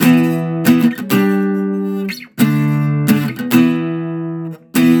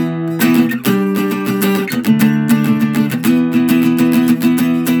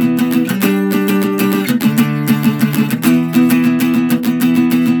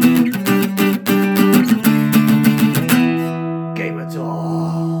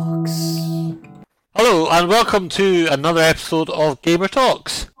and welcome to another episode of Gamer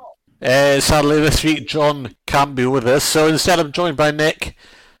Talks. Sadly, this week John can't be with us, so instead I'm joined by Nick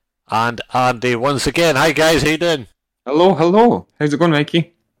and Andy once again. Hi guys, how you doing? Hello. How's it going,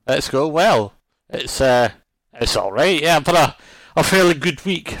 Mikey? It's going well. It's alright, yeah. I've had a fairly good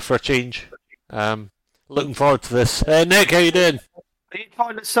week for a change. Looking forward to this. Nick, how you doing? Are you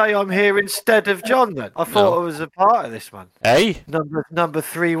trying to say I'm here instead of John then? I thought I was a part of this, man. Hey? Number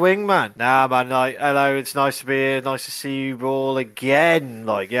 3 wingman. Nah, man, hello, it's nice to be here. Nice to see you all again.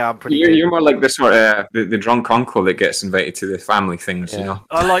 I'm pretty good. You're more like the sort of the drunk uncle that gets invited to the family things, you know.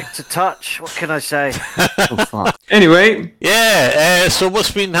 I like to touch. What can I say? Oh, fuck. Anyway. Yeah, so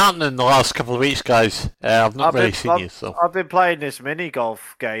what's been happening the last couple of weeks, guys? I've not really seen you, so... I've been playing this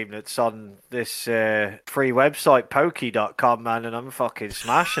mini-golf game that's on this free website, Pokey.com, man, and I'm fucking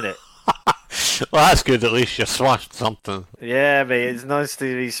smashing it. Well, that's good. At least you smashed something. Yeah, mate. It's nice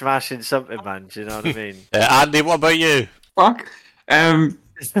to be smashing something, man. Do you know what I mean? Andy, what about you? Fuck. I've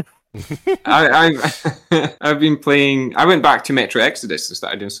been playing. I went back to Metro Exodus and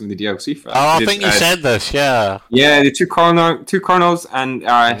started doing some of the DLC for that. Oh, I think you said this. Yeah. Yeah, the two Colonels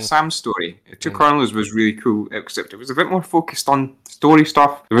and Sam's story. Two Colonels was really cool, except it was a bit more focused on story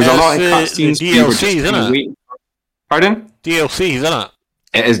stuff. There was a lot of cutscenes. DLC, isn't it? Pardon? DLC, isn't it?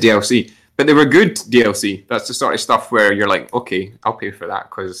 It is DLC, but they were good DLC. That's the sort of stuff where you're like, okay, I'll pay for that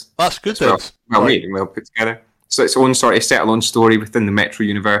because that's good. Well made and well put together. So it's own sort of set-alone story within the Metro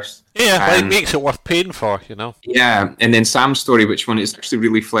universe. Yeah, it makes it worth paying for, you know. Yeah, and then Sam's story, which one is actually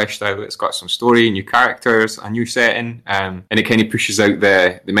really fleshed out. It's got some story, new characters, a new setting, and it kind of pushes out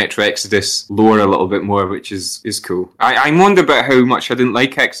the Metro Exodus lore a little bit more, which is cool. I moaned about how much I didn't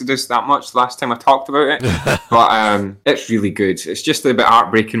like Exodus that much last time I talked about it, but it's really good. It's just a bit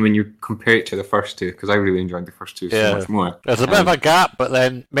heartbreaking when you compare it to the first two, because I really enjoyed the first two so much more. There's a bit of a gap, but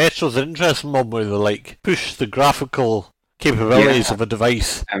then Metro's an interesting one where they like push the graphical capabilities of a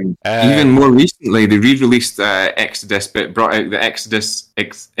device. Even more recently, they re-released Exodus, but brought out the Exodus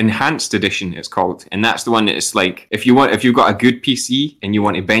Enhanced Edition. It's called, and that's the one that it's like if you've got a good PC and you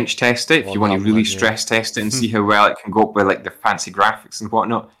want to bench test it, if you want to really stress test it and see how well it can go up with like the fancy graphics and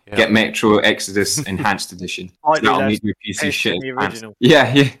whatnot, get Metro Exodus Enhanced Edition. That'll make your PC shit.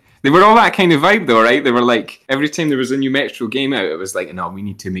 Yeah. They were all that kind of vibe though, right? They were like, every time there was a new Metro game out, it was like, no, we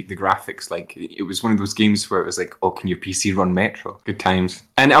need to make the graphics. Like, it was one of those games where it was like, oh, can your PC run Metro? Good times.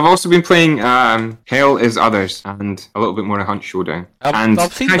 And I've also been playing Hell is Others and a little bit more of Hunt Showdown.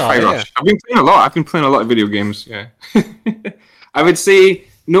 I've seen Hi-Fi Rush. I've been playing a lot. I've been playing a lot of video games, yeah. I would say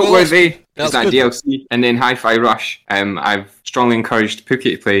noteworthy is that DLC. And then Hi-Fi Rush. I've strongly encouraged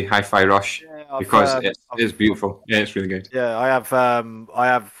Pookie to play Hi-Fi Rush. Because it is beautiful. Yeah, it's really good. Yeah, I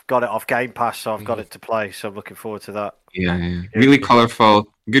have got it off Game Pass, so I've got it to play. So I'm looking forward to that. Yeah. Really colourful,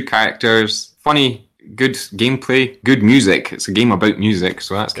 good characters, funny, good gameplay, good music. It's a game about music,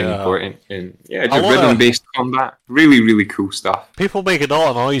 so that's kind of important. And just rhythm-based combat. Really, really cool stuff. People make a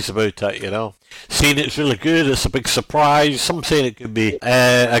lot of noise about it, you know. Saying it's really good, it's a big surprise. Some saying it could be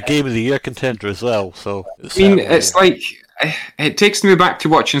a Game of the Year contender as well. So it's like... It takes me back to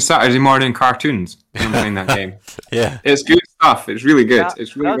watching Saturday morning cartoons when I'm playing that game. Yeah. It's good stuff. It's really good.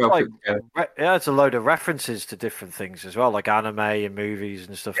 It's really well put together. Yeah, it's a load of references to different things as well, like anime and movies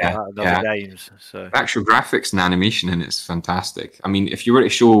and stuff like that, and other games. So the actual graphics and animation in it's fantastic. I mean, if you were to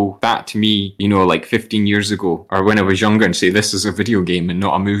show that to me, you know, like 15 years ago, or when I was younger, and say this is a video game and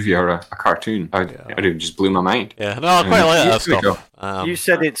not a movie or a cartoon, I'd just blew my mind. Yeah, no, I quite like that stuff. You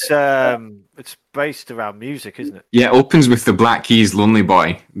said it's based around music, isn't it? Yeah, it opens with the Black Keys' "Lonely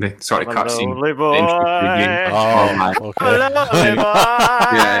Boy," the sort of cutscene. Lonely boy. Oh my! Okay. Lonely boy.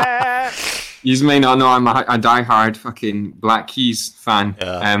 Yeah. You may not know I'm a die-hard fucking Black Keys fan.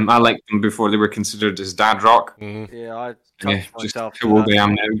 Yeah. I liked them before they were considered as dad rock. Mm-hmm. Yeah, just how old I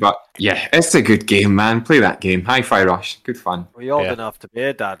am now. But yeah, it's a good game, man. Play that game. Hi-Fi Rush. Good fun. Well, you're old enough to be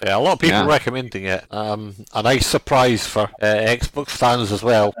a dad. Yeah, a lot of people recommending it. A nice surprise for Xbox fans as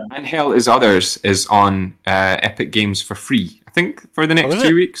well. And Hell is Others is on Epic Games for free. I think for the next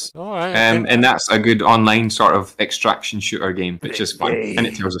 2 weeks. All right. And that's a good online sort of extraction shooter game, which is fun. And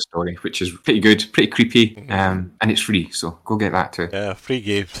it tells a story, which is pretty good, pretty creepy, and it's free, so go get that too. Yeah, free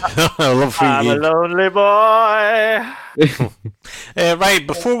games. I love free games. I'm a lonely boy. Right,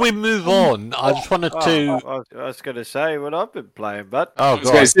 before we move on, I just wanted to... I was going to say what I've been playing, but... I was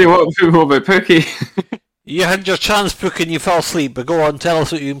going to say, what about Pookie? You had your chance, Book, and you fell asleep, but go on, tell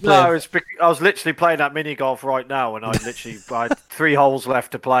us what you've been playing. No, I was literally playing that mini golf right now, and I had 3 holes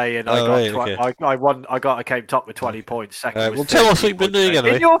left to play, and I came top with 20 points. Second, well, tell us what you've been doing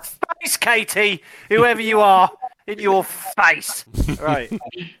anyway. In your face, Katie, whoever you are. In your face. Right.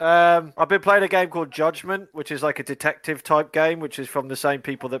 I've been playing a game called Judgment, which is like a detective type game, which is from the same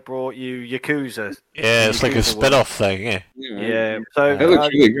people that brought you Yakuza. Yeah, it's like a spin-off thing, yeah. Yeah. So It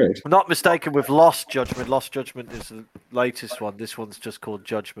looks really good. I'm not mistaken with Lost Judgment. Lost Judgment is the latest one. This one's just called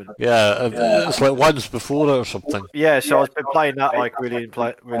Judgment. Yeah, it's like ones before it or something. Yeah, so I've been playing that, like really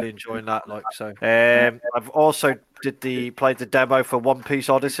enjoying that, like so. I've also played the demo for One Piece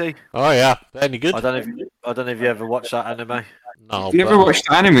Odyssey. Oh yeah, any good? I don't know if you ever watched that anime. No. Have you ever watched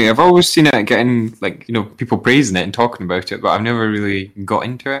the anime? I've always seen it getting people praising it and talking about it, but I've never really got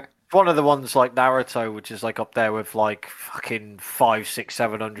into it. It's one of the ones like Naruto, which is like up there with like fucking 500, 600,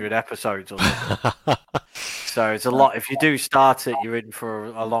 700 episodes or something. So it's a lot. If you do start it, you're in for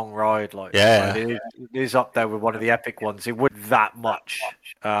a long ride. Like, yeah, it is up there with one of the epic ones. It wouldn't that much,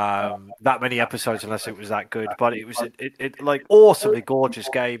 that many episodes unless it was that good. But it was it like awesomely gorgeous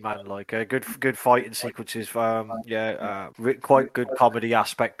game, man. Like good fighting sequences. Quite good comedy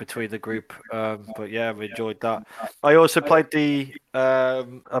aspect between the group. But yeah, we enjoyed that. I also played the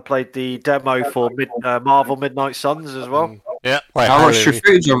demo for Marvel Midnight Suns as well. Yeah, I watched your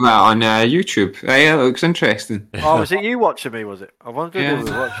footage of that on YouTube. Yeah, it looks interesting. Oh, was it you watching me? Was it? I wondered if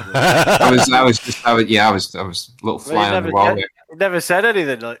you were watching me. I was a little fly on the wall there. Never said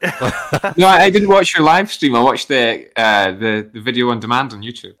anything. Like. No, I didn't watch your live stream. I watched the video on demand on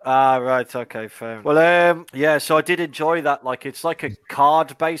YouTube. Ah, right. Okay, fair. Well, yeah. So I did enjoy that. Like, it's like a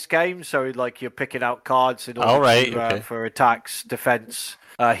card-based game. So, like, you're picking out cards in order for attacks, defense.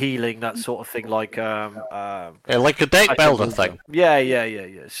 Healing, that sort of thing, like like a deck builder thing.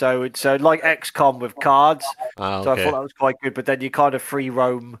 Yeah. So it's like XCOM with cards. Oh, okay. So I thought that was quite good. But then you kind of free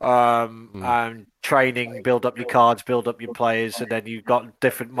roam and training, build up your cards, build up your players, and then you've got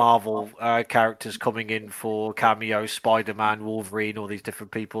different Marvel characters coming in for cameos: Spider-Man, Wolverine, all these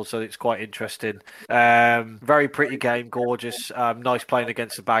different people. So it's quite interesting. Very pretty game, gorgeous. Nice playing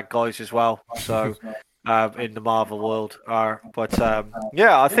against the bad guys as well. So. In the Marvel world, but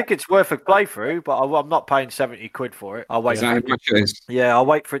I think it's worth a playthrough. But I'm not paying £70 for it. I'll wait. I'll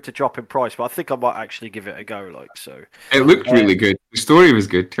wait for it to drop in price. But I think I might actually give it a go. Like so, it looked really good. The story was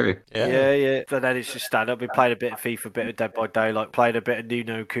good too. Yeah. So then it's just stand up. We played a bit of FIFA, a bit of Dead by Daylight, played a bit of Ni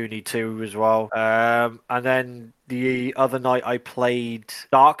no Kuni 2 as well, and then. The other night I played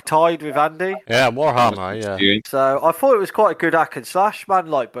Darktide with Andy. Yeah, Warhammer, yeah. So I thought it was quite a good hack and slash, man,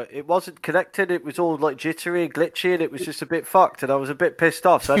 but it wasn't connected. It was all like jittery and glitchy and it was just a bit fucked and I was a bit pissed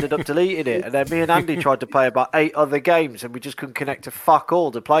off, so I ended up deleting it. And then me and Andy tried to play about 8 other games and we just couldn't connect to fuck all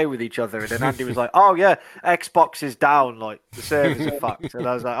to play with each other. And then Andy was like, oh yeah, Xbox is down, like the servers are fucked. And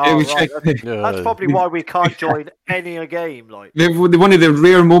I was like, oh right, that's probably why we can't join any game. Like one of the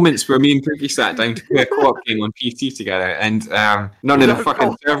rare moments where me and Pookie sat down to play a co-op game on PC together, and none of the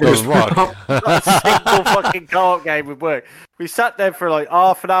fucking servers work. Not a single fucking co-op game would work. We sat there for like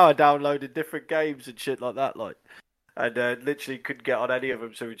half an hour downloading different games and shit like that, and literally couldn't get on any of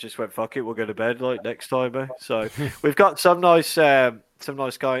them. So we just went, "Fuck it, we'll go to bed next time." Eh? So we've got some nice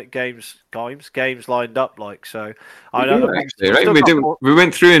games lined up. So I know. Actually, right? We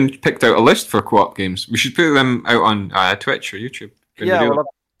went through and picked out a list for co-op games. We should put them out on Twitch or YouTube.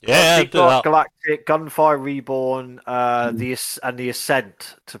 I've got Galactic, Gunfire Reborn, the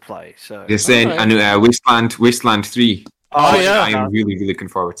Ascent to play. So the Ascent and Wasteland 3. I'm really looking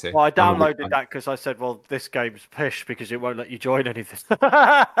forward to it. Well, I downloaded that because I said, well, this game's pish because it won't let you join anything.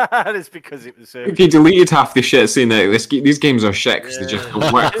 And it's because it was... If you deleted half the shit saying that these games are shit because they just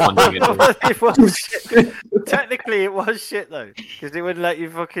don't work funding it. It was shit. Technically, it was shit, though, because they wouldn't let you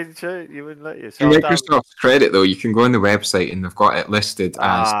fucking shoot. You wouldn't let you. So Microsoft's credit, though, you can go on the website and they've got it listed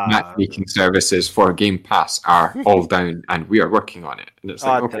as matchmaking services for Game Pass are all down and we are working on it. And it's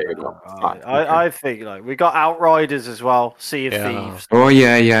like, I think we got Outriders as well. Sea of Thieves. Oh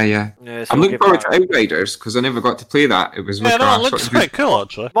yeah. I'm looking forward to Outriders because I never got to play that. It was it looks quite cool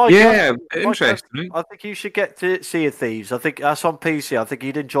actually. Interesting. I think you should get to Sea of Thieves. I think that's on PC. I think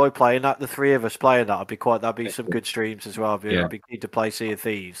you'd enjoy playing that. The three of us playing that, that'd be some good streams as well. I'd be keen to play Sea of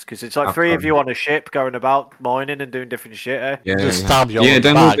Thieves because it's like three of you on a ship going about mining and doing different shit. Eh?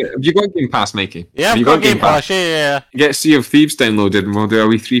 Download it. Have you got Game Pass, Mikey? Yeah, I've got Game Pass. Yeah. Get Sea of Thieves downloaded and we'll do a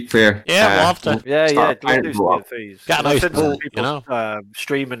wee 3-player. Yeah, we'll have to. We'll do Sea of Thieves. People,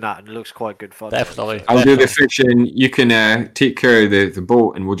 streaming that and it looks quite good fun. Definitely. I'll do the fishing. You can take care of the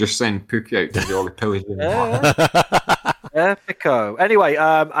boat, and we'll just send Pookie out to do all the pillaging. Epico. Anyway,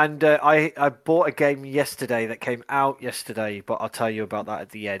 I bought a game yesterday that came out yesterday, but I'll tell you about that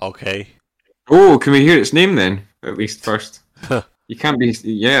at the end. Okay. Oh, can we hear its name then? At least first. You can't be.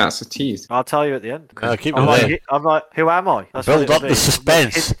 Yeah, that's a tease. I'll tell you at the end. Keep it I'm there. like, I'm like, who am I? Keep it I'm there. like, I'm like, who am I? That's Build what up it'll the be.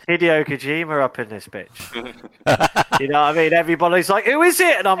 suspense. Hideo Kojima up in this bitch. You know what I mean? Everybody's like, who is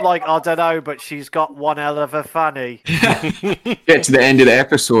it? And I'm like, I don't know, but she's got one hell of a fanny. Get to the end of the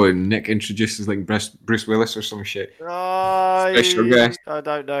episode, and Nick introduces like Bruce Willis or some shit. Special guest. I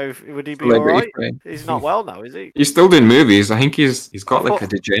don't know. Would he be Celebrity alright? friend. He's not well now, is he? He's still doing movies. I think he's got I like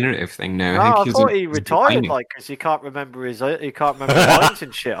thought- a degenerative thing now. No, I I think he's thought he he's retired, declining. like, because he can't remember lines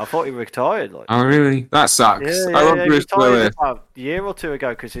and shit. I thought he retired, like. Oh really? That sucks. Yeah, I love he Bruce retired Willis. about a year or two ago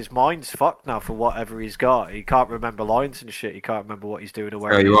because his mind's fucked now for whatever he's got. He can't remember lines and shit. He can't remember what he's doing or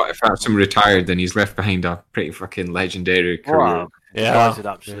where Tell he you is. what, if that's him retired, then he's left behind a pretty fucking legendary career. Wow. The Yeah. guy's an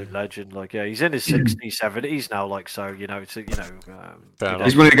absolute legend. Like, yeah, he's in his 60s, 70s now. Like, so it's Fair enough.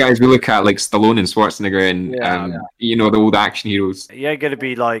 He's one of the guys we look at, like Stallone and Schwarzenegger, and Yeah. the old action heroes. He ain't gonna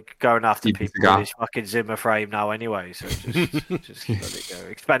be like going after Keep his people cigar. with his fucking Zimmer frame now, anyway. So just let it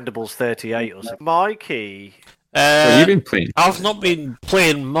go. Expendables 38 or something. Mikey. What have you been playing? I've not been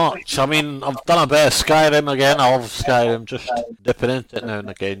playing much. I mean, I've done a bit of Skyrim again. I love Skyrim, just dipping into it now and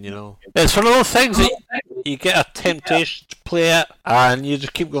again, you know. It's one of those things that you get a temptation to play it, and you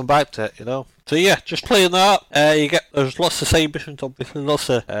just keep going back to it, you know. So yeah, just playing that. There's lots of side missions, obviously, lots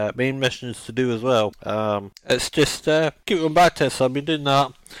of main missions to do as well. It's just keep going back to it. So I've been doing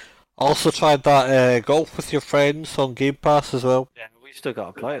that. Also tried that golf with your friends on Game Pass as well. Yeah, we still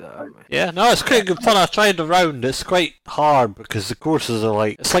got to play that, haven't we? Yeah, no, it's quite good fun. I tried a round. It's quite hard because the courses are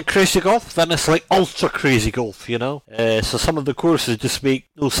like, it's like crazy golf, then it's like ultra crazy golf, you know? So some of the courses just make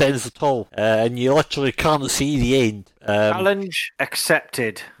no sense at all, and you literally can't see the end. Challenge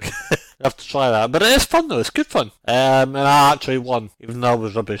accepted. I have to try that, but it is fun though. It's good fun. And I actually won, even though I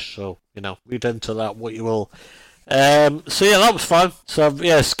was rubbish. So you know, read into that what you will. So yeah, that was fun. So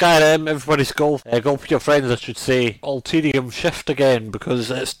yeah, Skyrim, everybody's golf with your friends, I should say. Ulterium Shift again because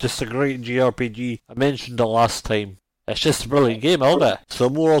it's just a great JRPG. I mentioned it last time. It's just a brilliant game, isn't it? So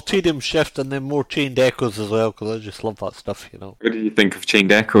more Ulterium Shift and then more Chained Echoes as well because I just love that stuff, you know. What do you think of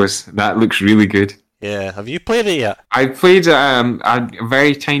Chained Echoes? That looks really good. Yeah, have you played it yet? I played a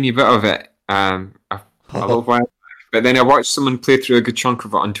very tiny bit of it a little while, but then I watched someone play through a good chunk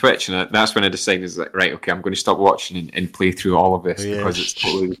of it on Twitch, and that's when I decided, like, right, okay, I'm going to stop watching and play through all of this because it's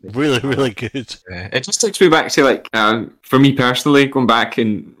totally really good. It just takes me back to, like, for me personally, going back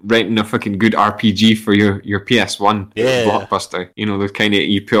and renting a fucking good RPG for your PS1 Blockbuster. You know, the kind of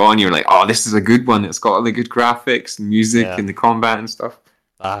you put on, you're like, oh, this is a good one. It's got all the good graphics and music and the combat and stuff.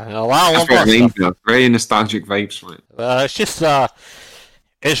 I love That's what that it reminds stuff. me of. Very nostalgic vibes from it. It's just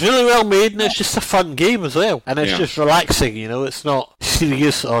it's really well made and it's just a fun game as well, and it's just relaxing. You know, it's not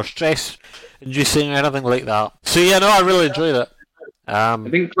serious or stress-inducing or anything like that. So yeah, no, I really enjoyed it. I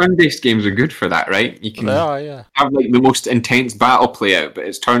think turn-based games are good for that, right? You can They are, yeah. have like the most intense battle play out, but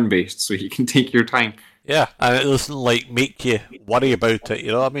it's turn-based, so you can take your time. Yeah, and it doesn't like make you worry about it.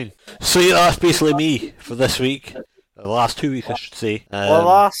 You know what I mean? So yeah, that's basically me for this week. The last 2 weeks, I should say. The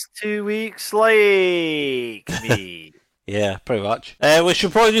last 2 weeks, like me. Yeah, pretty much. We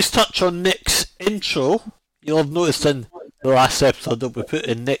should probably just touch on Nick's intro. You'll have noticed in the last episode that we put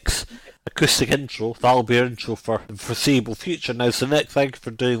in Nick's acoustic intro. That'll be our intro for the foreseeable future now. So Nick, thank you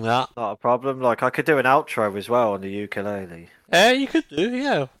for doing that. Not a problem. Like, I could do an outro as well on the ukulele. You could do,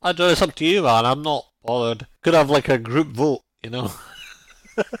 yeah. I don't know, it's up to you, man. I'm not bothered. Could have like a group vote, you know.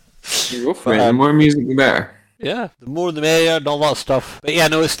 You go for it. The more music, the better. Yeah, the more the merrier and all that stuff. But yeah,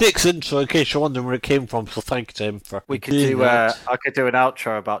 no, it's Nick's intro in case you're wondering where it came from, so thank you to him for We could doing do. that. I could do an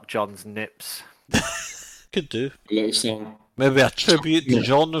outro about John's nips, Could do. A little song. Maybe a tribute to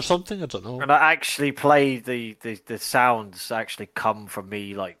John or something, I don't know. and I actually play the sounds actually come from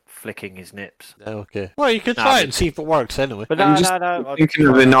me like flicking his nips. Yeah, okay. Well, you could try it and see if it works anyway. But I'm no, just no. thinking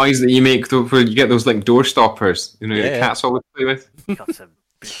of the noise that you make though, when you get those like door stoppers, you know, the Yeah. cats always play with. Got some.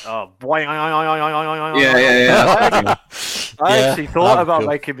 Oh, boy! Yeah. I Yeah, actually thought that'd be about cool.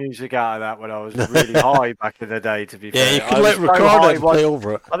 making music out of that when I was really high back in the day. To be Yeah, fair, you I could was like so record high it and once- play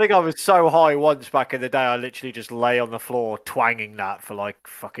over it. I think I was so high once back in the day. I literally just lay on the floor twanging that for like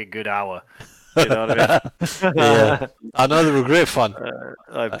fucking good hour. You know what I mean? Yeah, I know they were great fun.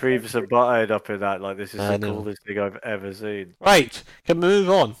 Like Beavis and Butthead up in that. Like, this is I the know. coolest thing I've ever seen. Right, can we move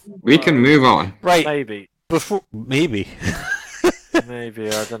on? We can move on. Right, Maybe, maybe. maybe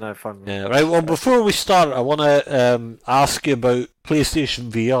I don't know if I'm. Yeah, right. Well, before we start, I want to ask you about PlayStation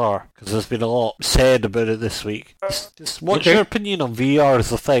VR because there's been a lot said about it this week. Just what's Okay. your opinion on VR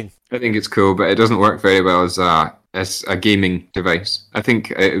as a thing? I think it's cool, but it doesn't work very well as a gaming device. I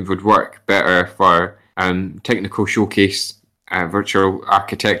think it would work better for technical showcase, virtual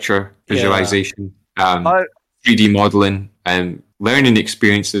architecture, visualization. I 3D modeling and learning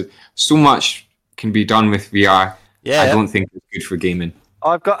experiences. So much can be done with VR. Yeah. I don't think it's good for gaming.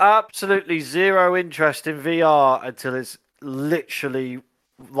 I've got absolutely zero interest in VR until it's literally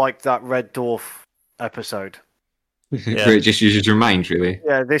like that Red Dwarf episode. Yeah. Where it just uses your mind, really.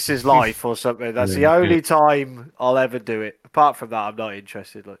 Yeah, this is life or something. That's the only time I'll ever do it. Apart from that, I'm not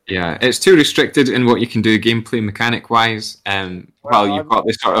interested. Like, Yeah, it's too restricted in what you can do gameplay mechanic wise. While you've got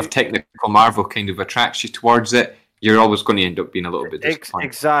this sort of technical marvel kind of attracts you towards it, you're always going to end up being a little bit disappointed.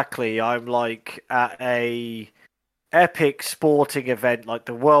 Exactly. I'm like at a epic sporting event like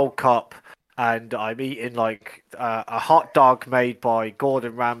the World Cup, and I'm eating like a hot dog made by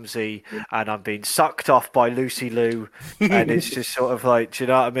Gordon Ramsay, and I'm being sucked off by Lucy Liu, and it's just sort of like, do you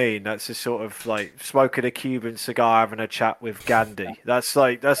know what I mean? That's just sort of like smoking a Cuban cigar, having a chat with Gandhi. That's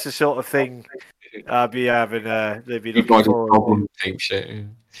the sort of thing I'd be having. They'd be looking forward to. Problem type shit.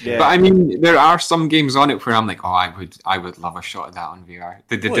 Yeah. But I mean, there are some games on it where I'm like, oh, I would love a shot of that on VR.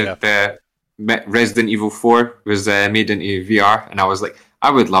 The Resident Evil 4 was made into VR, and I was like,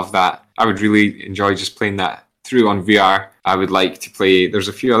 I would love that. I would really enjoy just playing that through on VR. I would like to play. There's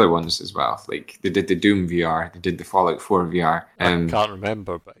a few other ones as well. Like they did the Doom VR, they did the Fallout 4 VR. I can't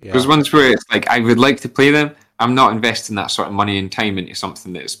remember, but yeah. There's ones where it's like I would like to play them. I'm not investing that sort of money and time into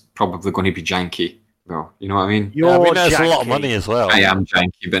something that's probably going to be janky. Though, you know what I mean? I mean, that's a lot of money as well. I am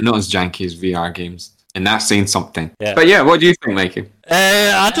janky, but not as janky as VR games. And that's saying something. Yeah. But yeah, what do you think, Mikey?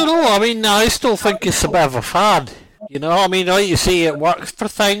 I don't know. I mean, I still think it's a bit of a fad. You know, I mean, like you see, it works for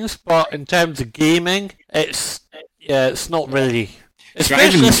things, but in terms of gaming, it's not really.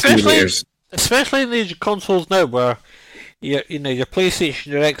 Especially in the age of consoles now, where your PlayStation,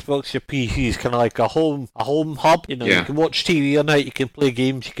 your Xbox, your PC is kind of like a home hub. You know, you can watch TV on it, you can play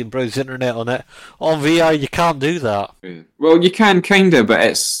games, you can browse the internet on it. On VR, you can't do that. Well, you can kinda, but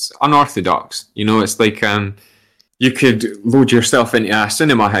it's unorthodox. You know, it's like you could load yourself into a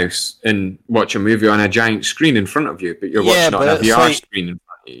cinema house and watch a movie on a giant screen in front of you, but you're watching on a VR screen in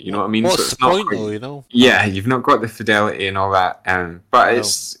front of you. You know what I mean? What's the point, though? You know? Yeah, you've not got the fidelity and all that. But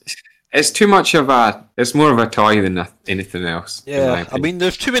it's too much of a. It's more of a toy than anything else. Yeah, I mean,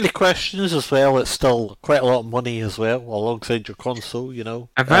 there's too many questions as well. It's still quite a lot of money as well, alongside your console. You know,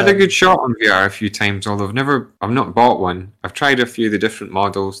 I've had a good shot on VR a few times, although I've not bought one. I've tried a few of the different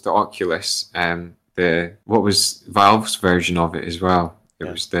models, the Oculus, what was Valve's version of it as well. It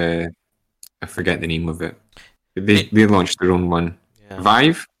was I forget the name of it. They launched their own one. Yeah.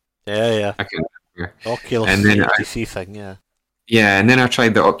 Vive. Yeah. I can't remember. Oculus and then HTC thing, yeah. Yeah, and then I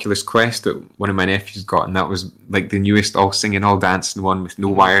tried the Oculus Quest that one of my nephews got, and that was like the newest all singing, all dancing one with no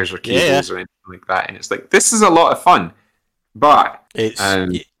wires or cables or anything like that. And it's like, this is a lot of fun, but it's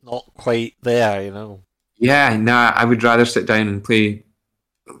not quite there, you know. Yeah, I would rather sit down and play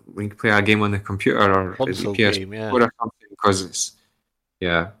a game on the computer or console PS4 game, yeah. or something, because it's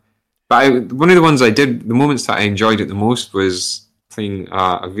But one of the ones I did, the moments that I enjoyed it the most was playing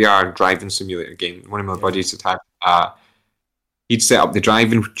a VR driving simulator game. One of my buddies had he'd set up the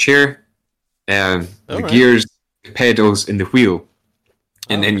driving chair, the gears, the pedals, and the wheel.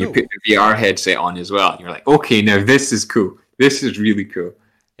 And then you put the VR headset on as well. And you're like, okay, now this is cool. This is really cool.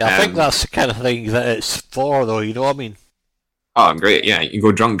 Yeah, I think that's the kind of thing that it's for, though, you know what I mean? Oh, great, yeah. You can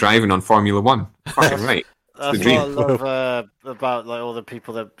go drunk driving on Formula 1. Fucking right. That's what I love about like all the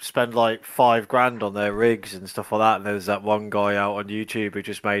people that spend like $5,000 on their rigs and stuff like that. And there's that one guy out on YouTube who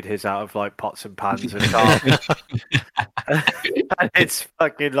just made his out of like pots and pans and carpet. And it's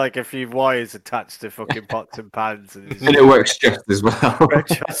fucking like a few wires attached to fucking pots and pans, and it works just as well.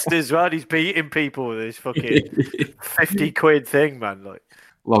 Just as well. He's beating people with this fucking £50 thing, man. Like,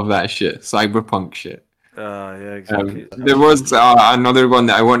 love that shit, cyberpunk shit. Yeah, exactly. There was another one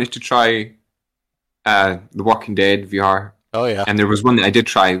that I wanted to try. The Walking Dead VR. Oh yeah. And there was one that I did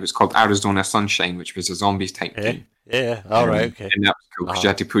try. It was called Arizona Sunshine, which was a zombies type game. Yeah. All right. Okay. And that was cool because you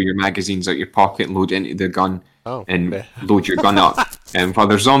had to pull your magazines out your pocket and load it into the gun and load your gun up. And while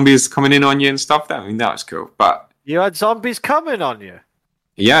there's zombies coming in on you and stuff, that was cool. But you had zombies coming on you.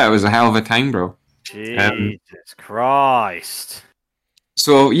 Yeah, it was a hell of a time, bro. Jesus Christ.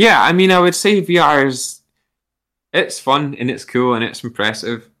 So yeah, I mean, I would say VR it's fun and it's cool and it's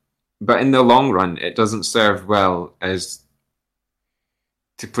impressive. But in the long run, it doesn't serve well as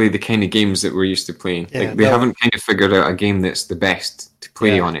to play the kind of games that we're used to playing. Yeah, they haven't kind of figured out a game that's the best to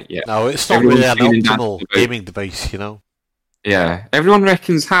play on it yet. No, it's not really an optimal gaming device, you know. Yeah, everyone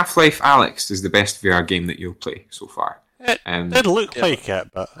reckons Half-Life Alyx is the best VR game that you'll play so far. It looked like it,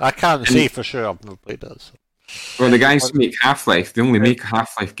 but I can't say for sure. I've never played it. So. Well, the guys who make Half-Life, they only make a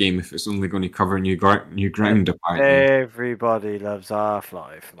Half-Life game if it's only going to cover new ground, apparently. Everybody loves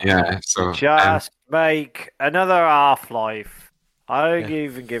Half-Life. Man. Yeah, so Just make another Half-Life. I don't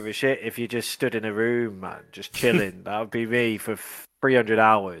even give a shit if you just stood in a room, man, just chilling. That would be me for 300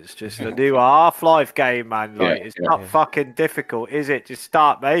 hours. Just a new Half-Life game, man. Like, it's not fucking difficult, is it? Just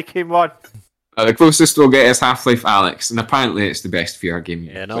start making one. The closest we'll get is Half-Life Alyx, and apparently it's the best VR game.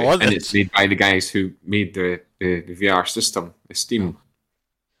 Yeah, no, and it's made by the guys who made the VR system, the Steam.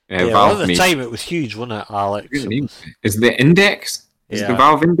 Valve at the time it was huge, wasn't it, Alex? Is the Index? Is the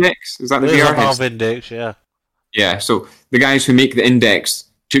Valve Index? Is that the VR? Valve Index, yeah. Yeah, so the guys who make the Index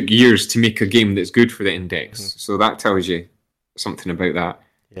took years to make a game that's good for the Index. So that tells you something about that.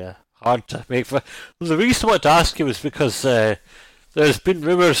 Yeah, hard to make. The reason I wanted to ask you was because there's been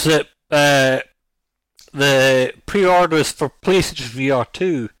rumours that the pre-orders for PlayStation VR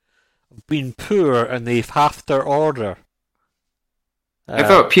 2 have been poor and they've halved their order. I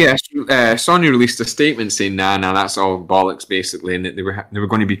thought Sony released a statement saying, nah, that's all bollocks, basically, and that they were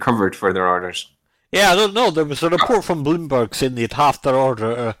going to be covered for their orders. Yeah, I don't know. There was a report from Bloomberg saying they'd halved their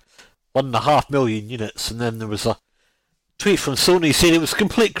order 1.5 million units, and then there was a tweet from Sony saying it was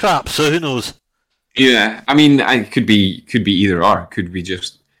complete crap, so who knows? Yeah, I mean, it could be either or. It could be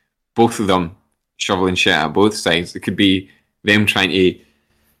just both of them shoveling shit at both sides. It could be them trying to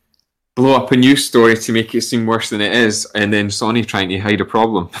blow up a news story to make it seem worse than it is, and then Sony trying to hide a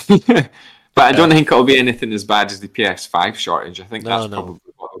problem. But I don't think it'll be anything as bad as the PS5 shortage. I think that's probably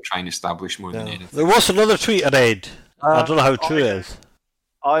what they'll try and establish more than anything. There was another tweet I read. I don't know how true it is.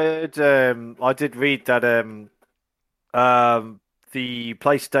 I did read that the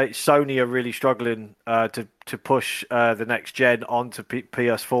PlayStation, Sony are really struggling to push the next gen onto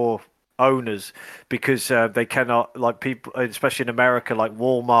PS4 owners because they cannot, like, people, especially in America, like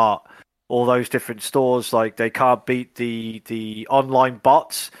Walmart, all those different stores, like, they can't beat the online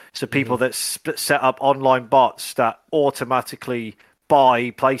bots. So people that set up online bots that automatically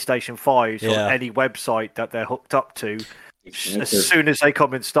buy PlayStation 5s on any website that they're hooked up to as soon as they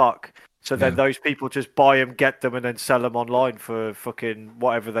come in stock. So then those people just buy them, get them, and then sell them online for fucking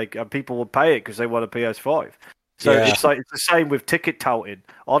whatever and people will pay it because they want a PS5. So it's the same with ticket touting,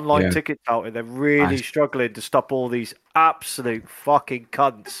 online ticket touting. They're really struggling to stop all these absolute fucking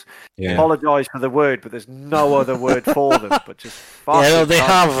cunts. Apologise for the word, but there's no other word for them. But just fucking they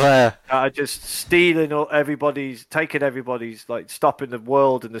have are just stealing taking everybody's, like, stopping the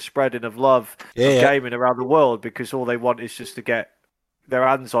world and the spreading of love of gaming around the world because all they want is just to get their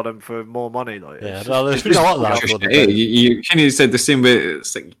hands on them for more money. Like, there's been a lot of that. You kind of said the same way.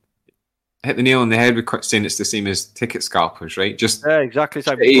 It's like hit the nail on the head with saying it's the same as ticket scalpers, right? Just exactly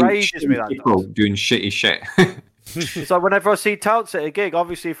the same. Rages me, that people doing shitty shit. It's like whenever I see touts at a gig,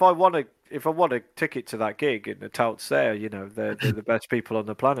 obviously if I want a ticket to that gig and the touts there, you know, they're the best people on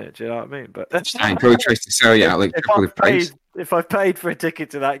the planet. Do you know what I mean? But I probably tries to sell you out like triple the price. If I paid for a ticket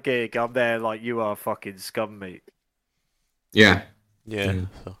to that gig, I'm there like, you are fucking scum, mate. Yeah. So.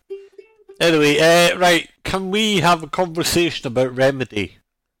 Anyway, right, can we have a conversation about Remedy?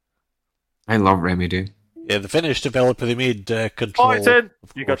 I love Remedy. Yeah, the Finnish developer, they made Control. Poison!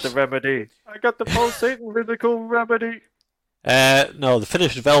 You got the Remedy. I got the pulsating physical Remedy. No, the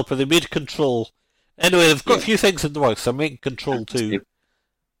Finnish developer, they made Control. Anyway, they've got a few things in the works. They're making Control 2.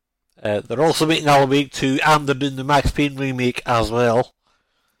 They're also making Alan Wake 2, and they're doing the Max Payne remake as well.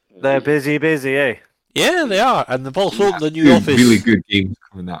 They're busy, eh? Yeah, they are, and they've also opened the new office. Really good games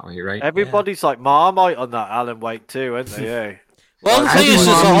coming that way, right? Everybody's like Marmite on that Alan Wake 2, aren't they? Yeah. Well, the thing is, it's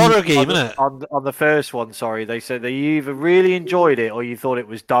a horror game, isn't it? On the first one, sorry, they said that you either really enjoyed it or you thought it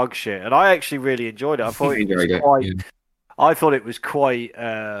was dog shit, and I actually really enjoyed it. I thought it was quite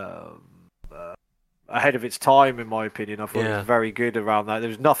ahead of its time, in my opinion. I thought it was very good around that. There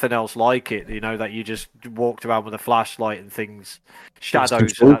was nothing else like it, you know, that you just walked around with a flashlight and things, shadows and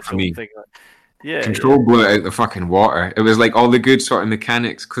that sort of thing. Control blew it out the fucking water. It was like all the good sort of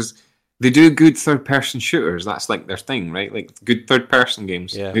mechanics, because they do good third-person shooters. That's like their thing, right? Like good third-person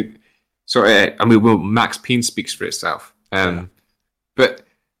games. Yeah. Max Payne speaks for itself. But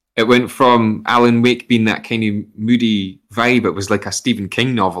it went from Alan Wake being that kind of moody vibe. It was like a Stephen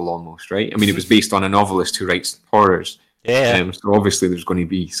King novel almost, right? I mean, it was based on a novelist who writes horrors. Yeah. So obviously there's going to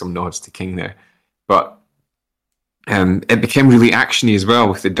be some nods to King there. But it became really actiony as well,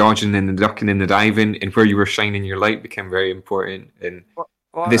 with the dodging and the ducking and the diving, and where you were shining your light became very important. And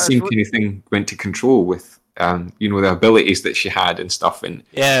the same kind of thing went to Control with, the abilities that she had and stuff. And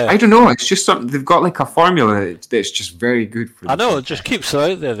I don't know, it's just something, they've got like a formula that's just very good for them. I know, it just keeps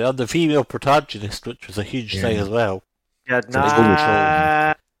out there. They had the female protagonist, which was a huge thing as well. Yeah,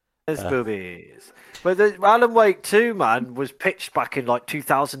 nice boobies. But Alan Wake 2, man, was pitched back in like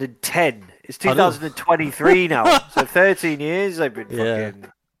 2010. It's 2023 now, so 13 years they've been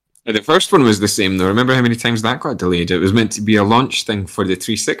fucking. The first one was the same though. Remember how many times that got delayed? It was meant to be a launch thing for the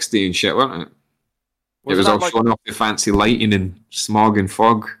 360 and shit, wasn't it? It was all showing off the fancy lighting and smog and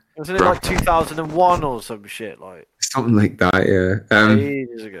fog. Wasn't it like 2001 or some shit like? Something like that, yeah.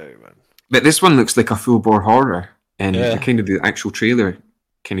 Ages ago, man. But this one looks like a full bore horror, and the actual trailer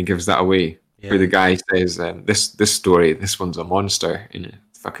kind of gives that away. Yeah. Where the guy says, "This story, this one's a monster," and it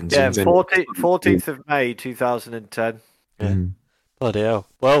fucking zooms in. 14th of May, 2010. Yeah. Bloody hell.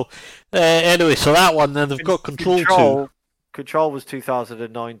 Well, anyway, so that one, then they've got Control 2. Control was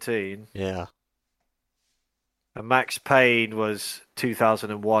 2019. Yeah. And Max Payne was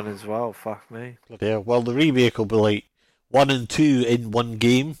 2001 as well. Fuck me. Bloody hell. Well, the remake will be like 1 and 2 in one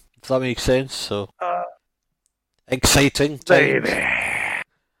game, if that makes sense. So exciting. Baby.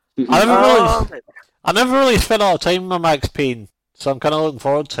 I never really spent a lot of time with Max Payne, so I'm kind of looking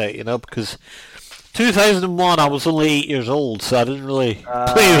forward to it, because 2001 I was only 8 years old, so I didn't really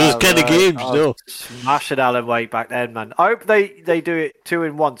play those kind of games. No, smashing Alan Wake back then, man. I hope they do it 2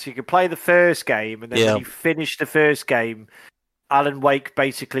 in 1, so you can play the first game, and then when you finish the first game, Alan Wake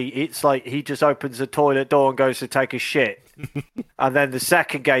basically, it's like he just opens the toilet door and goes to take a shit. And then the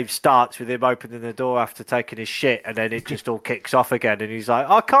second game starts with him opening the door after taking his shit, and then it just all kicks off again. And he's like,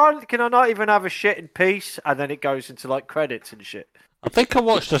 can I not even have a shit in peace? And then it goes into like credits and shit. I think I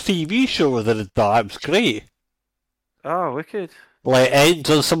watched a TV show where they did that. It was great. Oh, wicked. Like, it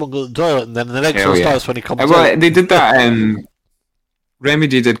ends on someone goes to the toilet, and then the next one starts when he comes out. They did that.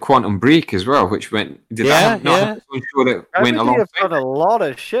 Remedy did Quantum Break as well, which went. Show that Remedy went along. Have done a lot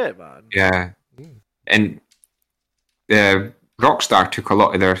of shit, man. Yeah, and Rockstar took a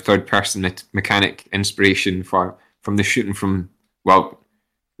lot of their third-person mechanic inspiration from the shooting from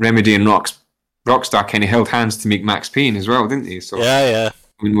Remedy and Rockstar kind of held hands to make Max Payne as well, didn't they? So yeah.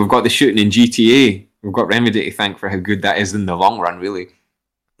 I mean, we've got the shooting in GTA. We've got Remedy to thank for how good that is in the long run, really.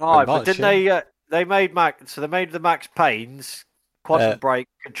 Oh, but didn't they made they made the Max Paynes, Quantum Break,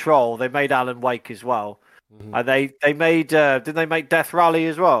 Control. They made Alan Wake as well, and they made didn't they make Death Rally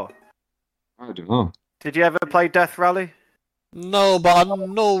as well? I don't know. Did you ever play Death Rally? No, but I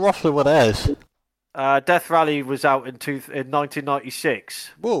know roughly what it is. Death Rally was out in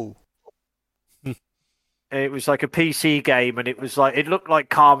 1996. Whoa. It was like a PC game, and it looked like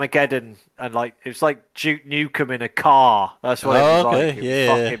Carmageddon, and it was like Duke Nukem in a car. That's what it was like. It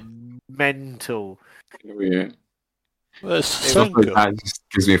was fucking mental. Oh, yeah. That just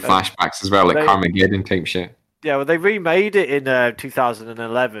gives me flashbacks as well, like Carmageddon type shit. Yeah, well, they remade it in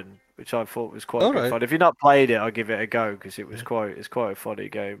 2011, which I thought was quite good fun. If you've not played it, I'll give it a go because it's quite a funny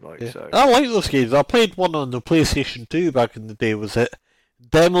game. So. I like those games. I played one on the PlayStation 2 back in the day. Was it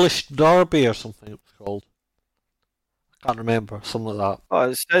Demolition Derby or something? It was called. Can't remember, something like that.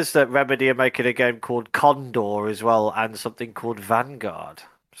 Oh, it says that Remedy are making a game called Condor as well, and something called Vanguard.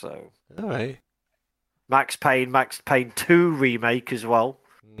 So, all right. Max Payne 2 remake as well.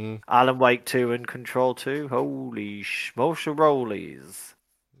 Alan Wake 2 and Control 2. Holy schmosha rollies.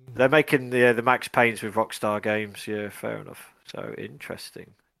 They're making the Max Paynes with Rockstar Games. Yeah, fair enough. So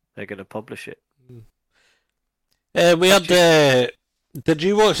interesting. They're going to publish it. We had. Did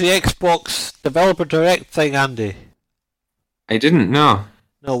you watch the Xbox Developer Direct thing, Andy? I didn't know.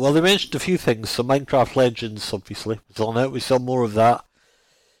 No, well, they mentioned a few things. So Minecraft Legends, obviously, was on it. We saw more of that.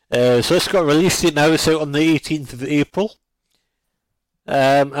 So it's got a release date now. It's out on the 18th of April.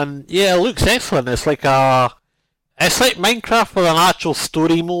 And yeah, it looks excellent. It's like Minecraft with an actual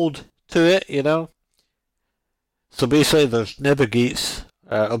story mode to it, So basically, there's Nether gates,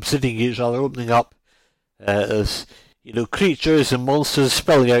 Obsidian gates rather, opening up. There's creatures and monsters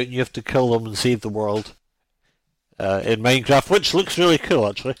spilling out, and you have to kill them and save the world. In Minecraft, which looks really cool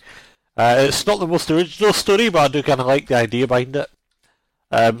actually. It's not the most original story, but I do kind of like the idea behind it.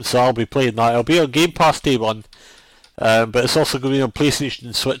 So I'll be playing that. It'll be on Game Pass Day 1, but it's also going to be on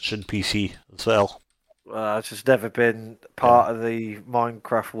PlayStation, Switch, and PC as well. It's just never been part of the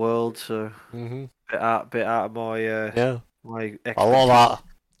Minecraft world, so bit out of my my. A lot of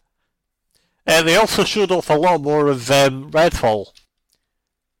that. They also showed off a lot more of Redfall,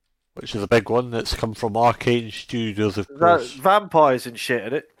 which is a big one that's come from Arcane Studios, of course. Vampires and shit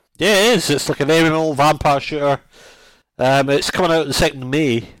in it. Yeah, it is. It's like an MMO vampire shooter. It's coming out on the 2nd of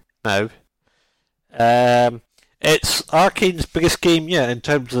May now. It's Arcane's biggest game yet in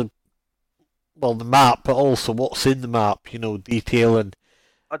terms of, the map, but also what's in the map, detail and...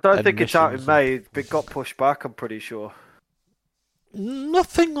 I don't think it's out in May. It got pushed back, I'm pretty sure.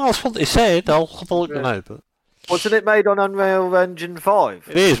 Nothing, that's what they said. I'll have a look now, but... Wasn't it made on Unreal Engine 5?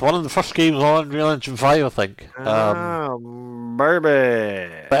 It is one of the first games on Unreal Engine 5, I think.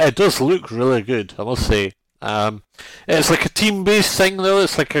 Maybe. But it does look really good, I must say. It's like a team-based thing, though.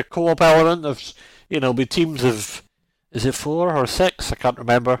 It's like a co-op element of, be teams of, is it 4 or 6? I can't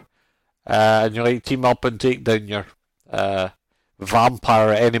remember. And you like team up and take down your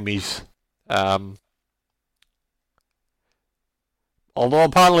vampire enemies. Although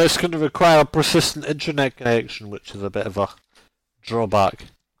apparently it's going to require a persistent internet connection, which is a bit of a drawback.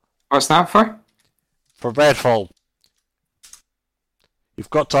 What's that for? For Redfall. You've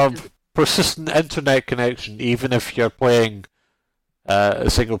got to have persistent internet connection even if you're playing a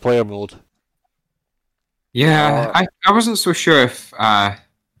single player mode. Yeah, I wasn't so sure if I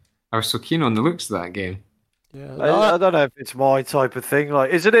was so keen on the looks of that game. Yeah, I don't know if it's my type of thing.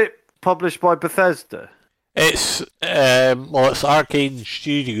 Like, isn't it published by Bethesda? It's it's Arcane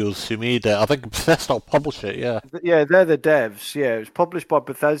Studios who made it. I think Bethesda published it. Yeah. Yeah, they're the devs. Yeah, it was published by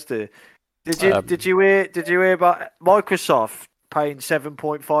Bethesda. Did you hear about Microsoft paying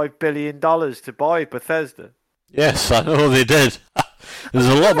 $7.5 billion to buy Bethesda? Yes, I know they did. There's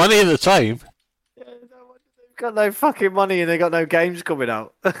a lot of money at the time. They've got no fucking money and they got no games coming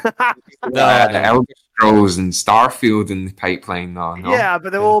out. Elder Scrolls and Starfield in the pipeline, though. No? Yeah,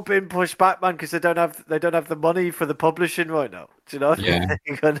 but they're all being pushed back, man, because they don't have the money for the publishing right now. Do you know? Yeah.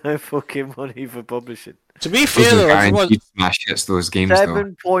 They got no fucking money for publishing. To be fair, though, everyone... smash hits those games,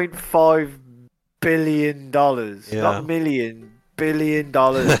 $7.5 billion, not million, $1 billion,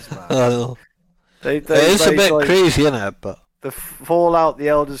 man. It is a bit crazy, isn't it? But the Fallout, the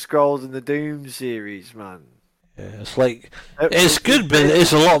Elder Scrolls, and the Doom series, man. Yeah, it's like it's good, but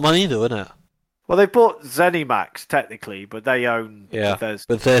it's a lot of money, though, isn't it? Well, they bought ZeniMax technically, but they own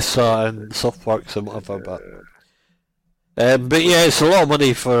Bethesda and Softworks and whatever. But yeah, it's a lot of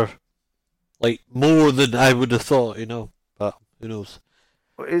money for like more than I would have thought, But who knows?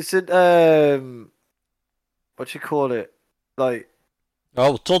 Is it what you call it? Like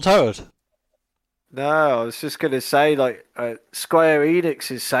Todd Howard. No, I was just gonna say Square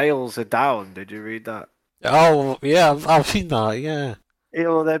Enix's sales are down. Did you read that? Oh yeah, I've seen that. Yeah.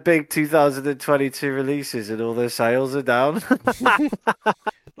 All their big 2022 releases and all their sales are down.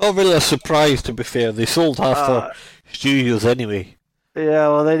 Not really a surprise, to be fair. They sold half their studios anyway. Yeah,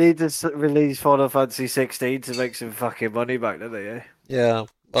 well, they need to release Final Fantasy 16 to make some fucking money back, don't they? Eh? Yeah.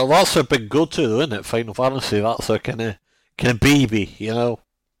 Well, that's their big go-to, though, isn't it? Final Fantasy. That's their kind of baby,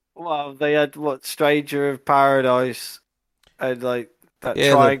 Well, they had Stranger of Paradise, and that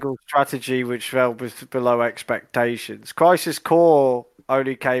triangle strategy, which fell below expectations. Crisis Core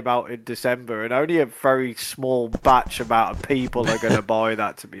only came out in December, and only a very small batch amount of people are going to buy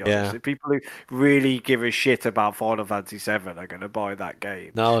that, to be honest. Yeah. People who really give a shit about Final Fantasy VII are going to buy that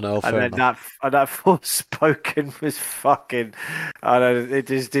game. No, fair enough. that Forspoken was fucking... it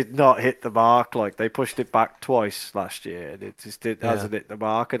just did not hit the mark. Like, they pushed it back twice last year, and it just hasn't hit the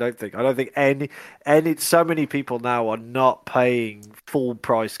mark. I don't think any so many people now are not paying full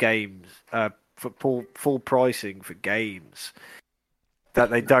price games, for full pricing for games that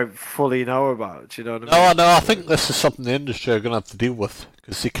they don't fully know about. Do you know what I mean? No, I think this is something the industry are going to have to deal with,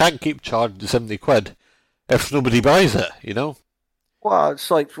 because they can't keep charging £70 if nobody buys it, Well, it's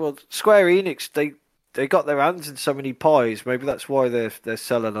Square Enix, they got their hands in so many pies. Maybe that's why they're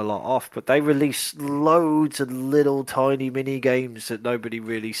selling a lot off. But they release loads of little tiny mini games that nobody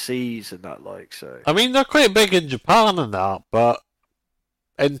really sees and that so. I mean, they're quite big in Japan and that, but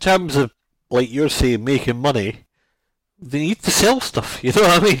in terms of, like you're saying, making money, they need to sell stuff, you know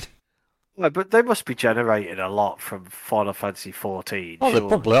what I mean? Well, but they must be generating a lot from Final Fantasy 14. Oh, they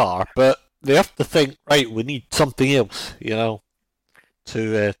probably are, but they have to think, right, we need something else,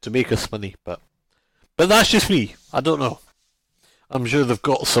 to make us money. But that's just me. I don't know. I'm sure they've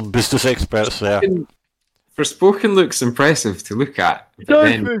got some business experts there. Forspoken looks impressive to look at. It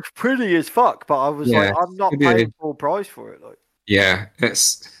does look pretty as fuck, but I was I'm not paying full price for it. Yeah,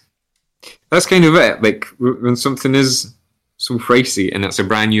 that's kind of it. Like, when something is so pricey and it's a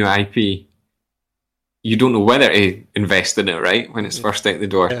brand new IP, you don't know whether to invest in it, right? When it's first out the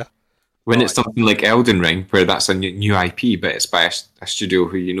door. Yeah. When it's something like Elden Ring, where that's a new IP, but it's by a studio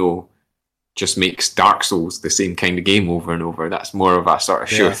who just makes Dark Souls the same kind of game over and over. That's more of a sort of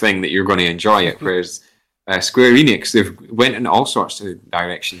sure thing that you're going to enjoy it. Whereas Square Enix, they've went in all sorts of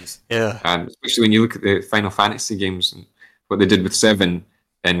directions. Yeah. Especially when you look at the Final Fantasy games and what they did with 7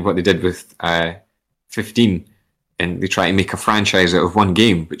 and what they did with 15, and they try to make a franchise out of one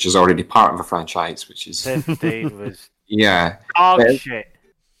game, which is already part of a franchise, which is 15 was shit.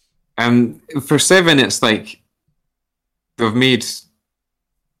 For 7, it's like they've made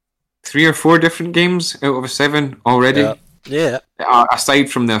 3 or 4 different games out of 7 already. Yeah. Aside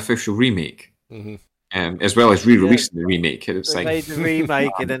from the official remake, as well as re-releasing the remake. It's They made the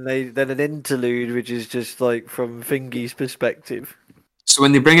remake and then an interlude, which is just like from Thingy's perspective. So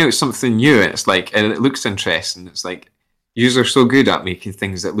when they bring out something new, it's like, and it looks interesting. It's like, users are so good at making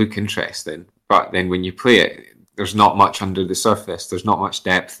things that look interesting, but then when you play it, there's not much under the surface. There's not much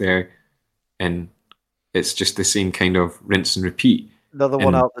depth there, and it's just the same kind of rinse and repeat. Another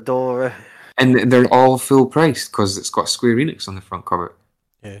one out the door. And they're all full price because it's got Square Enix on the front cover.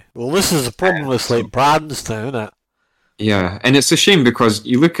 Yeah. Well, this is the problem with like brands now, isn't it? Yeah, and it's a shame because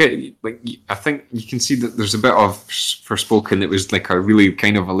you look at, like, I think you can see that there's a bit of Forspoken that was like a really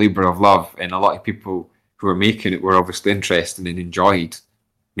kind of a labour of love, and a lot of people who were making it were obviously interested and enjoyed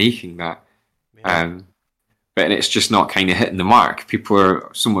making that. Yeah. But it's just not kind of hitting the mark. People are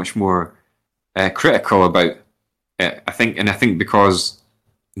so much more critical about it, I think because,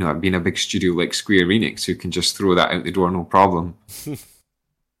 you know, being a big studio like Square Enix, who can just throw that out the door no problem,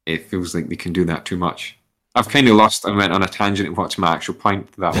 it feels like they can do that too much. I've kind of lost. I went on a tangent of what's my actual point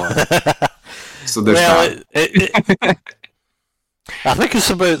to that one. So there's that. I think it's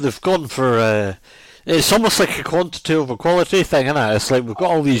about they've gone for. It's almost like a quantity over quality thing, isn't it? It's like we've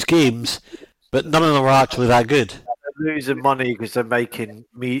got all these games, but none of them are actually that good. They're losing money because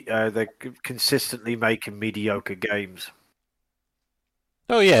they're consistently making mediocre games.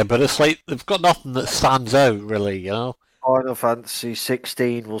 Oh yeah, but it's like they've got nothing that stands out, really. You know, Final Fantasy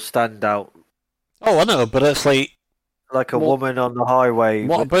 16 will stand out. Oh, I know, but it's like a woman on the highway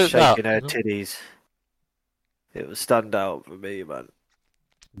shaking her that? titties. It will stand out for me, man.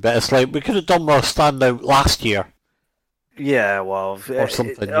 But it's like we could have done more standout last year. Yeah, well, or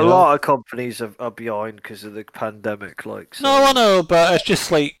something. A lot of companies are behind because of the pandemic. Like, so. No, I know, but it's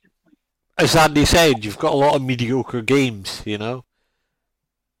just like, as Andy said, you've got a lot of mediocre games, you know.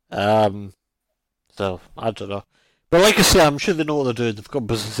 So I don't know, but like I say, I'm sure they know what they're doing. They've got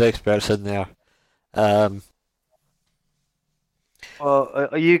business experts in there. Well,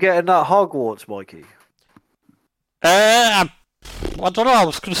 are you getting that Hogwarts, Mikey? I don't know. I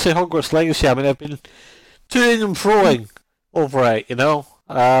was going to say Hogwarts Legacy. I mean, I've been toing and froing over it, you know.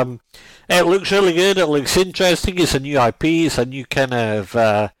 It looks really good. It looks interesting. It's a new IP. It's a new kind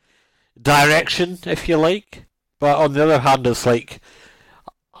of direction, if you like. But on the other hand, it's like,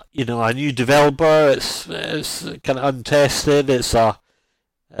 you know, a new developer. It's kind of untested. It's a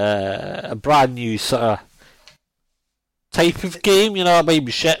brand new sort of type of game. You know, it might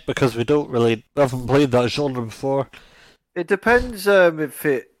be shit because we haven't played that genre before. It depends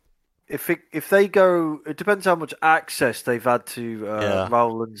if they go. It depends how much access they've had to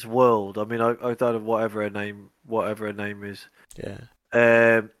Rowland's world. I mean, I don't know whatever her name is. Yeah.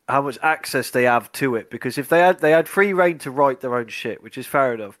 How much access they have to it, because if they had free reign to write their own shit, which is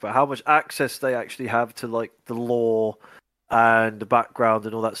fair enough, but how much access they actually have to like the lore and the background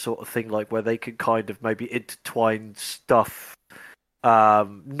and all that sort of thing, like where they can kind of maybe intertwine stuff,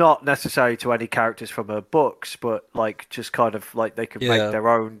 not necessarily to any characters from her books, but like just kind of like they can make their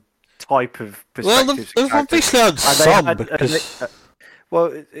own type of perspectives. Well, they've obviously had some because.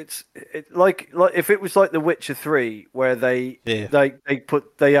 Well, it's like if it was like The Witcher 3, where they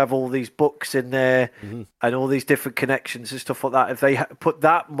have all these books in there and all these different connections and stuff like that. If they put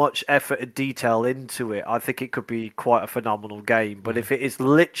that much effort and detail into it, I think it could be quite a phenomenal game. But if it is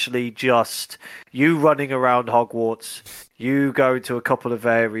literally just you running around Hogwarts, you go to a couple of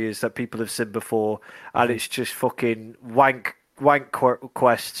areas that people have seen before, and it's just fucking wank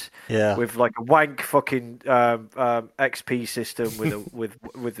quests with like a wank fucking XP system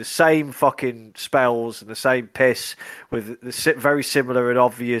with the same fucking spells and the same piss with the very similar and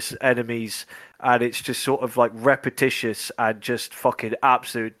obvious enemies, and it's just sort of like repetitious and just fucking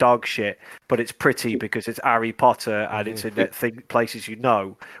absolute dog shit, but it's pretty because it's Harry Potter and it's in places you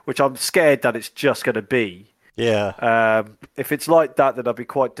know, which I'm scared that it's just going to be. Yeah. If it's like that, then I'd be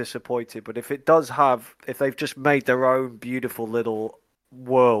quite disappointed. But if they've just made their own beautiful little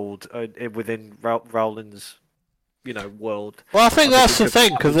world within Rowland's, world. Well, I think that's the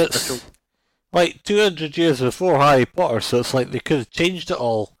thing, because it's like 200 years before Harry Potter, so it's like they could have changed it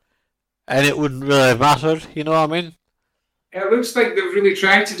all, and it wouldn't really have mattered. You know what I mean? It looks like they've really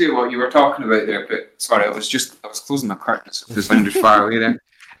tried to do what you were talking about there. But sorry, I was closing my curtains. It sounded far away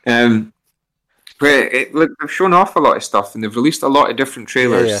there. But they've shown off a lot of stuff, and they've released a lot of different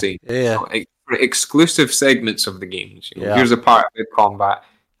trailers saying for exclusive segments of the games. Here's a part about combat,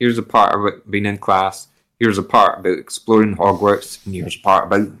 here's a part about being in class, here's a part about exploring Hogwarts, and here's a part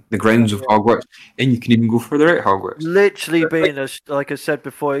about the grounds of Hogwarts, and you can even go further out Hogwarts. Literally being like I said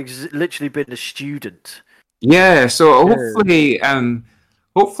before, literally being a student. Yeah, so hopefully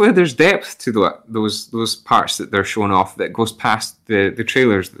hopefully there's depth to those parts that they're showing off that goes past the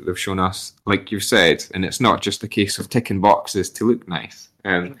trailers that they've shown us, like you've said, and it's not just a case of ticking boxes to look nice.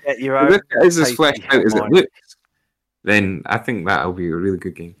 Get your own If it is as tasty fleshed out as it Hermione. looks, then I think that'll be a really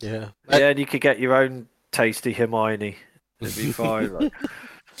good game. Yeah. Yeah, and you could get your own tasty Hermione. It'd be fine. Like.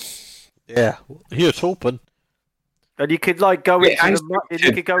 Yeah. Here's hoping. And you could like go Wait, into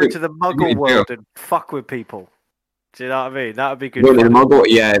you could go into the Muggle world and fuck with people. Do you know what I mean? That would be good. Well, the fun. Muggle,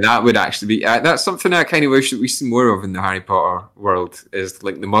 yeah, that would actually be. That's something I kind of wish that we see more of in the Harry Potter world. Is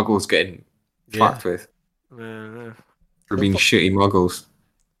like the Muggles getting fucked with Yeah. for being shitty Muggles.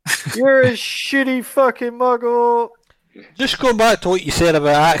 You're a shitty fucking Muggle. Just going back to what you said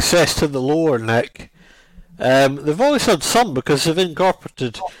about access to the lore, Nick. They've always had some because they've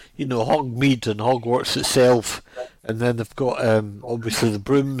incorporated, Hogsmeade and Hogwarts itself, and then they've got obviously the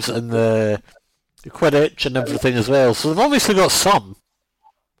brooms and the Quidditch and everything as well. So they've obviously got some,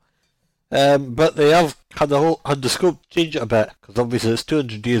 but they have had the scope to change it a bit because obviously it's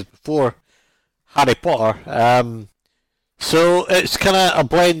 200 years before Harry Potter. So it's kind of a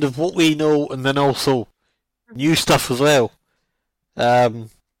blend of what we know and then also new stuff as well.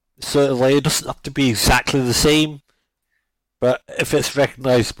 So like, it doesn't have to be exactly the same, but if it's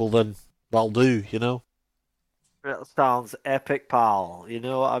recognisable, then that'll do, That sounds epic, pal. You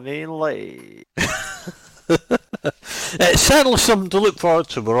know what I mean? Like, It's certainly something to look forward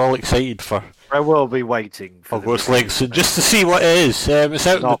to. We're all excited for I will be waiting for Hogwarts Legacy just to see what it is. It's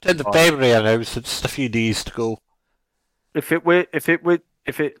out on Not the 10th of fun. February now, so just a few days to go.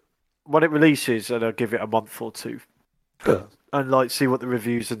 when it releases, and I'll give it a month or two, and like see what the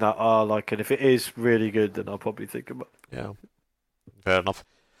reviews and that are like, and if it is really good, then I'll probably think about it. Yeah, fair enough.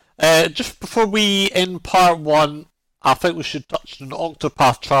 Just before we end part 1, I think we should touch on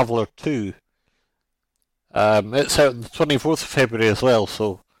Octopath Traveler 2. It's out on the 24th of February as well,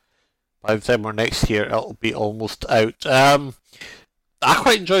 so by the time we're next year, it'll be almost out. I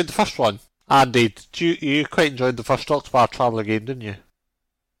quite enjoyed the first one. Andy, you quite enjoyed the first Octopath Traveler game, didn't you?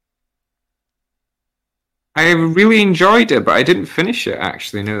 I really enjoyed it, but I didn't finish it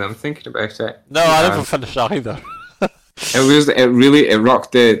actually. Now that I'm thinking about it, No, I never finished it either. it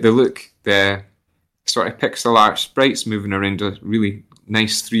rocked the look, the sort of pixel art sprites moving around a really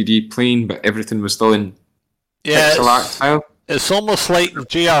nice 3D plane, but everything was still in Yeah, pixel art style. it's almost like a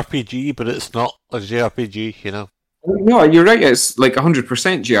JRPG, but it's not a JRPG, No, you're right. It's like 100%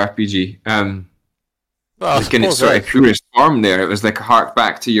 JRPG. Well, I Like in its suppose sort it of is. purest form there. It was like a hark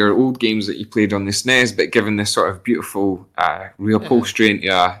back to your old games that you played on the SNES, but given this sort of beautiful reupholstery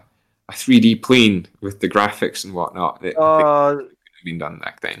into a 3D plane with the graphics and whatnot. I think it could have been done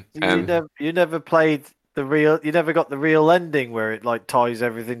back then. You never played the real. You never got the real ending where it like ties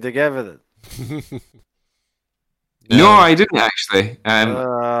everything together. Then No, I didn't actually.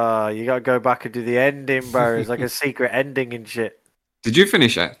 you gotta go back and do the ending, bro. It's like a secret ending and shit. Did you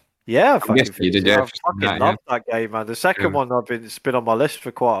finish it? Yeah, I fucking guess you did, finished it. yeah, I for fucking that, love that game, man. The second one it's been on my list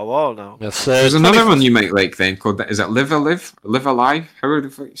for quite a while now. It's, There's another one you might like then called, is it Live Alive? Live Alive? However the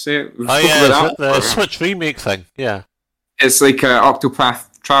fuck you say it? We've Oh spoken yeah, about it's that the before. Switch remake thing. Yeah, It's like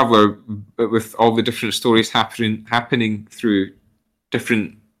Octopath Traveler, but with all the different stories happening through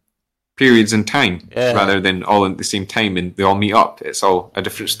different periods in time, Yeah. rather than all at the same time and they all meet up. It's all a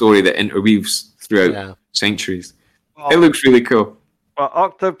different story that interweaves throughout yeah. centuries. It looks really cool. Well,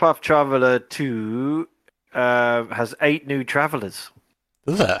 Octopath Traveler 2 has 8 new travelers.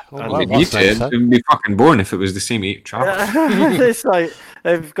 Is it? Oh, wow, They that's need to. nice, huh? It'd be fucking boring if it was the same 8 travelers. It's like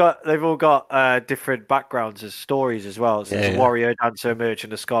they've all got different backgrounds as stories as well. So there's Yeah. a warrior, dancer, a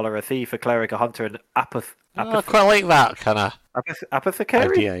merchant, a scholar, a thief, a cleric, a hunter, and I quite like that kind of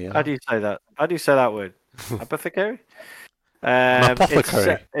apothecary. idea. Yeah. How do you say that? How do you say that word? Apothecary. An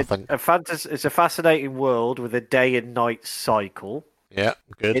apothecary, I It's think. It's a fascinating world with a day and night cycle. Yeah,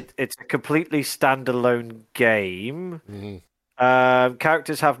 good. It's a completely standalone game. Mhm.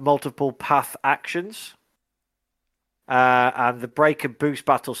 Characters have multiple path actions, and the break and boost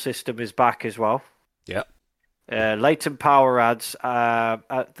battle system is back as well. Yep. Latent power adds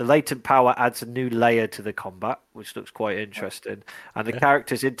the latent power adds a new layer to the combat, which looks quite interesting. And the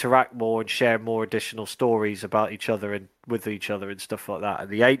characters interact more and share more additional stories about each other and with each other and stuff like that. And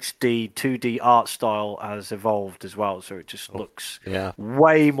the HD 2D art style has evolved as well, so it just looks Yeah.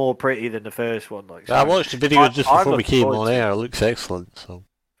 way more pretty than the first one. Like, I so watched the video just I'm before we looking came forward on to it. air. It looks excellent. So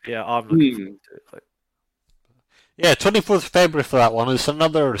Yeah, I'm looking forward to it. Like, yeah, 24th of February for that one. It's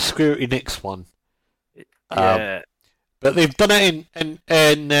another Square Enix one. yeah. But they've done it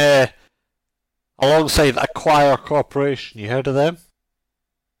in alongside Acquire Corporation. You heard of them?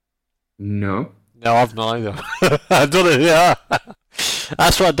 No. No, I've not either. I don't know. Yeah.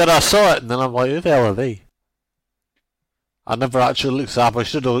 That's what I did. I saw it, and then I'm like, who the hell are they? I never actually looked it up. I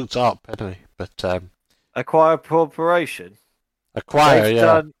should have looked it up anyway. But Acquire Corporation. Acquire, They've yeah.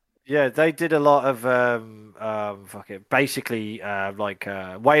 done, yeah, they did a lot of basically like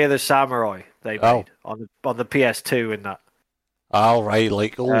Way of the Samurai. They made on the PS2 and that. Oh, right,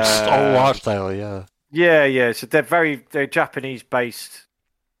 like old art style, yeah. Yeah. So they're Japanese based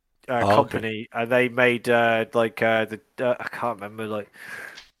company, okay. and they made I can't remember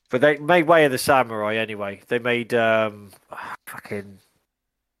but they made Way of the Samurai anyway. They made fucking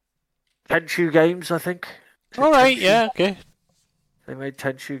Tenchu games, I think. All right, yeah, okay. They made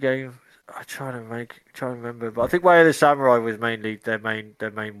Tenchu games. I'm trying to remember, but I think Way of the Samurai was mainly their main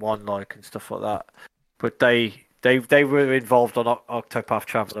one, and stuff like that. But they were involved on Octopath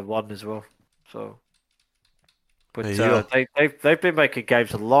Traveler 1 as well. So, but they've been making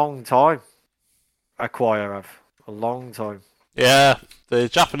games a long time. Acquire have a long time. Yeah, the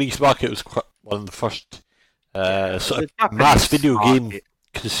Japanese market was one of the first sort of mass video game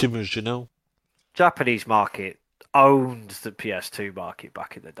consumers, you know. Japanese market owned the PS2 market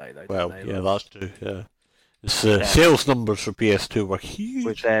back in the day, though. Well, yeah, that's true. Yeah, sales numbers for PS2 were huge.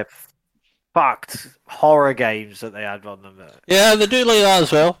 With their fucked horror games that they had on them. Yeah, they do like that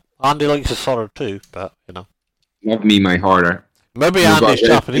as well. Andy likes his horror too, but you know. Love me my horror. Maybe Andy's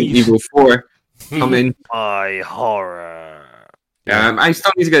Japanese. Evil 4 coming. My horror. I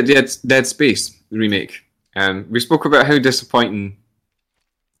still need to get Dead Space remake. We spoke about how disappointing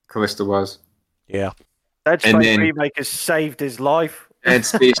Callisto was. Yeah. Dead Space remake has saved his life. Dead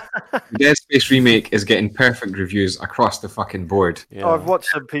Space remake is getting perfect reviews across the fucking board. Yeah. I've watched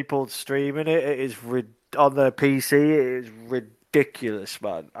some people streaming it. It is on their PC. It is ridiculous,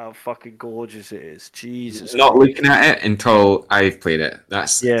 man. How fucking gorgeous it is. Jesus. Not looking at it until I've played it.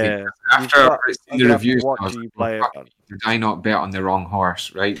 That's after I've seen the reviews. Did I not bet on the wrong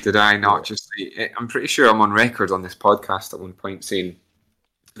horse? Right? Did I not just say? I'm pretty sure I'm on record on this podcast at one point saying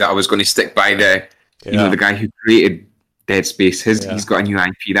that I was going to stick by the guy who created Dead Space. He's got a new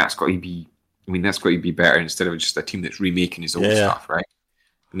IP. That's got to be. I mean, that's got to be better instead of just a team that's remaking his old stuff, right?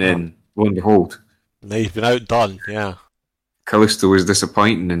 And then lo and behold, he's been outdone. Yeah. Callisto was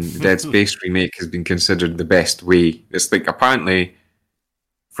disappointing, and the Dead Space remake has been considered the best way. It's like apparently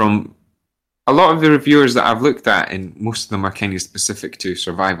from a lot of the reviewers that I've looked at, and most of them are kind of specific to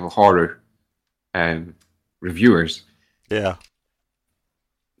survival horror reviewers. Yeah.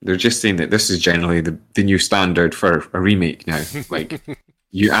 They're just saying that this is generally the new standard for a remake now. Like,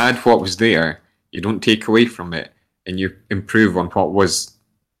 you add what was there, you don't take away from it, and you improve on what was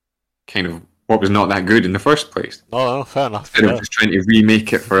kind of what was not that good in the first place. Oh, fair enough. Instead of just trying to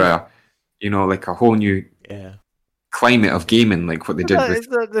remake it for a whole new climate of gaming, like what they did with...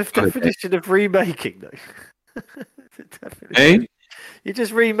 The definition of remaking, though. Hey? You're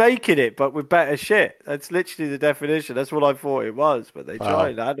just remaking it, but with better shit. That's literally the definition. That's what I thought it was, but they try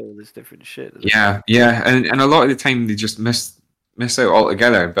and add all this different shit. Yeah, and a lot of the time they just miss out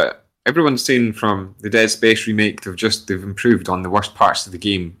altogether. But everyone's saying from the Dead Space remake, they've improved on the worst parts of the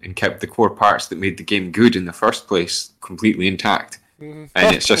game and kept the core parts that made the game good in the first place completely intact. Mm-hmm.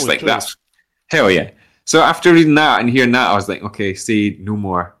 And it's just like that. Hell yeah. So after reading that and hearing that, I was like, okay, say no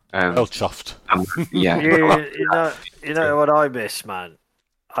more. Well chuffed. You know what I miss, man?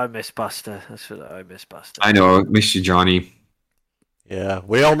 I miss Buster. That's what I miss, Buster. I know. I miss you, Johnny. Yeah,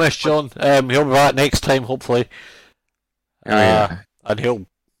 we all miss John. He'll be back next time, hopefully. And he'll,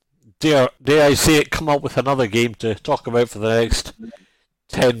 dare I say it, come up with another game to talk about for the next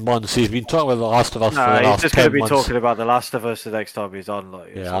 10 months. He's been talking about The Last of Us for the last 10 months. He's just going to be talking about The Last of Us the next time he's on.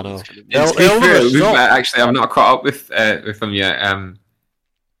 I know. Actually, I've not caught up with him yet.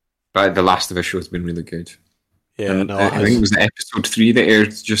 But The Last of Us show has been really good. Yeah, I think it was episode 3 that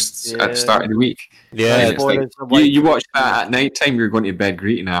aired just at the start of the week. Yeah, you watch that at night time. You're going to bed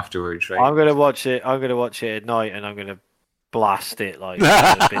greeting afterwards, right? I'm going to watch it. At night, and I'm going to blast it like.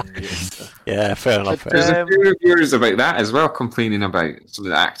 Yeah, fair enough. There's a few reviewers about that as well, complaining about some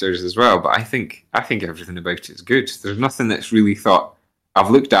of the actors as well. But I think everything about it is good. There's nothing that's really thought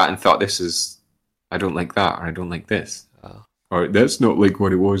I've looked at and thought this is I don't like that or I don't like this. Or that's not like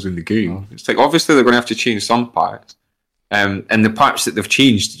what it was in the game. It's like obviously they're going to have to change some parts, and the parts that they've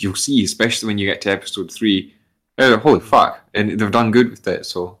changed, you'll see, especially when you get to episode 3. Holy fuck! And they've done good with it.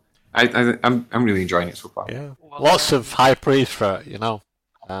 So I'm really enjoying it so far. Yeah, lots of high praise for it. You know.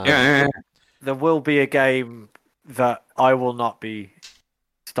 Yeah. There will be a game that I will not be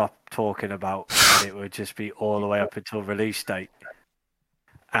stopped talking about, and it will just be all the way up until release date.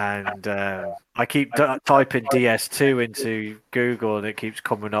 And I keep typing DS2 into Google, and it keeps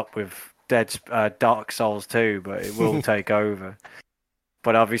coming up with Dark Souls 2, but it will take over.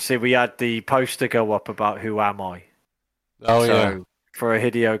 But obviously, we had the poster go up about Who Am I? Oh yeah. For a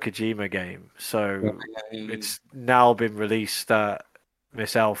Hideo Kojima game. So it's now been released that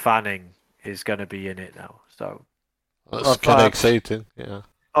Miss Elle Fanning is going to be in it now. So That's kind of exciting. Yeah.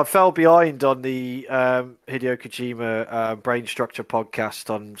 I fell behind on the Hideo Kojima Brain Structure podcast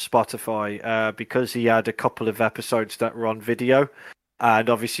on Spotify because he had a couple of episodes that were on video.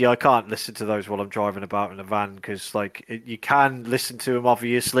 And obviously, I can't listen to those while I'm driving about in a van because, you can listen to him,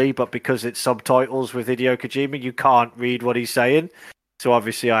 obviously, but because it's subtitles with Hideo Kojima, you can't read what he's saying. So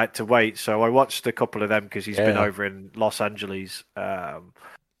obviously, I had to wait. So I watched a couple of them because he's been over in Los Angeles from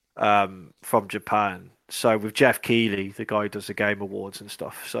Japan. So with Jeff Keighley, the guy who does the Game Awards and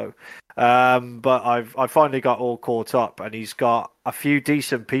stuff. So, but I finally got all caught up, and he's got a few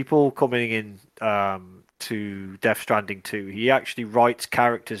decent people coming in. To Death Stranding 2. He actually writes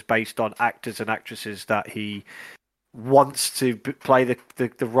characters based on actors and actresses that he wants to play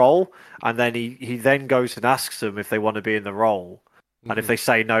the role, and then he then goes and asks them if they want to be in the role. And if they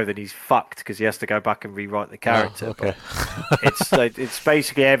say no, then he's fucked because he has to go back and rewrite the character. Oh, okay. It's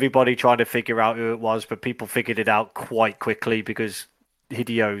basically everybody trying to figure out who it was, but people figured it out quite quickly because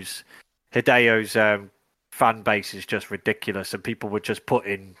Hideo's fan base is just ridiculous, and people would just put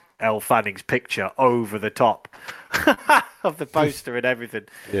in Elle Fanning's picture over the top of the poster and everything.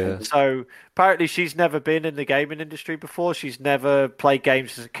 Yeah. So apparently she's never been in the gaming industry before. She's never played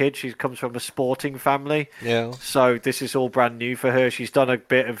games as a kid. She comes from a sporting family. Yeah. So this is all brand new for her. She's done a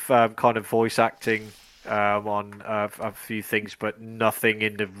bit of kind of voice acting on a few things, but nothing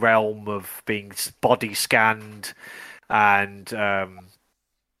in the realm of being body scanned and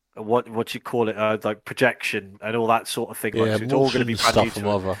what you call it, like projection and all that sort of thing. Yeah, so it's all going to be brand new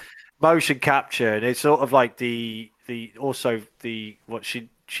to her. Motion capture, and it's sort of like the what she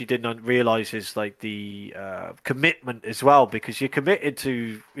did not realize is like the commitment as well, because you're committed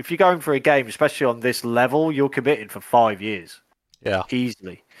to, if you're going for a game, especially on this level, you're committed for 5 years. Yeah,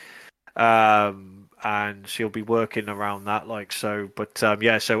 easily. And she'll be working around that, like so. But so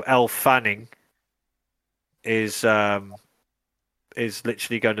Elle Fanning is literally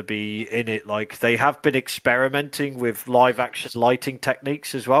going to be in it. Like, they have been experimenting with live action lighting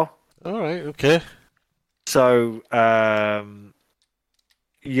techniques as well. All right, okay. So so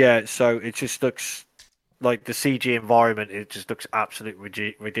it just looks like the CG environment. It just looks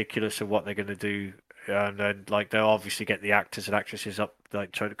absolutely ridiculous of what they're going to do, and then like they'll obviously get the actors and actresses up,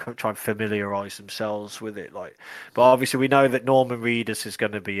 like try and familiarize themselves with it. Like, but obviously we know that Norman Reedus is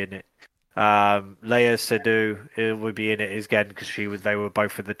going to be in it. Léa Seydoux will be in it again because they were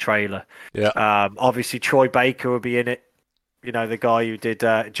both in the trailer. Yeah. Obviously Troy Baker will be in it. You know, the guy who did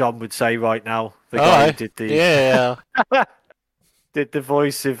John would say right now. The guy who did the did the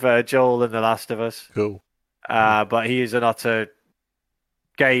voice of Joel in The Last of Us. Cool. But he is an utter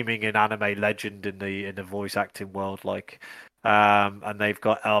gaming and anime legend in the voice acting world. Like, and they've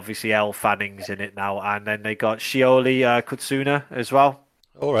got obviously Elle Fanning's in it now, and then they got Shioli Kutsuna as well.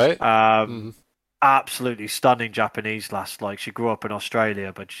 All right. Absolutely stunning Japanese lass. Like, she grew up in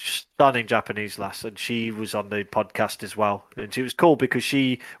Australia, but stunning Japanese lass, and she was on the podcast as well. And she was cool because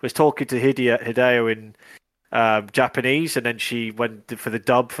she was talking to Hideo in Japanese, and then she went for the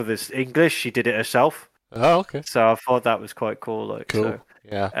dub for this English. She did it herself. Oh, okay. So I thought that was quite cool. Like, cool. So.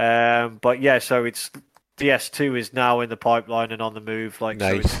 Yeah. But yeah, so it's DS2 is now in the pipeline and on the move. Like,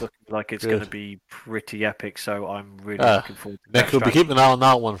 nice. So it's looking like it's going to be pretty epic. So I'm really looking forward to Nick will be keeping an eye on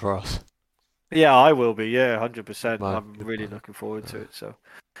that one for us. Yeah, I will be. Yeah, 100%. Man, I'm really looking forward to it. So,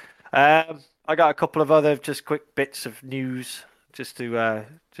 I got a couple of other just quick bits of news just to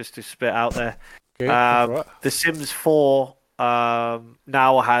spit out there. Okay, The Sims 4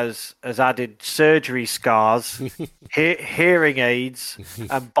 now has added surgery scars, hearing aids,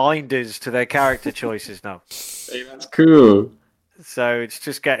 and binders to their character choices now. Hey, that's cool. So it's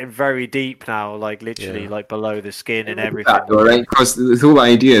just getting very deep now, like literally like below the skin and everything. Right? Because the whole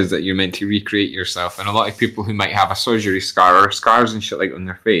idea is that you're meant to recreate yourself, and a lot of people who might have a surgery scar or scars and shit like on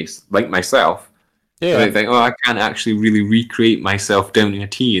their face, like myself, they think, I can't actually really recreate myself down to a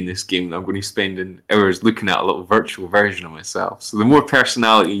T in this game. I'm going to spend hours looking at a little virtual version of myself. So the more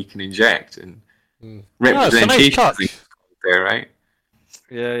personality you can inject and representation there, right?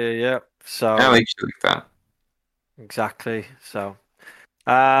 Yeah. So I like shit like that. Exactly. So,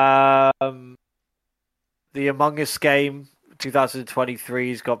 the Among Us game 2023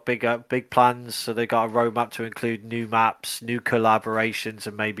 has got big plans. So they got a roadmap to include new maps, new collaborations,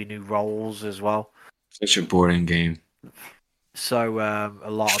 and maybe new roles as well. Such a boring game. So a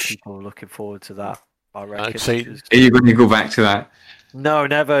lot of people are looking forward to that. I reckon. Are you going to go back to that? No,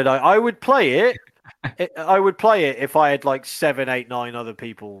 never. Like, I would play it, I would play it if I had like 7, 8, 9 other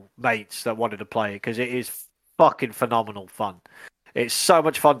mates that wanted to play it, because it is fucking phenomenal fun. It's so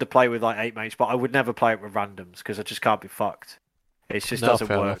much fun to play with like 8 mates, but I would never play it with randoms because I just can't be fucked. It just doesn't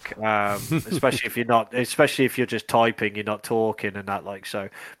work, especially if you're just typing, you're not talking and that like so.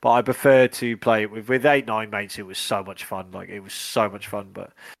 But I prefer to play it with 8, 9 mates. It was so much fun. Like it was so much fun.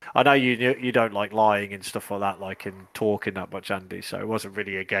 But I know you don't like lying and stuff like that, like and talking that much, Andy. So it wasn't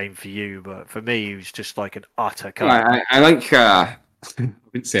really a game for you. But for me, it was just like an utter. I like. I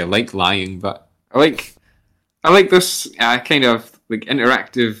wouldn't say I like lying, but I like this kind of like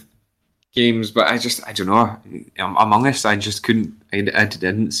interactive games, but I don't know. Among Us, I just couldn't. I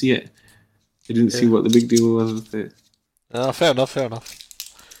didn't see it. I didn't see what the big deal was with it. Fair enough.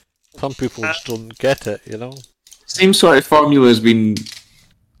 Some people just don't get it, you know. Same sort of formula has been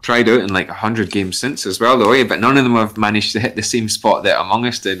tried out in like 100 games since as well, though. But none of them have managed to hit the same spot that Among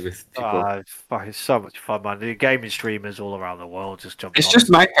Us did with people. It's so much fun, man. The gaming streamers all around the world just jump. It's just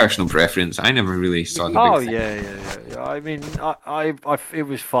my personal preference. I never really saw the. Oh yeah. I mean, I it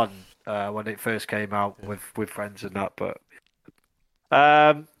was fun. When it first came out with friends and that, but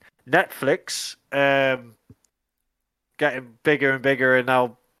Netflix getting bigger and bigger and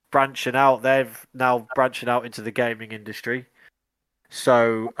now branching out. They've now branching out into the gaming industry,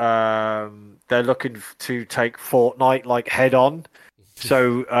 so they're looking to take Fortnite like head on.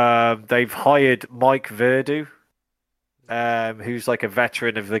 So they've hired Mike Verdu, who's like a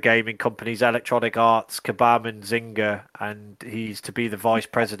veteran of the gaming companies Electronic Arts, Kabam, and Zynga, and he's to be the vice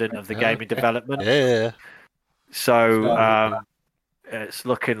president of the gaming development. Yeah. So it's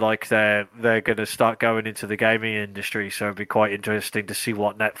looking like they're going to start going into the gaming industry. So it'd be quite interesting to see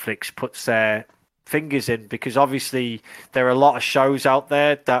what Netflix puts their fingers in, because obviously there are a lot of shows out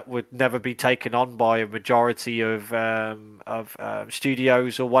there that would never be taken on by a majority of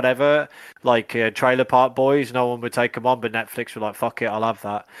studios or whatever, like Trailer Park Boys. No one would take them on, but Netflix were like, fuck it, I'll have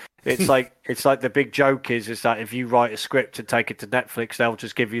that. It's like the big joke is that if you write a script and take it to Netflix, they'll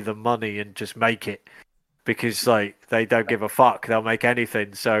just give you the money and just make it, because like they don't give a fuck, they'll make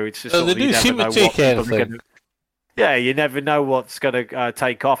anything. So it's just they do seem to take anything. Yeah, you never know what's going to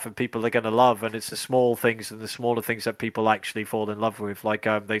take off and people are going to love, and it's the small things and the smaller things that people actually fall in love with. Like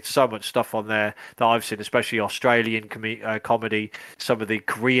there's so much stuff on there that I've seen, especially Australian comedy. Some of the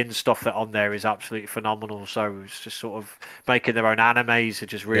Korean stuff that on there is absolutely phenomenal. So it's just sort of making their own animes are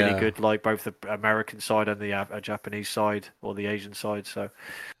just really good, like both the American side and the Japanese side or the Asian side. So,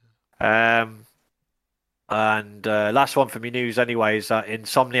 and last one for me news anyway is that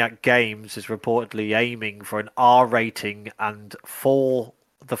Insomniac Games is reportedly aiming for an R rating and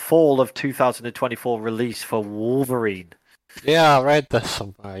the fall of 2024 release for Wolverine. Yeah, I read this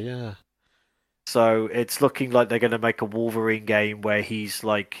somewhere, yeah. So it's looking like they're going to make a Wolverine game where he's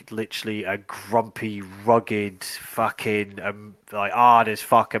like literally a grumpy, rugged, fucking like hard as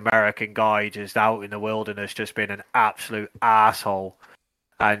fuck American guy just out in the wilderness, just being an absolute asshole.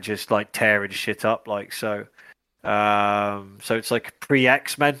 And just like tearing shit up, like so. So it's like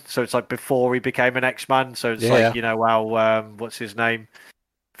pre-X-Men. So it's like before he became an X-Man. So it's like, you know, how what's his name?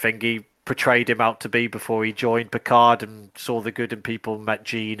 Thingy portrayed him out to be before he joined Picard and saw the good in people, met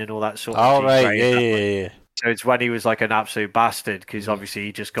Jean and all that sort of. Oh right, yeah. So it's when he was like an absolute bastard, because obviously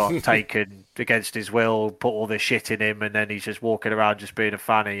he just got taken against his will, put all this shit in him, and then he's just walking around just being a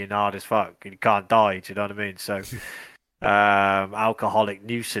fanny and hard as fuck. And he can't die. Do you know what I mean? So. Alcoholic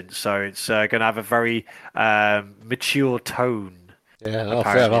nuisance, so it's going to have a very mature tone. Yeah,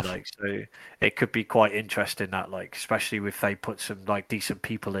 fair enough. Like, so it could be quite interesting, that like, especially if they put some like decent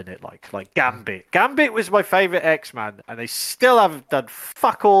people in it, like Gambit. Gambit was my favorite X-Man, and they still haven't done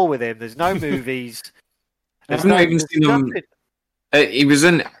fuck all with him. There's no movies. I've not even seen him. He was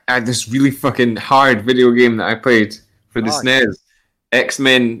in this really fucking hard video game that I played for the SNES,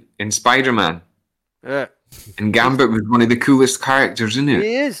 X-Men and Spider-Man. Yeah. And Gambit was one of the coolest characters in it.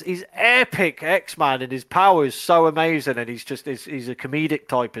 He is. He's epic X-Man, and his power is so amazing. And he's a comedic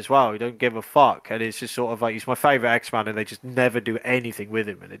type as well. He don't give a fuck, and it's just sort of like he's my favorite X-Man, and they just never do anything with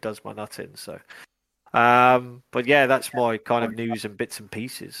him, and it does my nut in. So, but yeah, that's my kind of news and bits and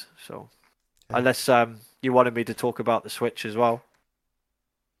pieces. So, unless you wanted me to talk about the Switch as well.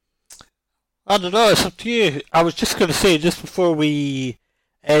 I don't know. It's up to you. I was just going to say just before we.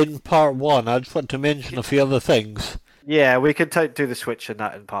 In part 1, I just want to mention a few other things. Yeah, we can do the Switch and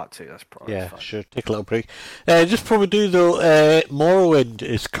that in part 2. That's probably fine. Sure. Take a little break. Just before we do though, Morrowind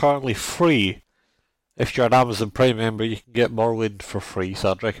is currently free. If you're an Amazon Prime member, you can get Morrowind for free, so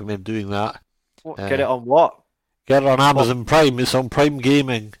I'd recommend doing that. Get it on what? Get it on Amazon Prime. It's on Prime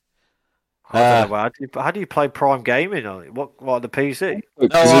Gaming. I don't know. How do you play Prime Gaming on it? What on the PC?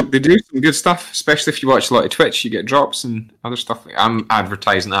 They do some good stuff, especially if you watch a lot of Twitch. You get drops and other stuff. I'm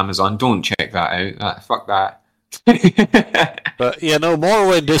advertising Amazon. Don't check that out. Fuck that. But yeah, no,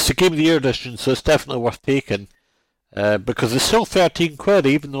 Morrowind is the Game of the Year edition, so it's definitely worth taking. Because it's still £13,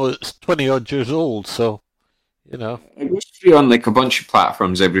 even though it's 20 odd years old. So, you know, it used to be on like a bunch of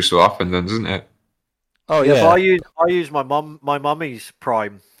platforms every so often, then, doesn't it? Oh yeah. But I use my mummy's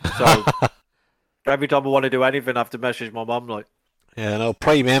Prime. So every time I want to do anything, I have to message my mum like. Yeah, no,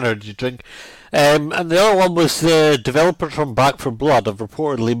 Prime Energy drink. And the other one was the developers from Back 4 Blood have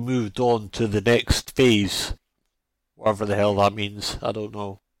reportedly moved on to the next phase. Whatever the hell that means, I don't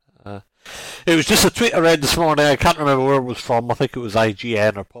know. It was just a tweet I read this morning. I can't remember where it was from. I think it was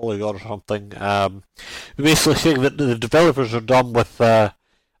IGN or Polygon or something. Basically saying that the developers are done with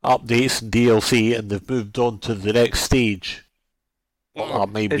updates and DLC, and they've moved on to the next stage. Well,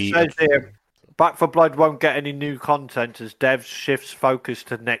 maybe. It says here, Back 4 Blood won't get any new content as devs shifts focus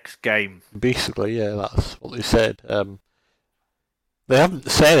to next game. Basically, yeah, that's what they said. They haven't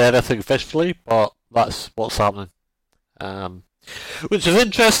said anything officially, but that's what's happening. Which is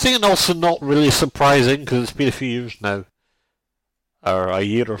interesting and also not really surprising because it's been a few years now, or a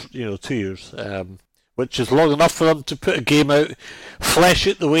year or 2 years, which is long enough for them to put a game out, flesh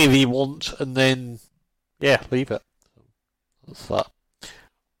it the way they want, and then leave it. That's that.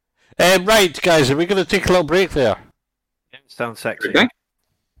 Right, guys, are we going to take a little break there? Yeah, sounds sexy. Okay.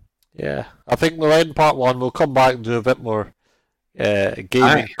 Yeah, I think we'll end part 1. We'll come back and do a bit more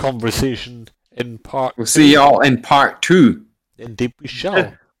gaming conversation in part. We'll see you all in part 2. Indeed we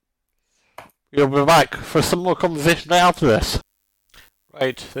shall. We'll be back for some more conversation right after this.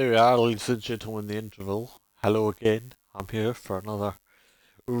 Right, there we are, ladies and gentlemen, the interval. Hello again. I'm here for another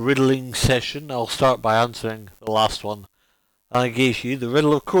riddling session. I'll start by answering the last one I gave you. The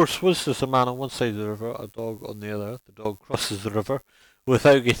riddle, of course, was there's a man on one side of the river, a dog on the other. The dog crosses the river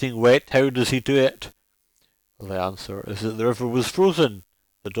without getting wet. How does he do it? Well, the answer is that the river was frozen.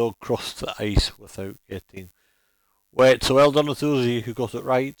 The dog crossed the ice without getting wet. So well done with those of you who got it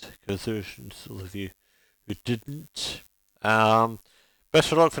right, because there's those of you who didn't.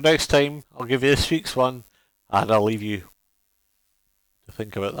 Best of luck for next time. I'll give you this week's one, and I'll leave you to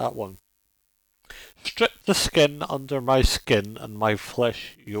think about that one. Strip the skin under my skin, and my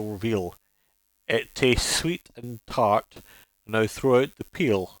flesh you'll reveal. It tastes sweet and tart. Now throw out the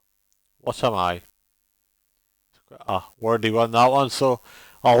peel. What am I? A wordy one, that one, so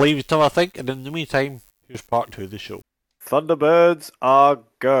I'll leave you till I think, and in the meantime, here's part 2 of the show. Thunderbirds are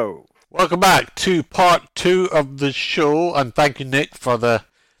go. Welcome back to part 2 of the show, and thank you, Nick, for the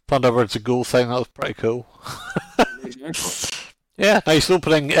Thunderbirds of Go thing. That was pretty cool. Yeah, nice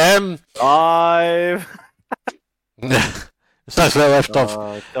opening. Live. It's nice where I left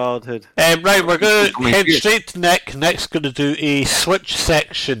off. Childhood. Right, we're going to head straight to Nick. Nick's going to do a switch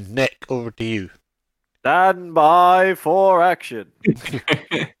section. Nick, over to you. Stand by for action.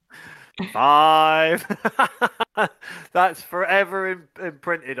 5. That's forever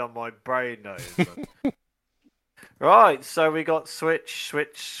imprinted on my brain now. Right, so we got switch.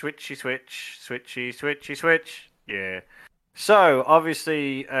 Yeah. So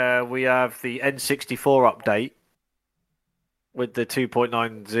obviously we have the N64 update with the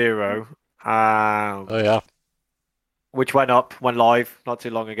 2.90. Oh yeah. Which went live not too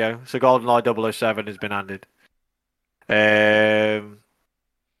long ago. So GoldenEye 007 has been added.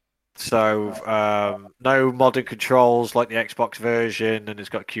 No modern controls like the Xbox version, and it's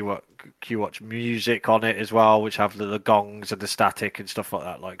got QWatch music on it as well, which have the gongs and the static and stuff like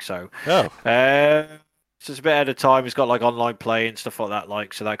that. Like so. Oh. So it's a bit ahead of time. It's got like online play and stuff like that.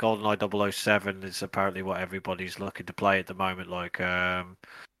 Like so, that GoldenEye 007 is apparently what everybody's looking to play at the moment. Like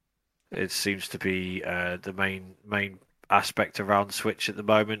it seems to be the main aspect around Switch at the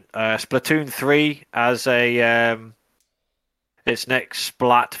moment. Splatoon 3 as a its next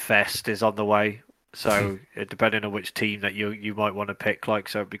Splatfest is on the way. So depending on which team that you might want to pick, like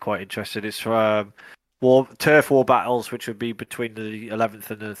so, it'd be quite interesting. It's Turf War battles, which would be between the 11th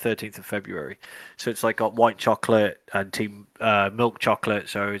and the 13th of February. So it's like got white chocolate and team milk chocolate.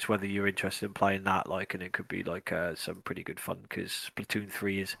 So it's whether you're interested in playing that, like, and it could be like some pretty good fun because Splatoon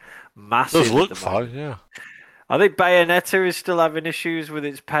 3 is massive. Does look fun, yeah. I think Bayonetta is still having issues with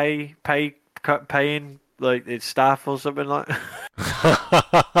its paying like its staff or something like.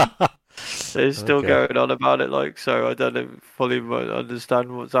 They're still going on about it, like, so I don't fully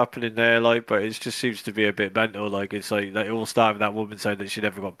understand what's happening there, like, but it just seems to be a bit mental. Like, it's like it all started with that woman saying that she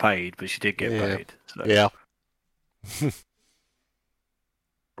never got paid, but she did get paid. So. Yeah.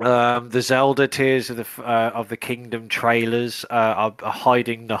 The Zelda Tears of the Kingdom trailers are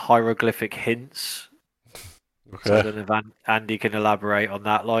hiding the hieroglyphic hints. So I don't know if Andy can elaborate on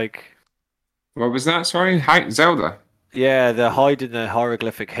that. Like, What was that? Sorry, Zelda. yeah, they're hiding the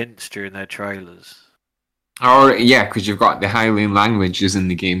hieroglyphic hints during their trailers. Or yeah, because you've got the Hylian languages in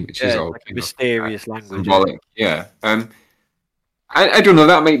the game, which is all like kind mysterious language. Symbolic. Yeah. I don't know.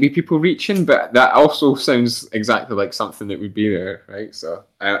 That might be people reaching, but that also sounds exactly like something that would be there, right? So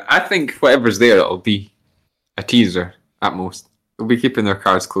I think whatever's there, it'll be a teaser at most. They'll be keeping their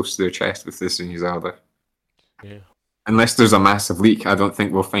cards close to their chest with this new Zelda. Yeah. Unless there's a massive leak, I don't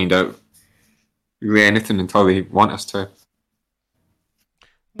think we'll find out really anything until they want us to.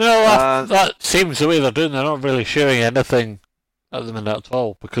 No, that seems the way they're doing. They're not really sharing anything at the minute at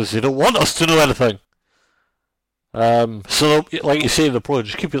all because they don't want us to know anything. So, like you say, they'll probably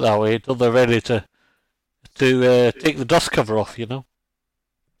just keep it that way until they're ready to take the dust cover off, you know.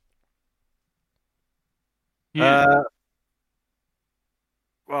 Yeah.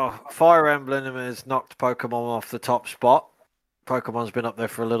 Well, Fire Emblem has knocked Pokemon off the top spot. Pokemon's been up there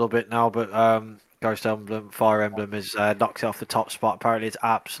for a little bit now, but Ghost Emblem, Fire Emblem has knocked it off the top spot. Apparently, it's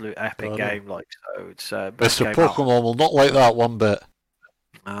absolute epic game. Like, so it's best Mr. game Pokemon out. will not like that one bit.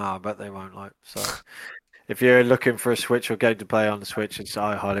 I bet they won't like. So, if you're looking for a Switch or game to play on the Switch,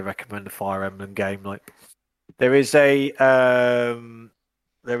 I highly recommend the Fire Emblem game. Like, there is a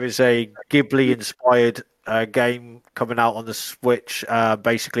Ghibli inspired game coming out on the Switch.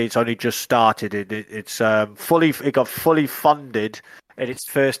 Basically, it's only just started. It got fully funded in its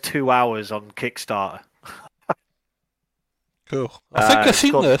first 2 hours on Kickstarter. Cool. I think I've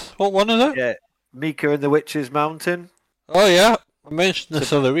seen this. What one is it? Yeah, Mika and the Witch's Mountain. Oh yeah, I mentioned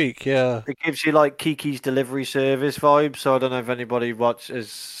this other week. Yeah, it gives you like Kiki's Delivery Service vibes. So I don't know if anybody has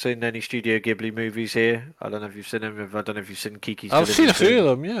seen any Studio Ghibli movies here. I don't know if you've seen them. I don't know if you've seen Kiki's. I've seen a few of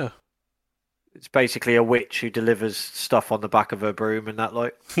them. Yeah. It's basically a witch who delivers stuff on the back of her broom and that,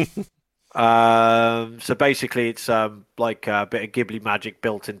 like. So basically, it's like a bit of Ghibli magic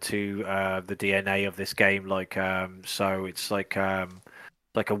built into the DNA of this game. Like, so it's like a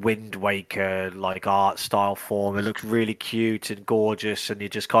Wind Waker like art style form. It looks really cute and gorgeous, and you're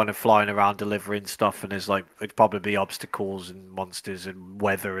just kind of flying around delivering stuff. And there's like it'd probably be obstacles and monsters and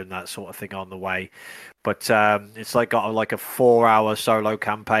weather and that sort of thing on the way. But it's like got like a 4-hour solo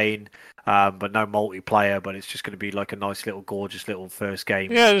campaign. But no multiplayer, but it's just going to be like a nice little gorgeous little first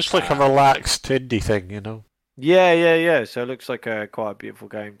game. Yeah, just like a relaxed indie thing, you know. Yeah. So it looks like quite a beautiful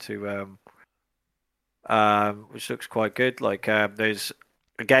game to which looks quite good. Like there's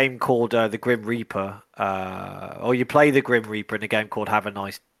a game called The Grim Reaper, or you play the Grim Reaper in a game called Have a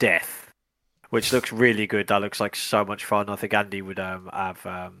Nice Death, which looks really good. That looks like so much fun. I think Andy would have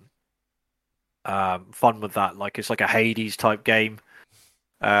fun with that. Like it's like a Hades type game.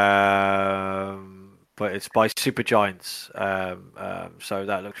 But it's by Supergiants, so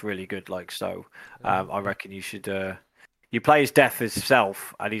that looks really good. Like so, I reckon you should. You play as Death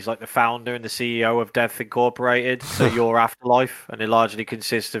himself, and he's like the founder and the CEO of Death Incorporated. So your afterlife, and it largely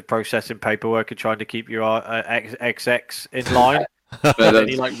consists of processing paperwork and trying to keep your XX in line. And then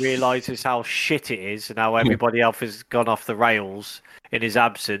he like realizes how shit it is and how everybody else has gone off the rails. In his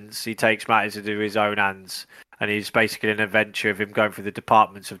absence, he takes matters into his own hands. And he's basically an adventure of him going through the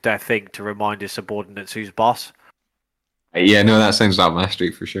departments of Death Inc. to remind his subordinates who's boss. Yeah, no, that sounds like my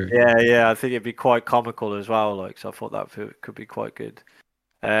street for sure. Yeah, I think it'd be quite comical as well. Like, so I thought that could be quite good.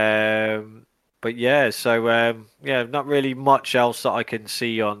 But yeah, so not really much else that I can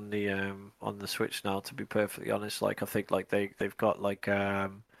see on the Switch now. To be perfectly honest, like I think like they've got like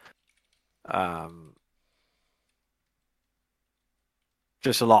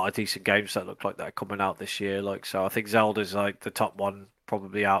just a lot of decent games that look like they're coming out this year. Like, so I think Zelda's like the top one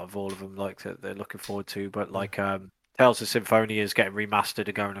probably out of all of them. Like that they're looking forward to. But like Tales of Symphonia is getting remastered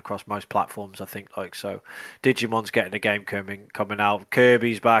and going across most platforms. I think like so. Digimon's getting a game coming out.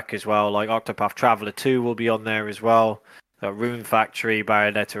 Kirby's back as well. Like Octopath Traveler 2 will be on there as well. Rune Factory,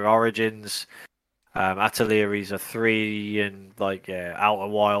 Bayonetta Origins. Atelier 3 and like Outer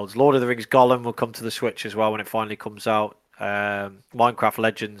Wilds. Lord of the Rings Gollum will come to the Switch as well when it finally comes out. Minecraft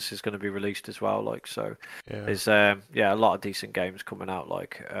Legends is going to be released as well. Like so, there's a lot of decent games coming out.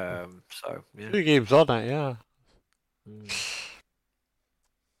 Like so, yeah. 2 games on it, yeah.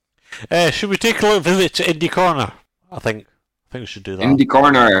 Should we take a little visit to Indie Corner? I think we should do that. Indie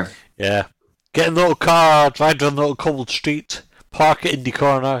Corner. Yeah. Get in the little car, drive down the little cobbled street, park at Indie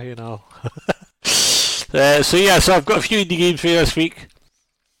Corner, you know. So I've got a few indie games for you this week.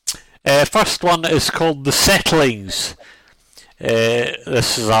 First one is called The Settlings.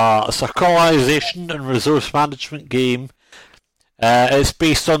 This is a colonization and resource management game It's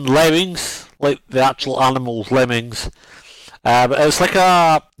based on lemmings, like the actual animals, lemmings. But it's like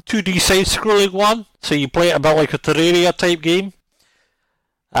a 2D side-scrolling one, so you play it a bit like a Terraria type game.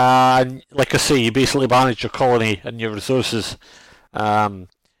 And like I say, you basically manage your colony and your resources.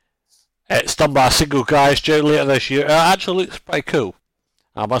 It's done by a single guy. It's due later this year. It actually looks pretty cool.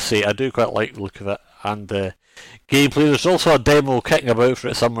 I must say, I do quite like the look of it. And gameplay, there's also a demo kicking about for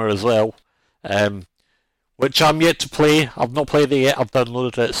it somewhere as well. Which I'm yet to play. I've not played it yet. I've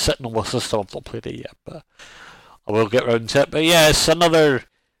downloaded it. It's sitting on my system. I've not played it yet, but I will get around to it. But yeah, it's another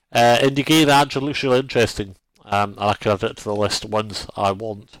indie game that actually looks really interesting. And I can add it to the list of ones I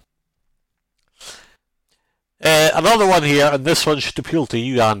want. Another one here, and this one should appeal to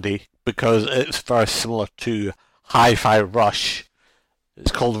you, Andy, because it's very similar to Hi-Fi Rush.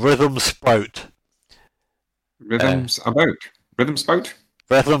 It's called Rhythm Sprout. Rhythm Spout? Rhythm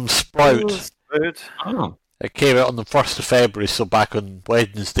Sprout. Oh. It came out on the 1st of February, so back on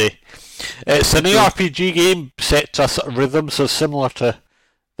Wednesday. It's an ARPG game set to a sort of rhythm, so similar to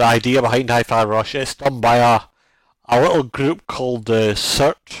the idea behind Hi-Fi Rush. It's done by a little group called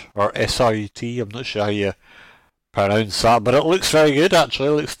SRUT, or SRUT, I'm not sure how you pronounce that, but it looks very good actually.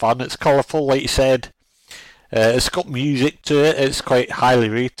 It looks fun, it's colourful like you said. It's got music to it, it's quite highly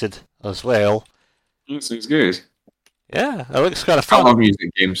rated as well. That sounds good. Yeah, it looks kind of fun. I love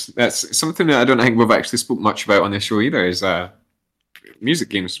music games. That's something that I don't think we've actually spoke much about on this show either, is music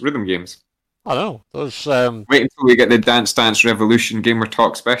games, rhythm games. I know. Those, wait until we get the Dance Dance Revolution Gamer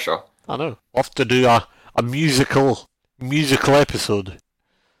Talk special. I know. We'll have to do a musical episode.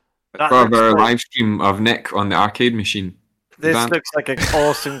 Part of our live stream of Nick on the arcade machine. This Dan? looks like an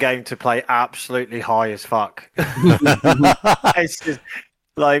awesome game to play absolutely high as fuck. It's just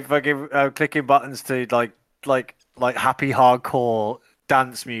like fucking clicking buttons to like happy hardcore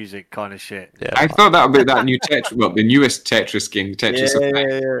dance music kind of shit. Yeah, I thought that about that new Tetris, well, the newest Tetris game, the Tetris Effect.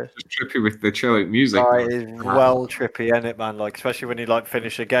 Yeah. Just trippy with the chill out music. Oh, it is well trippy, isn't it, man? Like, especially when you like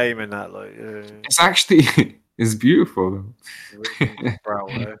finish a game and that, like. It's actually it's beautiful though.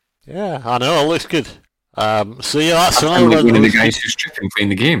 Yeah, I know. It looks good. So yeah, that's I'm another one of the guys who's tripping playing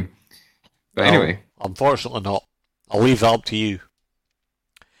the game. But anyway, unfortunately not. I'll leave that up to you.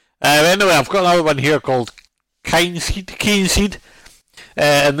 Anyway, I've got another one here called Kane Seed.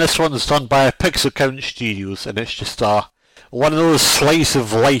 And this one's done by Pixel Count Studios, and it's just one of those slice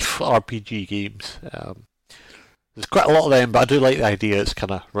of life RPG games. There's quite a lot of them, but I do like the idea. It's